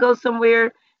should I go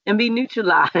somewhere and be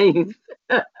neutralized?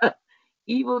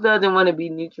 Evil doesn't want to be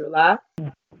neutralized.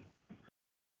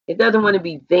 It doesn't want to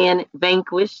be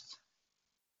vanquished.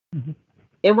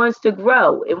 It wants to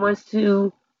grow. It wants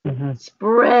to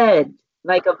spread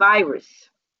like a virus.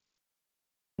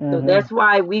 So that's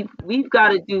why we've got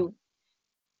to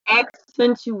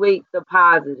accentuate the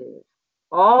positive.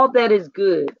 All that is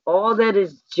good, all that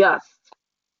is just.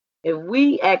 If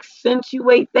we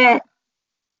accentuate that,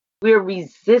 we're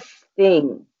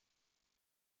resisting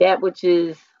that which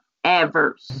is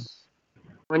adverse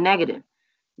or negative.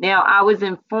 Now, I was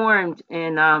informed,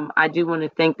 and I do want to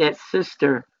thank that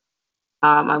sister.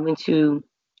 I went to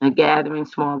a gathering,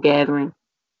 small gathering,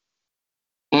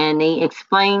 and they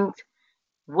explained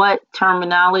what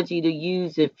terminology to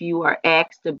use if you are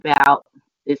asked about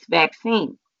this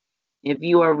vaccine. If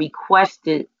you are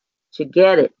requested to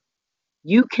get it,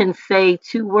 you can say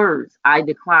 2 words: I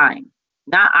decline.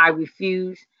 Not I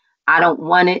refuse, I don't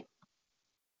want it.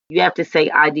 You have to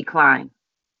say I decline.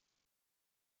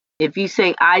 If you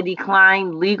say I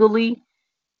decline legally,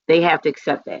 they have to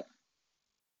accept that.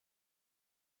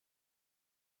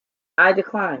 I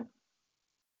decline.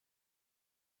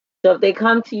 So if they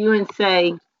come to you and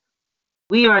say,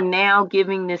 we are now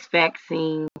giving this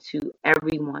vaccine to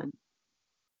everyone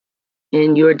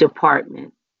in your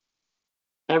department,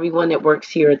 everyone that works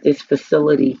here at this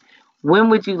facility, when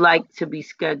would you like to be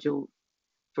scheduled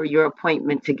for your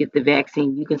appointment to get the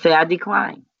vaccine? You can say, I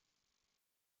decline.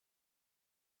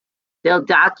 They'll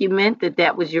document that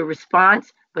that was your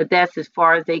response, but that's as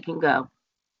far as they can go.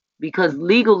 Because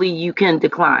legally, you can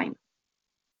decline.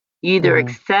 You either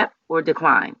accept or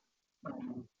decline.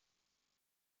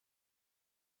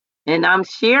 And I'm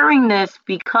sharing this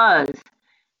because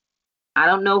I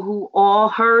don't know who all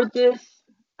heard this.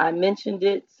 I mentioned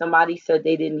it. Somebody said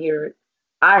they didn't hear it.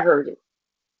 I heard it.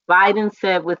 Biden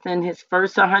said within his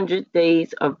first 100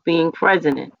 days of being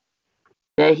president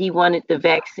that he wanted the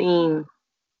vaccine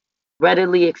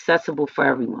readily accessible for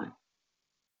everyone.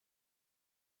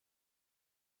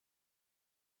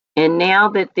 And now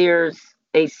that there's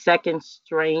a second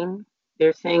strain,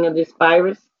 they're saying, of this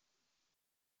virus,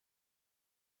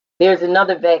 there's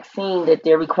another vaccine that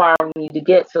they're requiring you to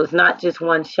get. So it's not just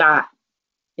one shot,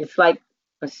 it's like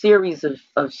a series of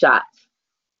shots.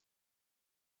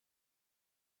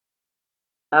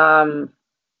 I'm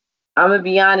going to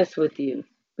be honest with you.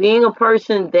 Being a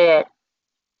person that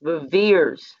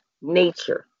reveres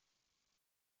nature,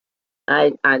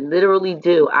 I literally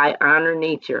do. I honor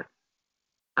nature.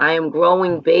 I am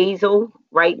growing basil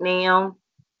right now,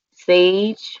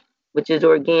 sage, which is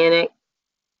organic,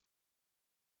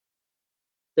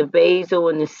 the basil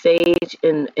and the sage,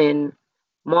 and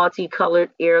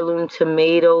multicolored heirloom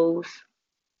tomatoes,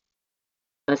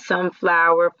 a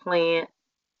sunflower plant.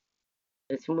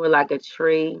 It's more like a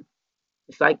tree.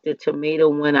 It's like the tomato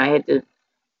one. I had to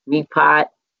repot,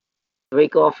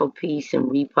 break off a piece and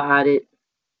repot it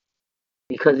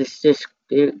because it's just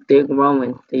they're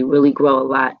growing. They really grow a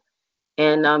lot.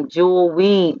 And jewel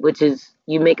weed, which is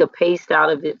you make a paste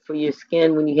out of it for your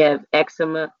skin when you have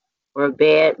eczema or a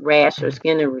bad rash or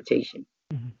skin irritation.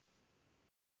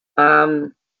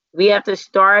 We have to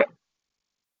start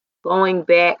going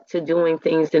back to doing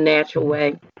things the natural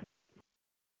way.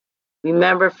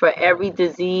 Remember, for every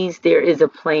disease, there is a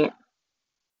plant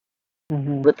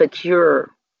with a cure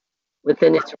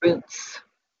within its roots.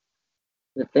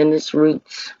 Within its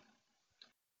roots.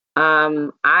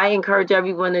 I encourage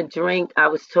everyone to drink. I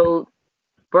was told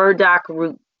burdock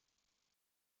root.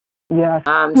 Yes.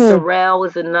 Sorrel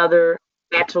is another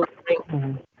natural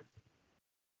drink.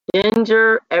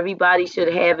 Ginger, everybody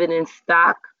should have it in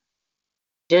stock.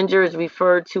 Ginger is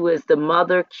referred to as the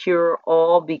mother cure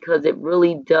all because it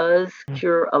really does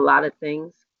cure a lot of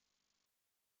things.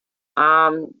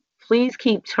 Please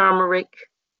keep turmeric.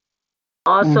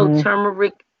 Also,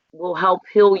 turmeric will help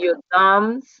heal your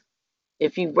gums.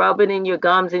 If you rub it in your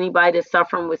gums, anybody that's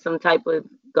suffering with some type of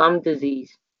gum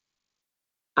disease,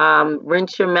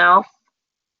 rinse your mouth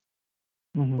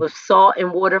with salt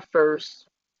and water first.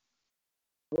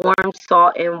 Warm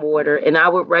salt and water, and I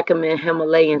would recommend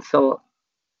Himalayan salt.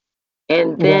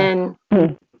 And then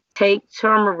take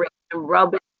turmeric and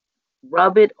rub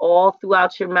it all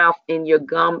throughout your mouth in your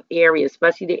gum area,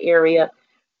 especially the area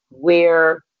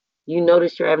where you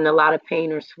notice you're having a lot of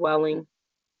pain or swelling.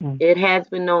 It has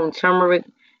been known turmeric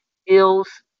heals.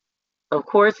 Of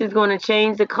course, it's going to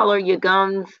change the color of your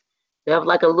gums. They have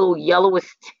like a little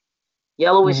yellowish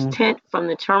tint from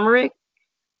the turmeric,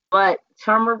 but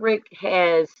turmeric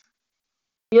has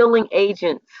healing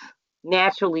agents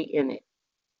naturally in it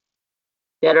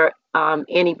that are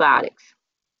antibiotics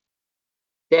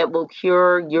that will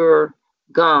cure your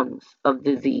gums of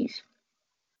disease.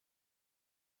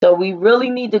 So we really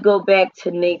need to go back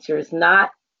to nature. It's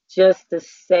not just the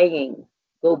saying,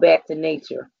 go back to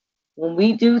nature. When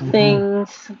we do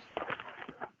things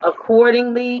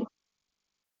accordingly,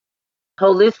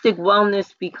 holistic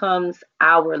wellness becomes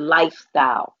our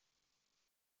lifestyle.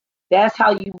 That's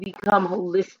how you become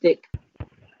holistic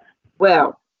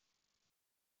well.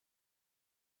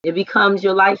 It becomes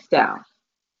your lifestyle.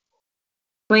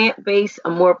 A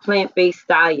more plant-based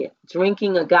diet,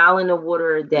 drinking a gallon of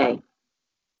water a day.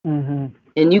 And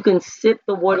you can sip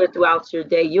the water throughout your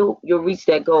day. You'll reach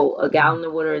that goal, a gallon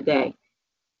of water a day.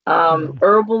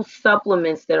 Herbal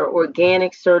supplements that are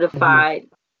organic certified.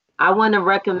 I want to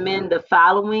recommend the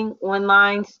following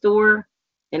online store,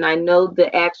 and I know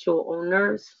the actual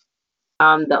owners.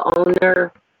 The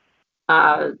owner,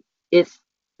 it's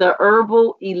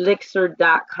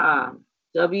theherbalelixir.com,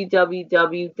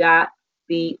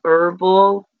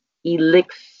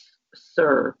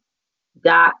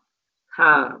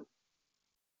 www.theherbalelixir.com.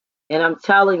 And I'm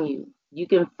telling you, you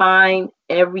can find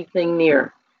everything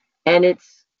there. And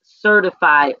it's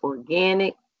certified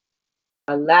organic,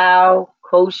 halal,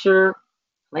 kosher,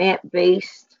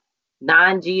 plant-based,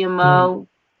 non-GMO.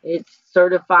 It's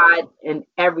certified in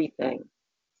everything.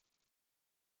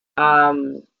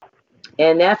 And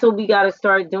that's what we got to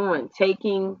start doing,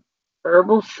 taking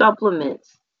herbal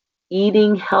supplements,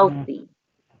 eating healthy,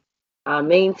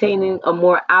 maintaining a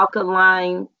more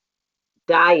alkaline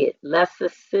diet, less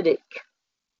acidic.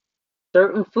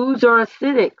 Certain foods are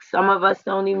acidic. Some of us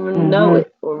don't even know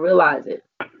it or realize it.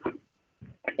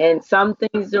 And some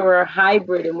things are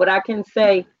hybrid. And what I can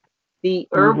say, the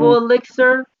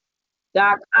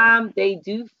herbalelixir.com, they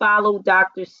do follow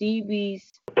Dr.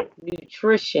 Sebi's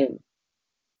nutrition.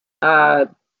 uh,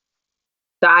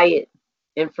 diet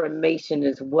information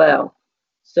as well.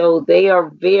 So they are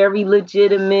very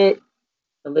legitimate,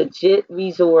 a legit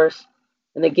resource.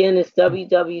 And again, it's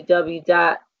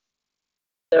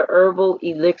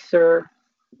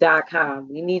www.theherbal-elixir.com.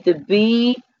 We need to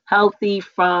be healthy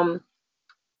from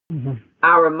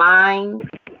our mind,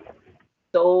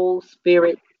 soul,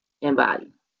 spirit, and body.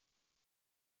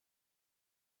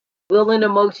 Will and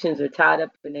emotions are tied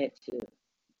up in that too.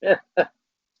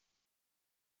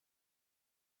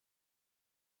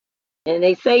 And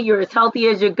they say you're as healthy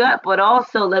as your gut, but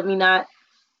also let me not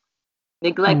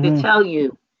neglect to tell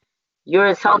you, you're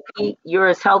as healthy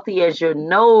as your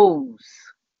nose.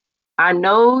 Our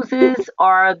noses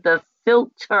are the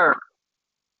filter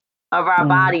of our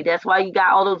body. That's why you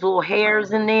got all those little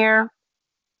hairs in there.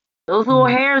 Those little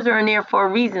hairs are in there for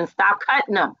a reason. Stop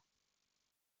cutting them.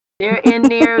 They're in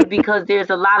there because there's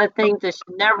a lot of things that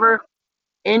should never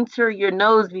enter your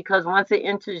nose, because once it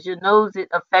enters your nose, it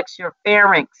affects your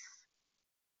pharynx.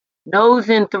 Nose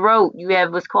and throat, you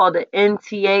have what's called the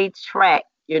NTA tract.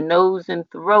 Your nose and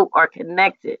throat are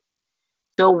connected.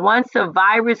 So once a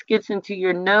virus gets into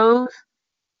your nose,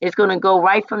 it's going to go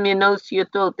right from your nose to your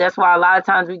throat. That's why a lot of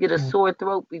times we get a sore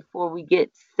throat before we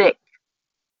get sick.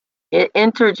 It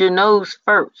entered your nose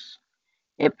first.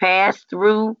 It passed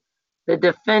through the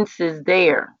defenses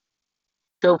there.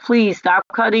 So please stop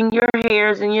cutting your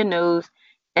hairs in your nose,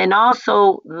 and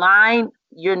also line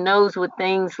your nose with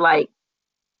things like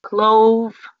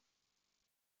clove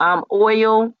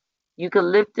oil,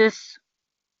 eucalyptus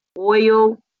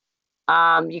oil.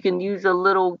 You can use a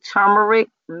little turmeric,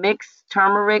 mix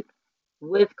turmeric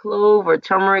with clove or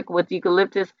turmeric with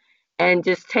eucalyptus, and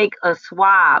just take a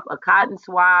swab, a cotton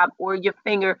swab, or your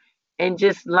finger, and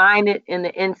just line it in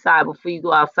the inside before you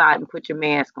go outside and put your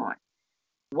mask on.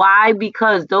 Why?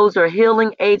 Because those are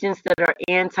healing agents that are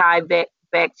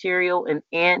antibacterial and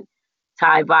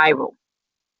antiviral,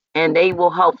 and they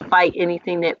will help fight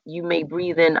anything that you may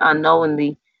breathe in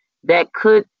unknowingly that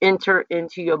could enter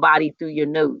into your body through your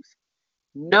nose.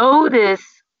 Notice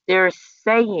they're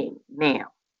saying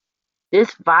now,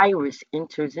 this virus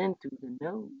enters in through the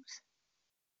nose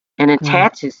and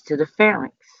attaches to the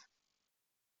pharynx.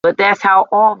 But that's how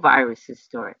all viruses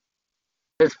start.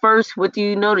 Because first, what do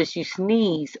you notice? You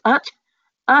sneeze,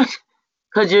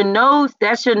 because your nose,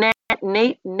 that's your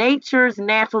nature's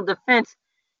natural defense.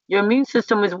 Your immune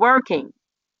system is working.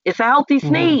 It's a healthy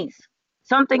sneeze.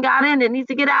 Something got in it, needs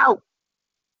to get out.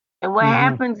 And what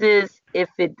happens is, if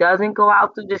it doesn't go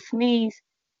out through the sneeze,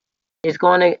 it's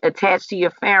going to attach to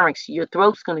your pharynx. Your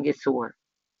throat's going to get sore.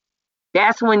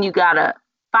 That's when you got to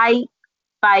fight,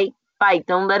 fight, fight.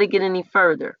 Don't let it get any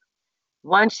further.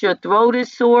 Once your throat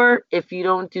is sore, if you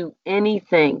don't do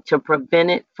anything to prevent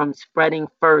it from spreading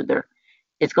further,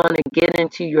 it's going to get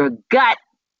into your gut.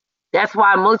 That's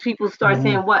why most people start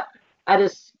saying, what? At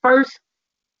first,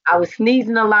 I was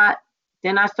sneezing a lot.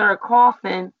 Then I started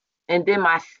coughing. And then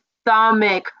my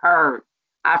stomach hurt.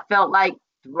 I felt like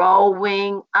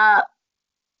throwing up.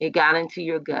 It got into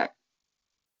your gut.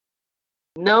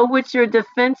 Know what your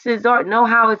defenses are. Know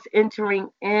how it's entering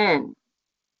in.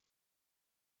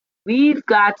 We've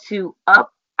got to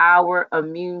up our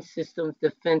immune system's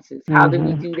defenses. How do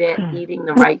we do that? Eating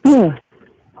the right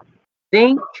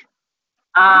zinc.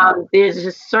 There's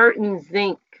a certain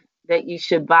zinc that you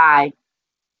should buy,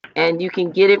 and you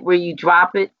can get it where you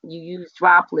drop it. You use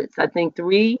droplets. I think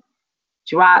 3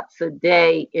 drops a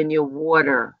day in your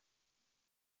water.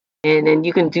 And then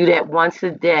you can do that once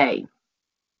a day.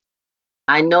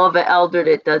 I know of an elder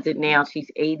that does it now. She's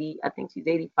 80. I think she's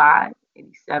 85,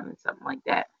 87, something like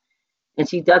that. And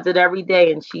she does it every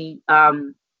day. And she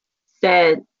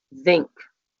said zinc.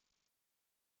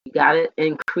 You got to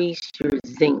increase your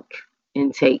zinc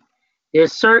intake.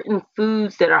 There's certain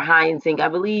foods that are high in zinc. I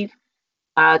believe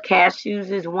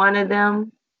cashews is one of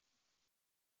them.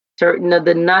 Certain of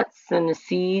the nuts and the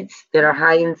seeds that are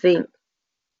high in zinc.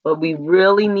 But we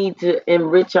really need to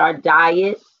enrich our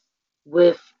diet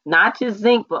with not just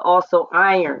zinc, but also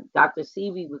iron. Dr.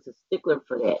 Seavey was a stickler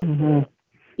for that.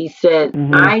 He said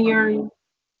iron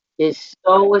is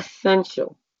so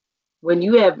essential. When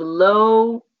you have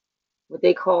low, what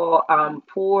they call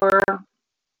poor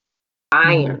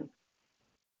iron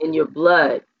in your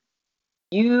blood,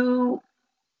 you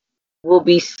will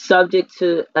be subject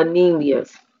to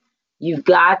anemias. You've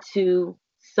got to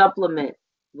supplement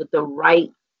with the right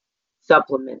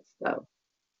supplements, though.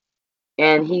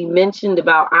 And he mentioned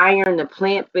about iron, the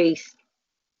plant-based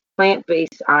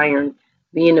iron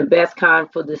being the best kind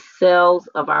for the cells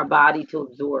of our body to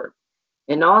absorb.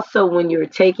 And also, when you're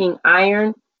taking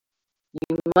iron,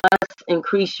 you must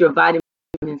increase your vitamin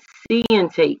C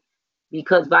intake,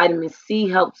 because vitamin C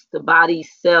helps the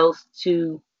body's cells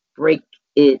to break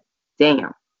it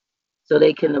down so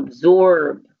they can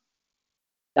absorb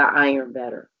the iron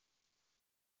better.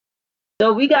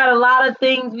 So we got a lot of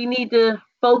things we need to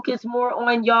focus more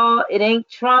on, y'all. It ain't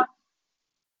Trump.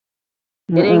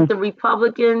 It ain't the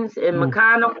Republicans and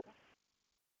McConnell.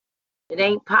 It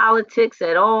ain't politics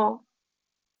at all.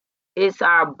 It's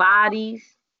our bodies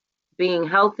being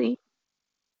healthy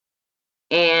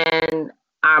and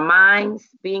our minds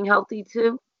being healthy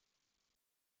too,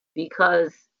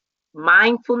 because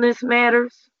mindfulness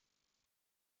matters.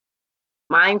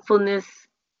 Mindfulness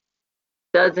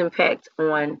does impact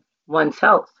on one's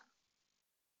health,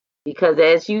 because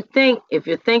as you think, if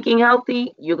you're thinking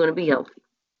healthy, you're going to be healthy.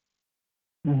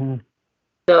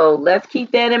 So let's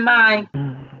keep that in mind.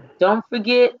 Don't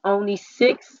forget, only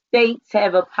 6 states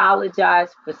have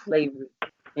apologized for slavery.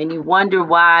 And you wonder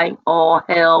why all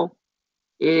hell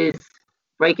is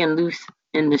breaking loose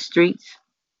in the streets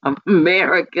of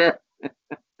America.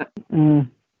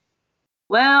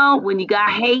 Well, when you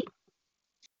got hate,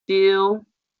 still,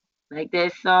 like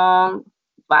that song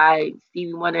by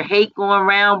Stevie Wonder, hate going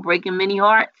around, breaking many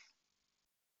hearts.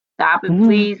 Stop it,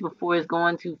 please, before it's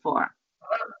going too far.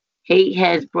 Hate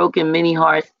has broken many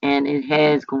hearts, and it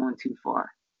has gone too far.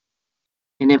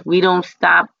 And if we don't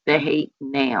stop the hate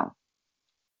now,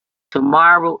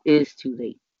 tomorrow is too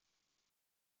late.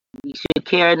 We should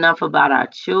care enough about our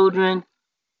children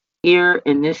here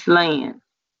in this land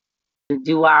to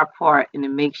do our part and to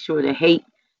make sure the hate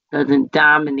doesn't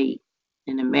dominate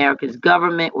in America's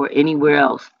government or anywhere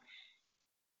else.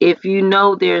 If you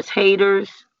know there's haters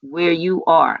where you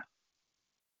are,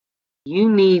 you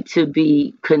need to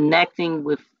be connecting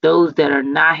with those that are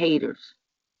not haters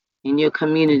in your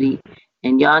community,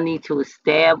 and y'all need to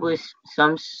establish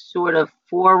some sort of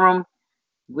forum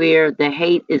where the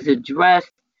hate is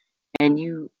addressed, and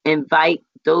you invite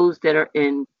those that are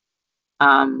in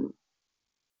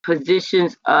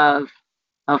positions of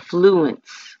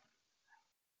affluence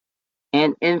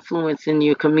and influence in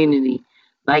your community,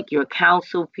 like your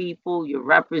council people, your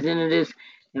representatives.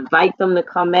 Invite them to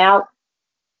come out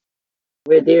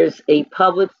where there's a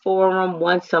public forum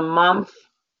once a month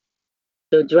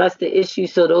to address the issue,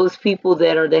 so those people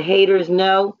that are the haters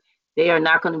know they are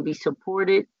not going to be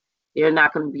supported, they're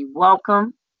not going to be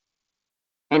welcome,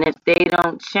 and if they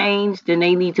don't change, then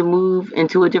they need to move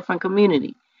into a different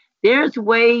community. There's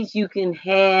ways you can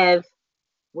have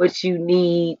what you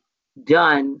need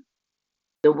done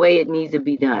the way it needs to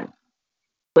be done,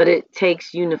 but it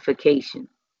takes unification.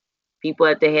 People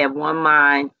have to have one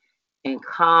mind and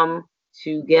come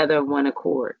together one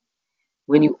accord.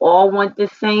 When you all want the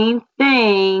same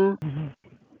thing,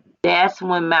 that's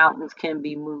when mountains can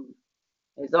be moved.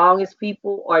 As long as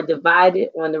people are divided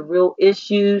on the real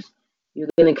issues, you're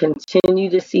going to continue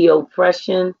to see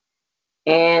oppression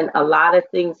and a lot of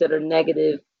things that are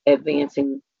negative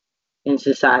advancing in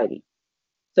society.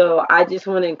 So I just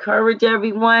want to encourage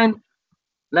everyone.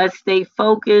 Let's stay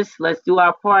focused. Let's do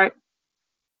our part.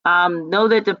 Know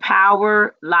that the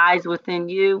power lies within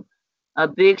you. A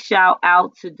big shout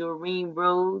out to Doreen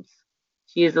Rhodes.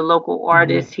 She is a local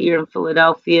artist here in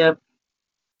Philadelphia.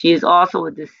 She is also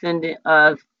a descendant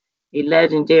of a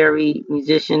legendary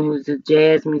musician who's a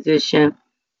jazz musician.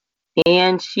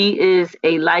 And she is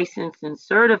a licensed and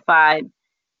certified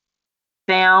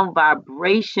sound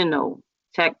vibrational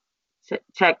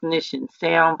technician.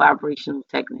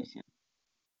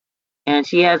 And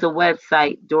she has a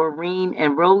website, Doreen,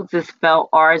 and Rhodes is spelled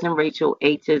R as in Rachel,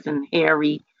 H as in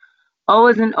Harry, O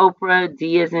as in Oprah,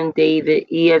 D as in David,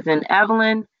 E as in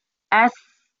Evelyn, S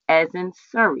as in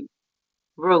Surrey,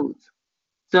 Rhodes.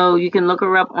 So you can look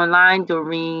her up online,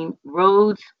 Doreen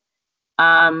Rhodes.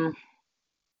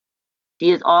 She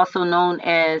is also known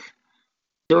as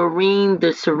Doreen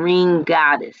the Serene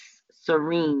Goddess.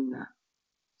 Serene.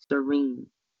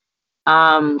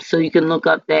 So you can look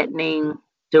up that name,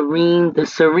 Doreen the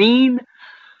Serene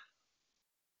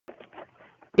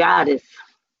Goddess,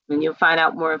 and you'll find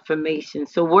out more information.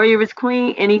 So Warrior is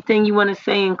Queen, anything you want to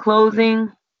say in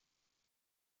closing?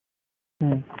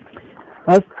 Not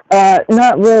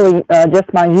really,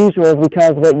 just my usual,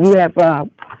 because what you have,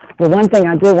 the one thing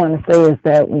I did want to say is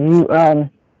that you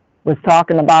was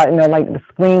talking about, like the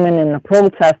screaming and the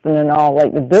protesting and all,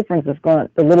 like the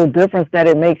little difference that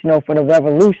it makes, for the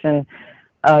revolution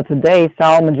today.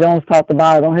 Solomon Jones talked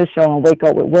about it on his show on Wake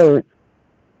Up with Words.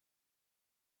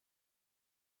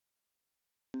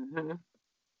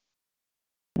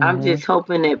 I'm just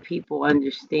hoping that people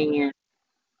understand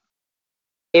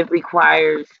it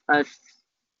requires us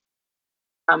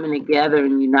coming together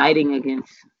and uniting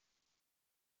against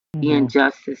the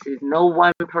injustices. No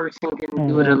one person can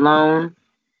do it Mm-hmm. alone.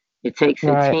 It takes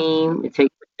a Right. team, it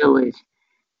takes a village.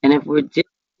 And if we're doing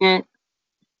it,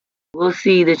 we'll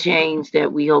see the change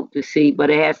that we hope to see, but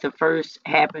it has to first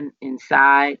happen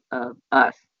inside of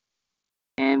us.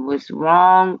 And what's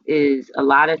wrong is a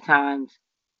lot of times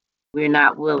we're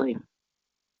not willing.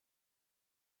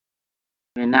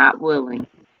 We're not willing.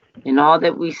 And all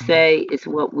that we say is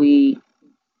what we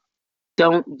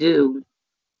don't do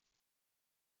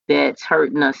that's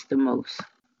hurting us the most.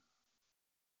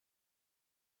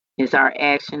 It's our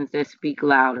actions that speak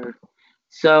louder.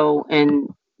 So, and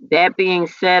that being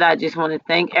said, I just want to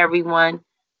thank everyone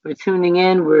for tuning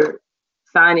in. We're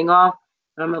signing off.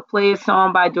 I'm going to play a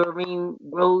song by Doreen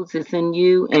Rhodes. It's in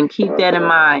you, and keep that in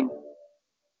mind.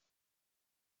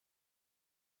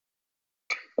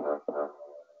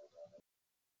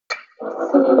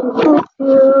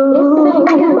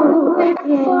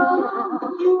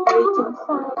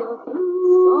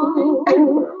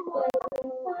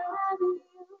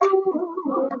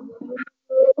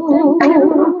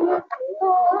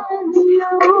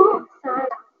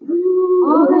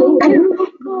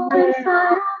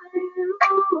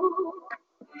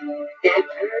 That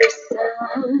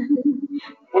person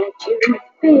that you've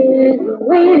been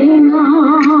waiting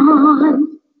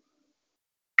on.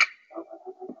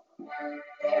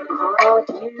 They called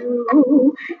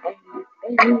you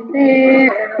and you've been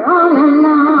there all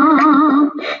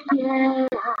along. Yeah.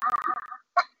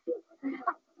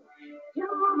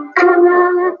 You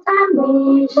develop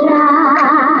amnesia.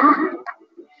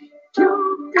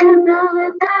 You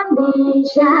develop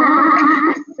amnesia.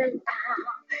 Sit down.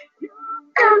 You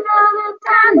develop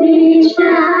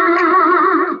amnesia.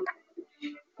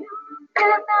 You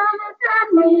develop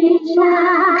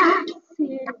amnesia.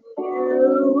 See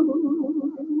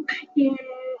you. Yeah.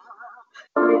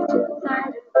 It's inside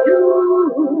of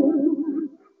you.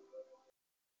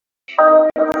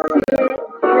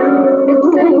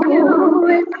 It's in you.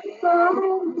 It's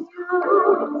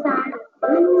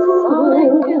all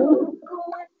in you.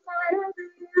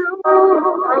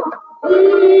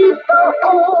 Leave the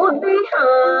old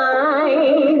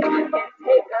behind and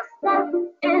take a step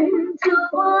into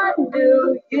a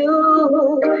new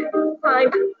you. It's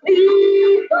time to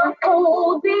leave the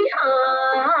old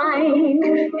behind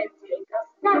and take a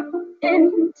step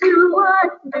into a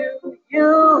new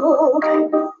you.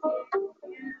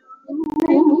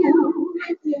 You,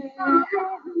 yeah,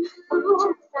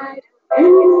 inside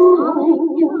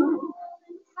of you,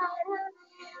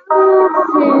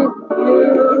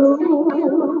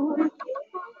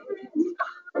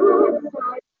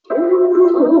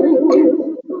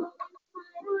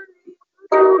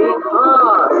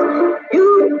 because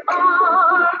you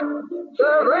are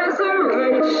the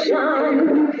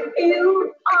resurrection.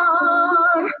 You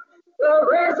are the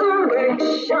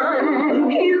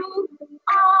resurrection. You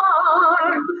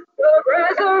are the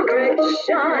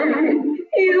resurrection.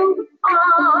 You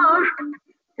are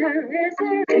the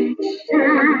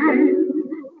resurrection.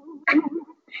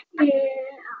 Yeah,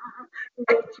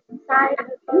 reach inside of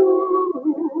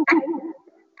you.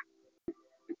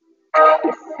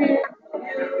 It's in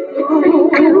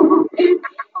you. It's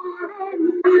all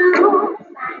in you.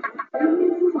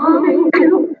 All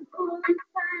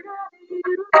inside of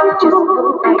you. Just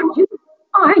know that you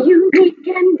are unique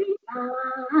and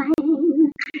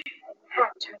divine.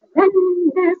 Have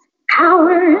tremendous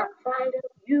power inside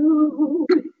of you.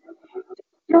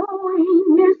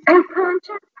 Join your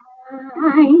subconscious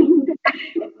mind.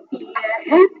 Be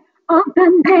ahead of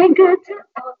the negative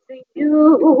thoughts in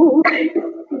you.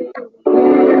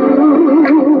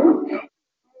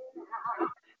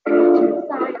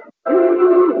 Inside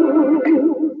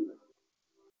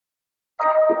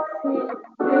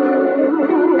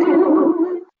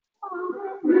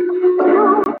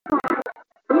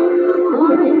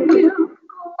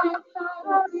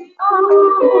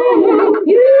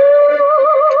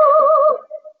you.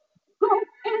 Go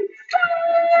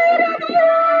inside.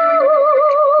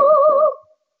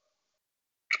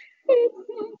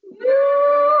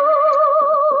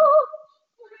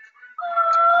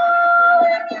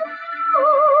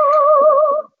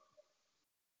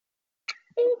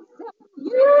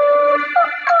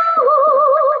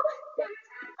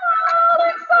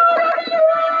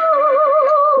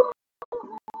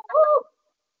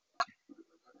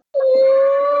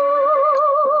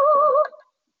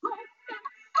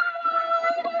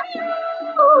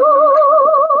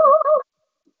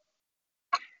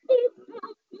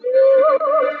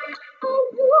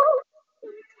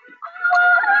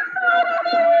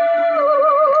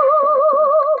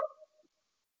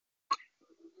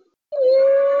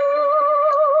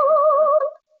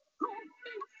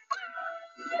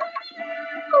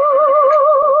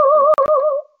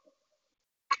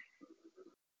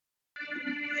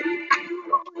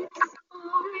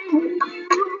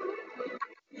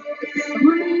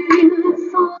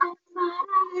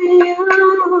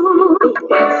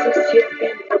 you've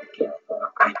been looking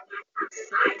for are not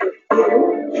outside of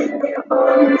you. They're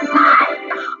all inside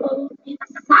of you.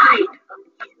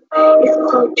 It's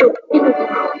called your inner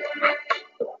world, my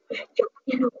people. Your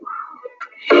inner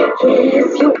world. Yes,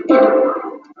 your inner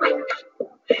world, my people.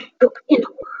 Your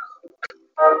inner world.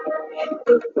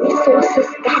 The resources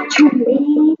that you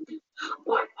need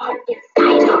are all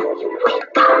inside of you.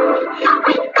 Wake up,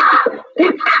 wake up.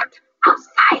 They're not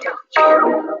outside of you.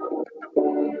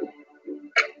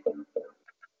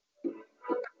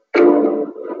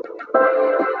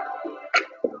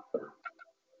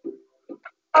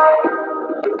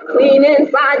 Clean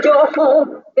inside your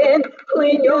home, then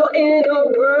clean your inner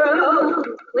world.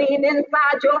 Clean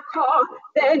inside your car,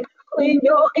 then clean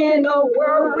your inner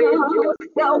world. Rid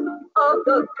yourself of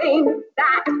the things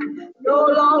that no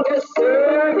longer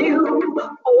serve you.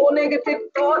 Old negative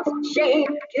thoughts, shame,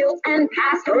 guilt, and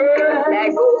past hurt. That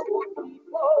goes for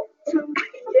people too.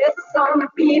 Yes, some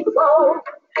people.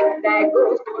 That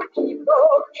goes for people.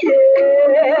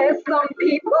 Yes, some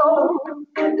people.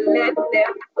 Let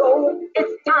them go.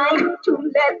 It's time to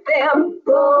let them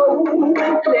go.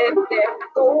 Let them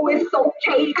go. It's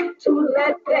okay to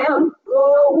let them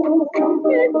go.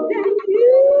 Let them you.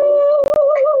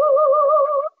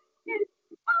 It's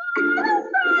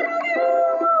inside of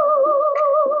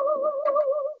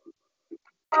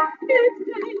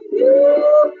you. It's you.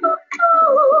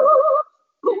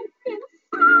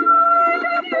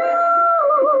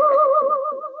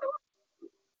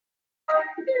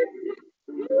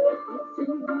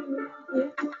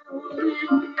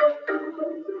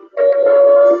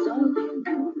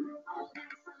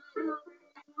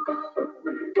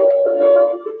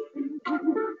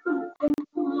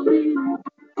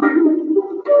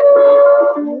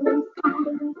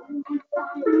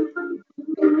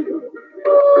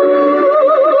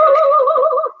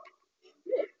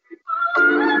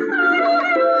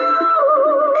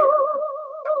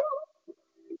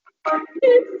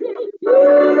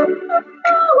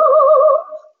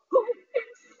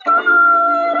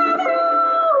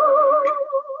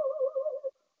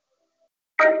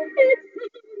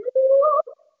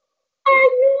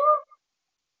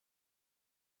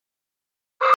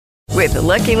 With the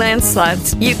Lucky Land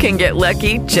Slots, you can get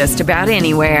lucky just about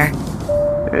anywhere.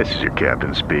 This is your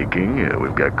captain speaking.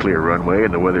 We've got clear runway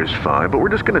and the weather's fine, but we're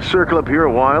just going to circle up here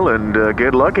a while and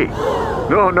get lucky.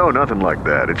 No, nothing like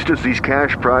that. It's just these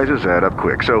cash prizes add up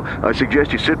quick. So I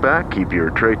suggest you sit back, keep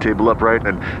your tray table upright,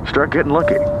 and start getting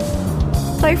lucky.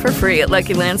 Play for free at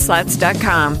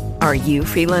LuckyLandSlots.com. Are you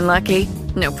feeling lucky?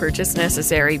 No purchase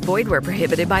necessary. Void where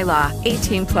prohibited by law.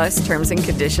 18+ terms and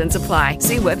conditions apply.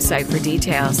 See website for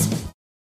details.